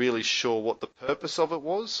I'm not really sure what the purpose of it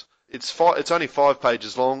was. It's only 5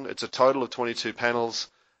 pages long. It's a total of 22 panels.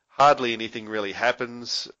 Hardly anything really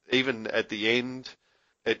happens. Even at the end,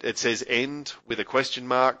 it says end with a question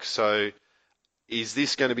mark. So is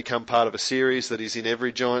this going to become part of a series that is in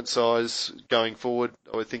every Giant Size going forward?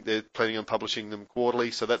 I think they're planning on publishing them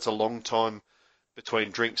quarterly, so that's a long time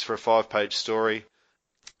between drinks for a 5-page story.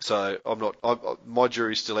 So my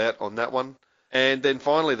jury's still out on that one. And then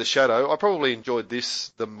finally, The Shadow. I probably enjoyed this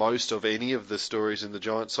the most of any of the stories in the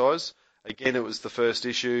Giant Size. Again, it was the first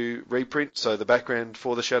issue reprint, so the background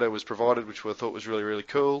for The Shadow was provided, which I thought was really, really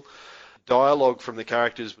cool. Dialogue from the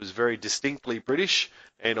characters was very distinctly British,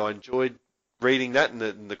 and I enjoyed reading that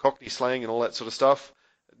and the Cockney slang and all that sort of stuff.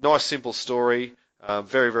 Nice, simple story,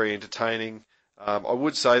 very, very entertaining. I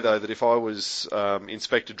would say, though, that if I was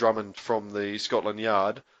Inspector Drummond from the Scotland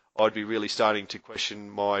Yard, I'd be really starting to question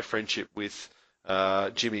my friendship with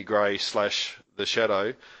Jimmy Gray / The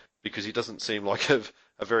Shadow, because he doesn't seem like a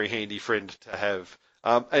very handy friend to have.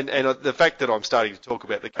 And the fact that I'm starting to talk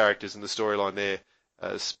about the characters and the storyline there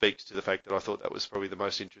speaks to the fact that I thought that was probably the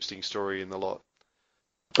most interesting story in the lot.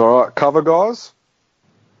 All right, cover guys.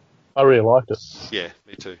 I really liked it. Yeah,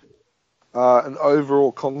 me too. An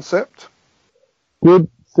overall concept. Good.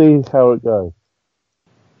 See how it goes.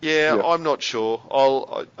 Yeah, I'm not sure.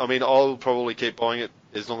 I'll probably keep buying it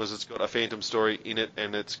as long as it's got a Phantom story in it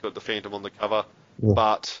and it's got the Phantom on the cover. Yeah.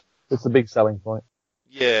 But it's a big selling point.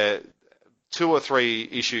 Yeah, 2 or 3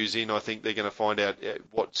 issues in, I think they're going to find out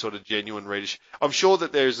what sort of genuine readership. I'm sure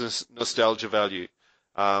that there's a nostalgia value,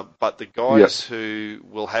 but the guys who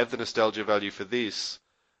will have the nostalgia value for this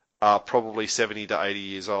are probably 70 to 80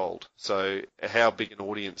 years old. So how big an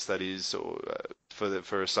audience that is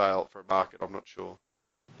for a sale, for a market, I'm not sure.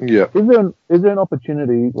 Yeah. Is there an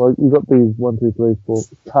opportunity, like you've got these 1, 2, 3, 4,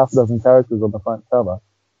 half a dozen characters on the front cover,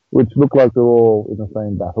 which look like they're all in the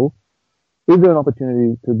same battle. Is there an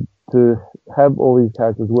opportunity to have all these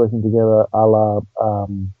characters working together a la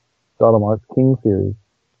Dynamite's King series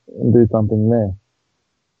and do something there?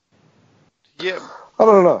 Yeah. I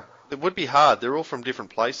don't know. It would be hard. They're all from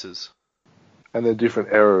different places. And they're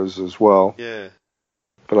different eras as well. Yeah.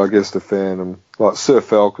 But I guess the Phantom, like Sir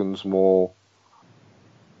Falcon's more,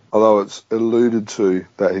 although it's alluded to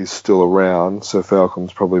that he's still around, Sir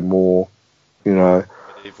Falcon's probably more, medieval.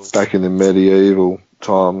 Back in the medieval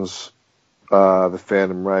times, the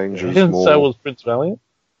Phantom Rangers more. So was Prince Valiant?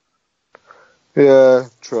 Yeah,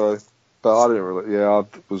 true. But I didn't really, I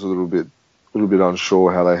was a little bit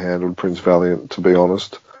unsure how they handled Prince Valiant, to be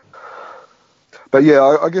honest. But yeah,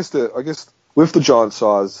 I guess with the Giant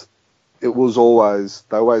Size, they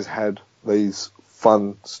always had these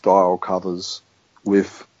fun style covers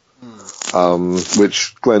with,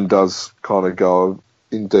 which Glenn does kind of go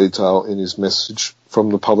in detail in his message from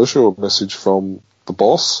the publisher or message from the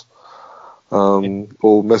boss,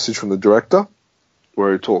 or message from the director,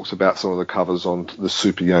 where he talks about some of the covers on the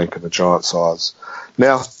Super Yank and the Giant Size.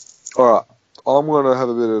 Now, all right, I'm going to have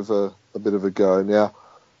a bit of a go now.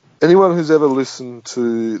 Anyone who's ever listened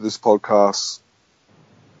to this podcast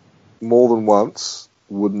more than once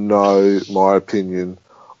would know my opinion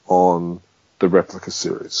on the Replica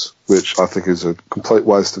series, which I think is a complete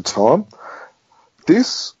waste of time.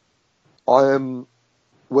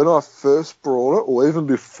 When I first brought it, or even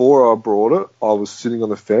before I brought it, I was sitting on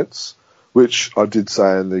the fence, which I did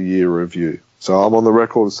say in the year review. So I'm on the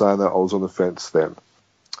record saying that I was on the fence then.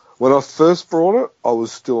 When I first brought it, I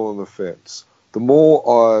was still on the fence. The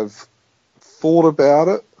more I've thought about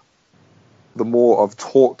it, the more I've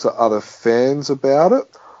talked to other fans about it,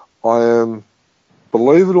 I am,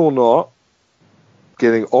 believe it or not,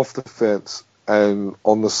 getting off the fence and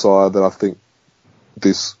on the side that I think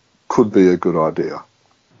this could be a good idea.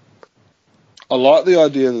 I like the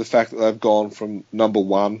idea of the fact that they've gone from number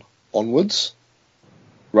 1 onwards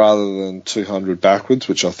rather than 200 backwards,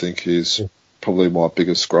 which I think is probably my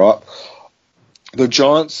biggest gripe. The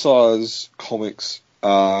Giant Size comics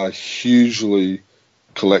are hugely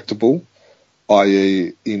collectible,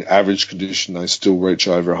 i.e. in average condition they still reach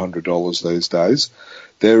over $100 these days.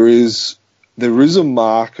 There is a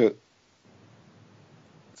market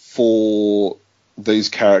for these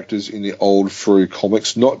characters in the old Frew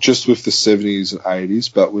comics, not just with the 70s and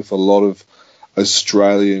 80s, but with a lot of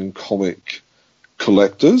Australian comic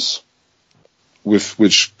collectors,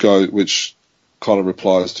 which kind of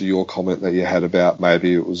replies to your comment that you had about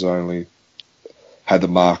maybe it was only had the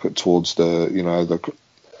market towards the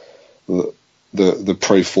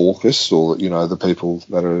pre-Fawkes, or the people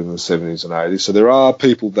that are in the 70s and 80s. So there are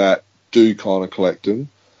people that do kind of collect them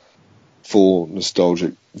for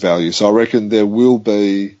nostalgic value. So I reckon there will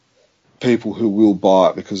be people who will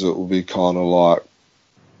buy it because it will be kind of like,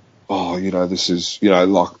 this is,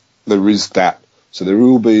 like there is that. So there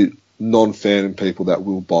will be non-Phantom people that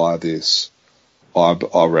will buy this, I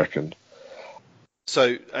reckon.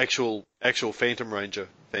 So actual Phantom Ranger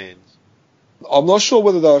fans. I'm not sure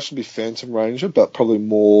whether they'll actually be Phantom Ranger, but probably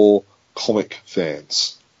more comic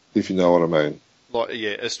fans, if you know what I mean. Like,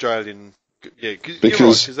 yeah, Australian. Yeah,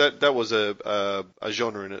 because that was a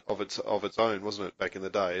genre in it of its own, wasn't it, back in the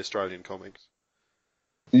day, Australian comics?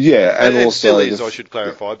 Yeah, and it also still is, I should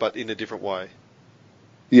clarify, but in a different way.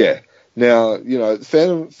 Yeah. Now,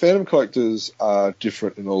 Phantom collectors are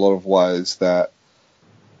different in a lot of ways that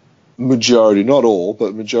majority, not all,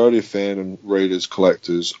 but majority of Phantom readers,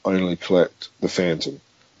 collectors only collect the Phantom,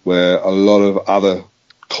 where a lot of other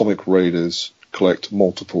comic readers collect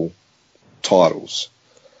multiple titles.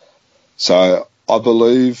 So I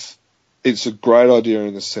believe it's a great idea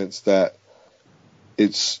in the sense that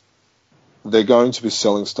they're going to be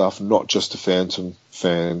selling stuff not just to Phantom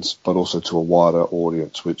fans, but also to a wider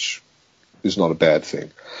audience, which is not a bad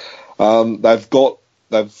thing.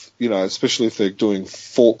 Especially if they're doing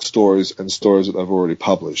fork stories and stories that they've already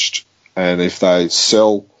published, and if they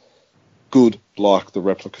sell good like the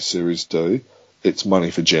Replica series do, it's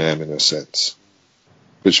money for jam in a sense,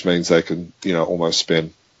 which means they can, almost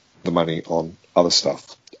spend the money on other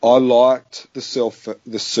stuff. I liked the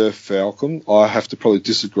Surf Falcon. I have to probably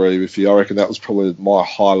disagree with you. I reckon that was probably my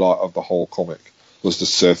highlight of the whole comic, was the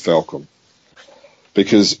Surf Falcon,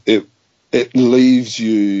 because it leaves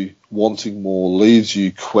you wanting more, leaves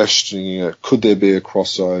you questioning it. Could there be a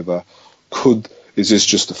crossover? Is this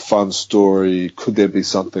just a fun story? Could there be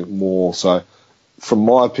something more? So, from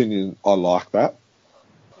my opinion, I like that.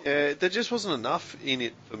 Yeah, there just wasn't enough in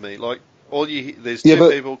it for me. Like, there's two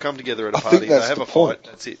people come together at a party, they have a fight,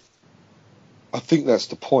 that's it. I think that's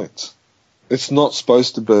the point. It's not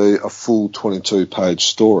supposed to be a full 22-page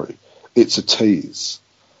story. It's a tease.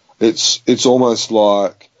 It's almost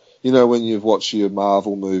like, when you've watched your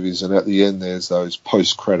Marvel movies and at the end there's those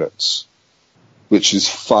post-credits, which is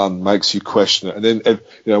fun, makes you question it. And then,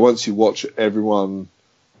 once you watch it, everyone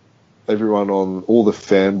on, all the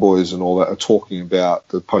fanboys and all that are talking about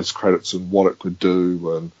the post-credits and what it could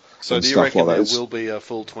do and so and do you stuff reckon like there that. will be a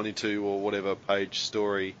full 22 or whatever page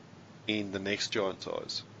story in the next Giant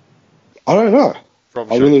Size? I don't know.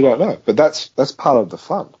 I really don't know. But that's part of the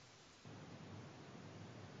fun.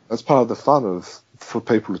 That's part of the fun for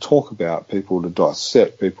people to talk about, people to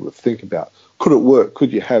dissect, people to think about. Could it work?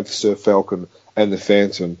 Could you have Sir Falcon and the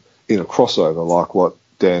Phantom in a crossover like what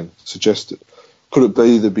Dan suggested? Could it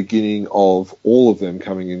be the beginning of all of them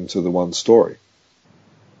coming into the one story?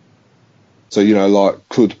 So,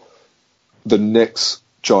 could the next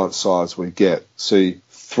Giant Size we get see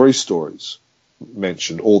 3 stories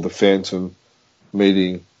mentioned, or the Phantom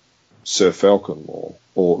meeting Sir Falcon,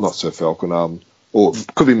 or not Sir Falcon, or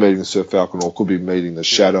could be meeting Sir Falcon, or could be meeting the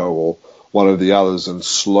Shadow, or one of the others, and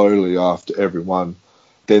slowly after everyone,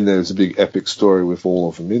 then there's a big epic story with all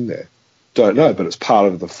of them in there. Don't know, but it's part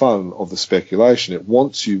of the fun of the speculation. It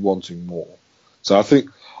wants you wanting more. So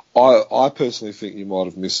I personally think you might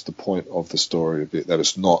have missed the point of the story a bit, that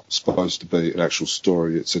it's not supposed to be an actual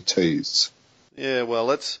story, it's a tease. Yeah, well,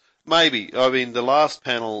 that's maybe. I mean, the last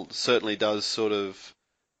panel certainly does sort of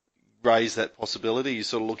raise that possibility. You're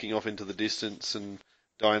sort of looking off into the distance, and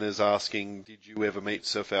Dinah's asking, did you ever meet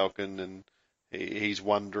Sir Falcon? And he's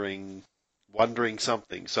wondering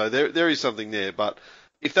something. So there is something there, but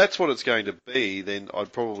if that's what it's going to be, then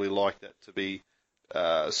I'd probably like that to be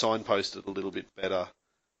signposted a little bit better.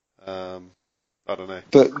 I don't know.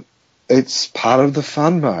 But it's part of the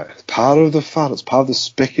fun, mate. It's part of the fun. It's part of the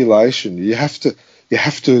speculation. You have to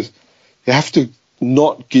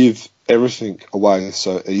not give everything away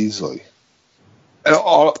so easily.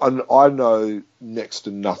 And I know next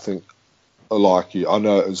to nothing like you. I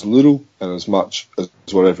know as little and as much as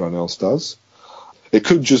what everyone else does. It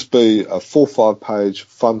could just be a 4 or 5 page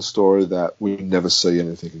fun story that we never see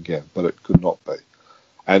anything again, but it could not be.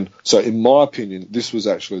 And so, in my opinion, this was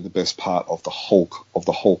actually the best part of the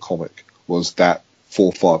whole comic, was that 4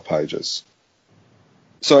 or 5 pages.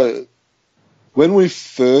 So, when we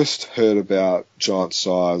first heard about Giant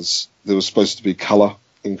Size, there was supposed to be colour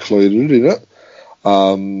included in it.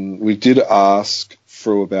 We did ask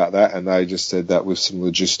Frew about that, and they just said that with some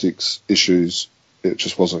logistics issues, it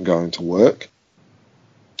just wasn't going to work.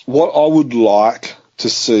 What I would like to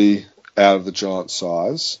see out of the giant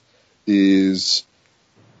size is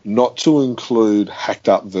not to include hacked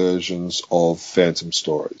up versions of Phantom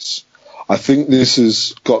stories. I think this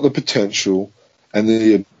has got the potential and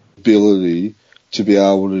the ability to be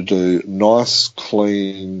able to do nice,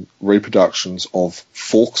 clean reproductions of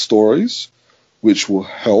fork stories, which will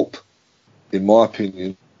help, in my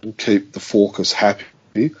opinion, keep the forkers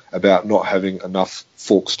happy about not having enough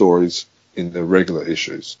fork stories in the regular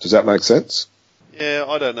issues. Does that make sense? Yeah,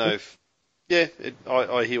 I don't know if... Yeah,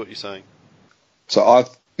 I hear what you're saying. So I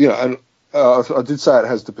did say it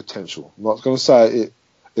has the potential. I'm not going to say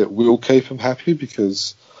it will keep them happy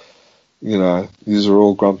because, these are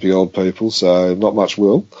all grumpy old people, so not much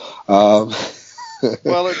will. Well,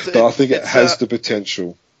 but I think it has the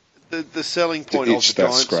potential. The selling point of the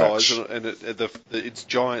giant size, and it's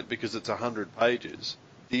giant because it's 100 pages.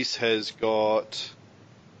 This has got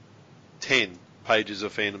 10 pages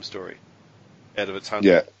of Phantom story out of its 100.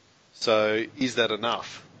 Yeah. So is that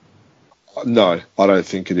enough? No, I don't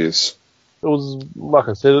think it is. It was, like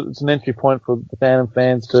I said, it's an entry point for the Phantom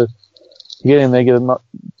fans to get in there, get a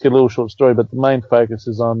little short story, but the main focus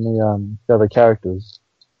is on the other characters.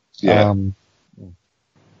 Yeah.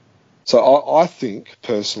 So I think,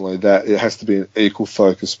 personally, that it has to be an equal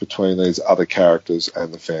focus between these other characters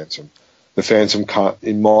and the Phantom. The Phantom can't,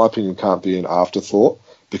 in my opinion, can't be an afterthought,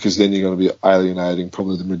 because then you're going to be alienating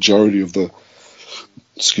probably the majority of the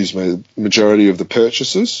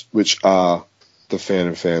purchasers, which are the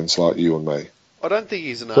Phantom fans like you and me. I don't think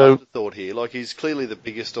he's an afterthought here. Like, he's clearly the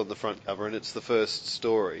biggest on the front cover, and it's the first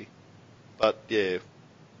story. But yeah,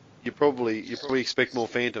 you probably expect more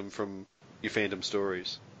Phantom from your Phantom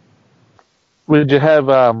stories. Would you have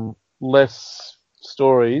less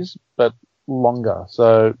stories but longer?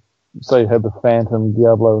 So you have the Phantom,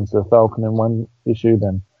 Diablo, and Sir Falcon in one issue,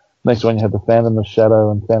 then next one you have the Phantom, the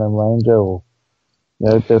Shadow, and Phantom Ranger, or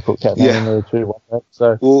they put Catman in there too. Like that.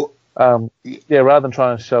 So rather than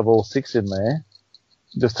trying to shove all 6 in there,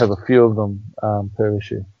 just have a few of them per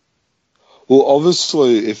issue. Well,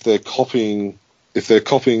 obviously, if they're copying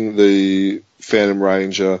the Phantom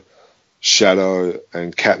Ranger, Shadow,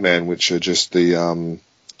 and Catman, which are just which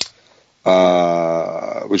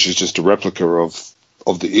is just a replica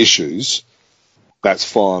of the issues, that's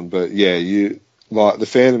fine. But yeah, like the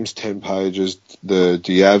Phantom's 10 pages, the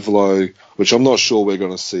Diablo, which I'm not sure we're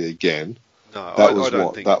going to see again. No,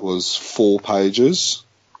 that was 4 pages.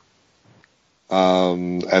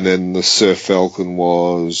 And then the Sir Falcon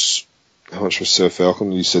was, how much was Sir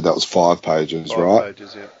Falcon? You said that was 5 pages, right? 5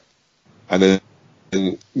 pages, yeah. And then,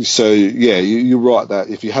 you're right that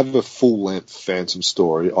if you have a full-length Phantom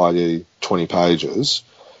story, i.e. 20 pages,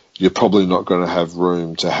 you're probably not going to have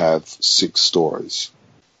room to have 6 stories.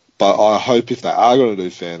 But I hope if they are going to do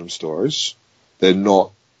Phantom stories, they're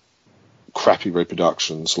not crappy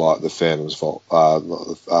reproductions like the Phantom's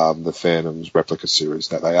replica series,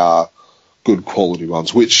 that they are good quality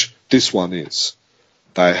ones, which this one is.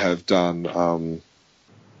 They have done,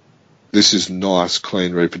 this is nice,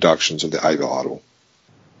 clean reproductions of the Ava Idol.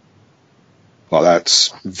 Like,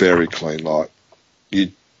 that's very clean. Like,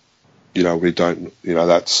 we don't,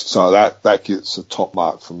 that gets a top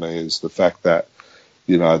mark for me, is the fact that,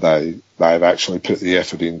 they've actually put the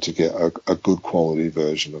effort in to get a good quality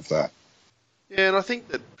version of that. Yeah, and I think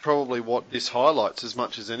that probably what this highlights as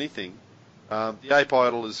much as anything, the Ape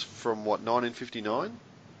Idol is from, 1959?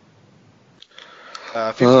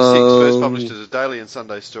 56, first published as a daily and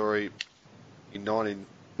Sunday story in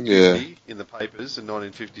 1950 in the papers, and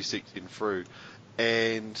 1956 in Frew.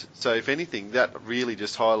 And so, if anything, that really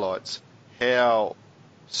just highlights how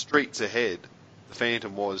streets ahead the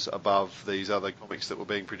Phantom was above these other comics that were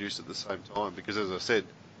being produced at the same time. Because, as I said,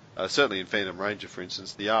 certainly in Phantom Ranger, for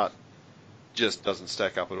instance, the art just doesn't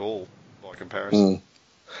stack up at all by comparison. Mm.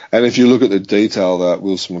 And if you look at the detail that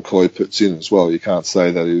Wilson McCoy puts in as well, you can't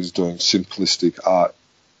say that he's doing simplistic art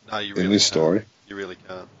in this story. You really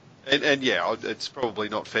can't. And yeah, it's probably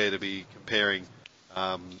not fair to be comparing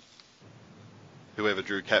whoever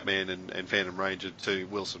drew Catman and Phantom Ranger to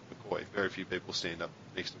Wilson McCoy. Very few people stand up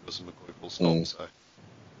next to Wilson McCoy full stop. So.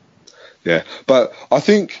 Yeah, but I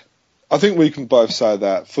think we can both say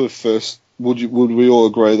that for the first. Would we all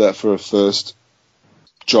agree that for a first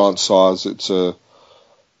giant size, it's a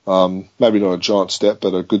maybe not a giant step,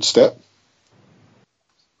 but a good step?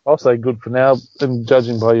 I'll say good for now, and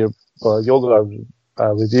judging by your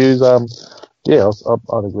reviews, I'd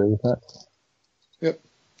agree with that. Yep,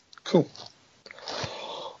 cool.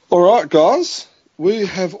 All right, guys, we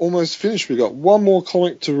have almost finished. We've got one more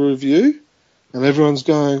comic to review, and everyone's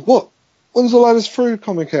going, what? when's the latest Fury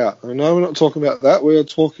comic out? No, we're not talking about that. We are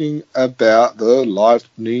talking about the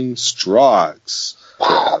Lightning Strikes.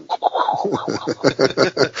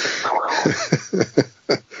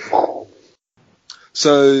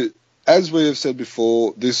 So, as we have said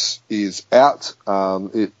before, this is out.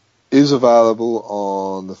 It is available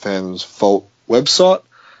on the Fandom's Vault website.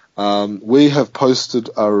 We have posted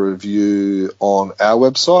a review on our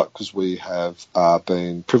website because we have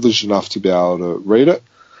been privileged enough to be able to read it.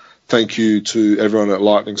 Thank you to everyone at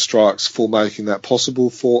Lightning Strikes for making that possible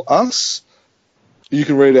for us. You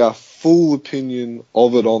can read our full opinion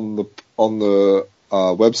of it on the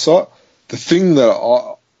website. The thing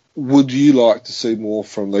that would you like to see more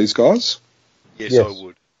from these guys? Yes. I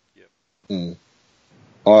would. Yep.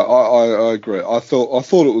 I agree. I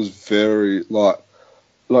thought it was very like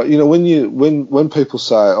when people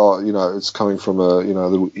say it's coming from a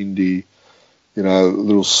little indie,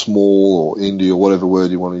 little small or indie or whatever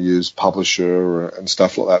word you want to use, publisher and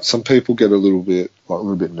stuff like that. Some people get a little bit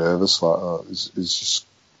nervous, like is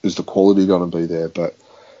the quality going to be there? But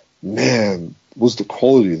man, was the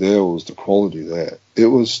quality there or was the quality there? It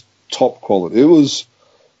was top quality. It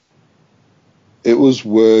was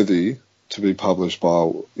worthy to be published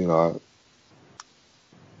by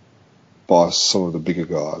by some of the bigger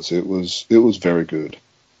guys. It was very good.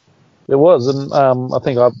 It was, and I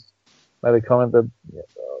think I made a comment that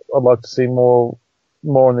I'd like to see more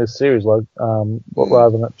in this series, rather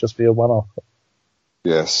than it just be a one-off.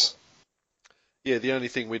 Yes. Yeah, the only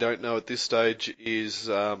thing we don't know at this stage is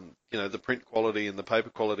the print quality and the paper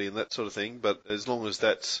quality and that sort of thing. But as long as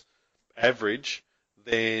that's average,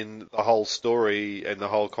 then the whole story and the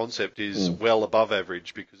whole concept is well above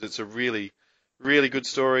average, because it's a really, really good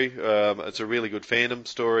story. It's a really good fandom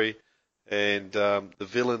story, and the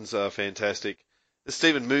villains are fantastic.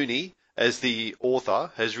 Stephen Mooney, as the author,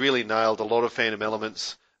 has really nailed a lot of fandom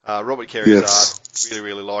elements. Robert Carey's art, really,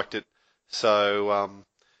 really liked it. So,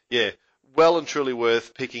 well and truly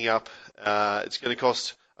worth picking up. It's going to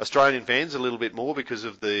cost Australian fans a little bit more because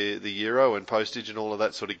of the euro and postage and all of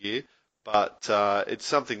that sort of gear. But it's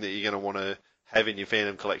something that you're going to want to have in your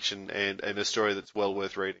fandom collection, and a story that's well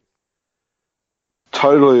worth reading.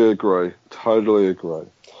 Totally agree.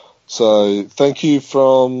 So thank you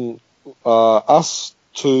from us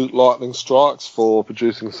to Lightning Strikes for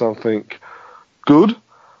producing something good,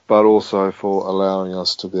 but also for allowing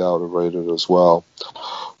us to be able to read it as well.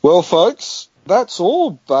 Well, folks, that's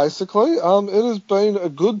all, basically. It has been a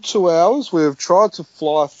good 2 hours. We've tried to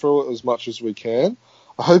fly through it as much as we can.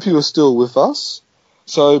 I hope you are still with us.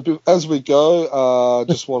 So as we go,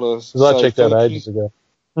 just want to say I checked out ages ago.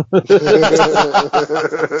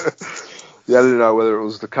 Yeah, I didn't know whether it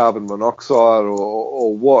was the carbon monoxide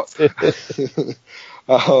or what. I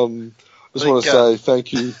just want to say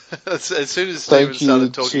thank you. As soon as Stephen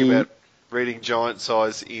started talking about reading giant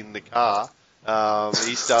size in the car,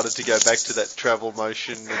 he started to go back to that travel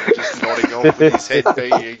motion and just nodding off with his head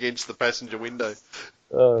being against the passenger window.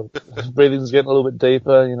 His breathing's getting a little bit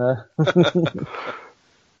deeper,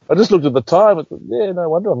 I just looked at the time. No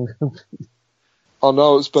wonder I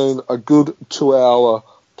know it's been a good 2 hour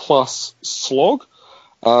plus slog,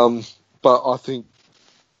 but I think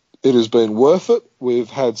it has been worth it. We've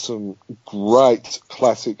had some great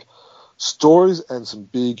classic stories and some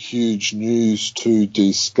big, huge news to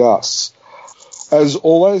discuss. As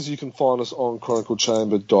always, you can find us on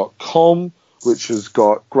chroniclechamber.com, which has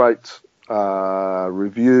got great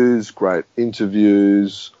reviews, great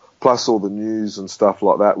interviews, plus all the news and stuff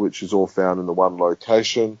like that, which is all found in the one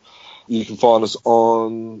location. You can find us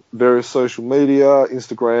on various social media,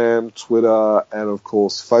 Instagram, Twitter, and of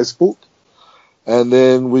course Facebook. And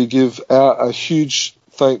then we give out a huge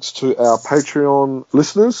thanks to our Patreon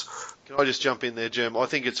listeners. Can I just jump in there, Jim? I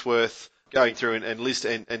think it's worth going through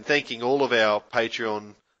and thanking all of our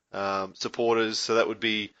Patreon supporters. So that would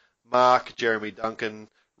be Mark, Jeremy Duncan,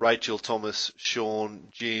 Rachel Thomas, Sean,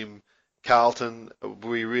 Jim, Carlton.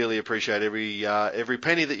 We really appreciate every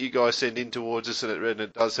penny that you guys send in towards us, and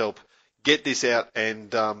it does help get this out.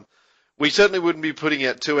 And we certainly wouldn't be putting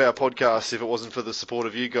out 2 hour podcasts if it wasn't for the support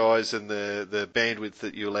of you guys and the bandwidth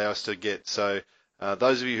that you allow us to get. So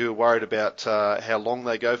those of you who are worried about how long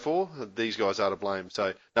they go for, these guys are to blame.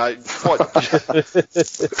 So no, quite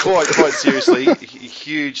seriously,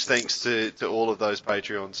 huge thanks to all of those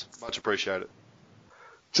Patreons. Much appreciated.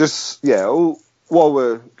 While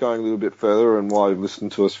we're going a little bit further and while you've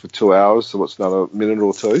listened to us for 2 hours, so what's another minute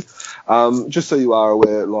or two, just so you are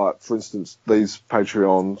aware, like, for instance, these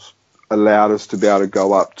Patreons allowed us to be able to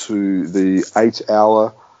go up to the 8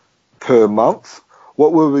 hour per month.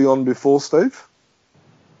 What were we on before, Steve?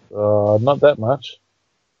 Not that much.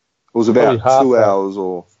 It was about 2 hours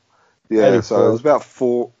or... Yeah, so it was about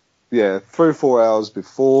 3 or 4 hours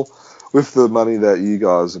before. With the money that you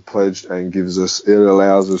guys have pledged and gives us, it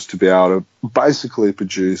allows us to be able to basically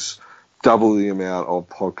produce double the amount of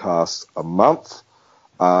podcasts a month,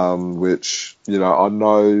 which, you know, I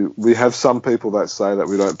know we have some people that say that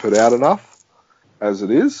we don't put out enough as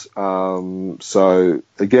it is. So,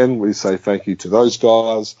 again, we say thank you to those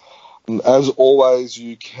guys. And as always,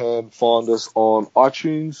 you can find us on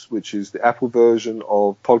iTunes, which is the Apple version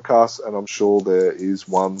of podcasts, and I'm sure there is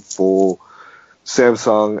one for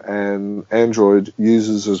Samsung and Android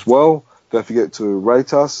users as well. Don't forget to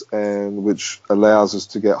rate us, and which allows us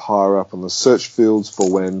to get higher up on the search fields for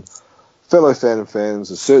when fellow Phantom fans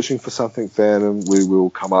are searching for something Phantom, we will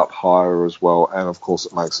come up higher as well. And of course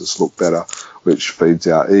it makes us look better, which feeds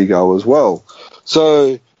our ego as well.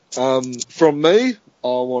 So from me, I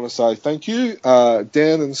want to say thank you.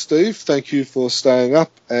 Dan and Steve, thank you for staying up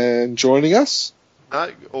and joining us.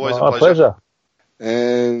 Always a pleasure.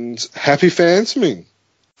 And happy Phantoming.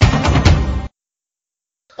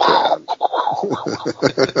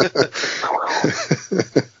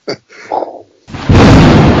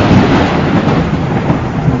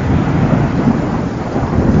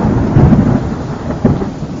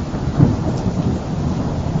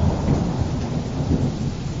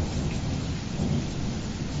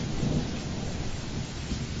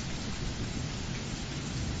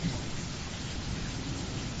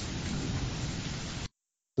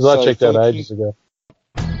 Because I checked out ages ago.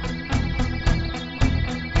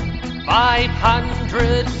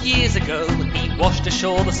 500 years ago, he washed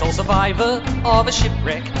ashore the sole survivor of a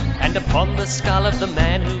shipwreck, and upon the skull of the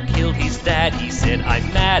man who killed his dad, he said,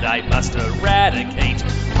 I'm mad, I must eradicate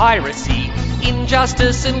piracy,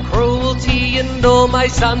 injustice and cruelty, and all my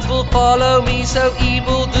sons will follow me, so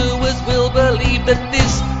evildoers will believe that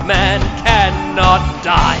this man cannot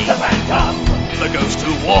die. The Phantom! The ghost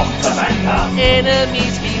who walks. The Phantom!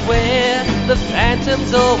 Enemies beware, the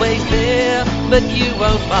Phantom's always there, but you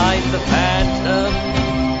won't find the Phantom.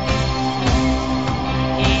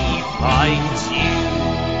 He finds you.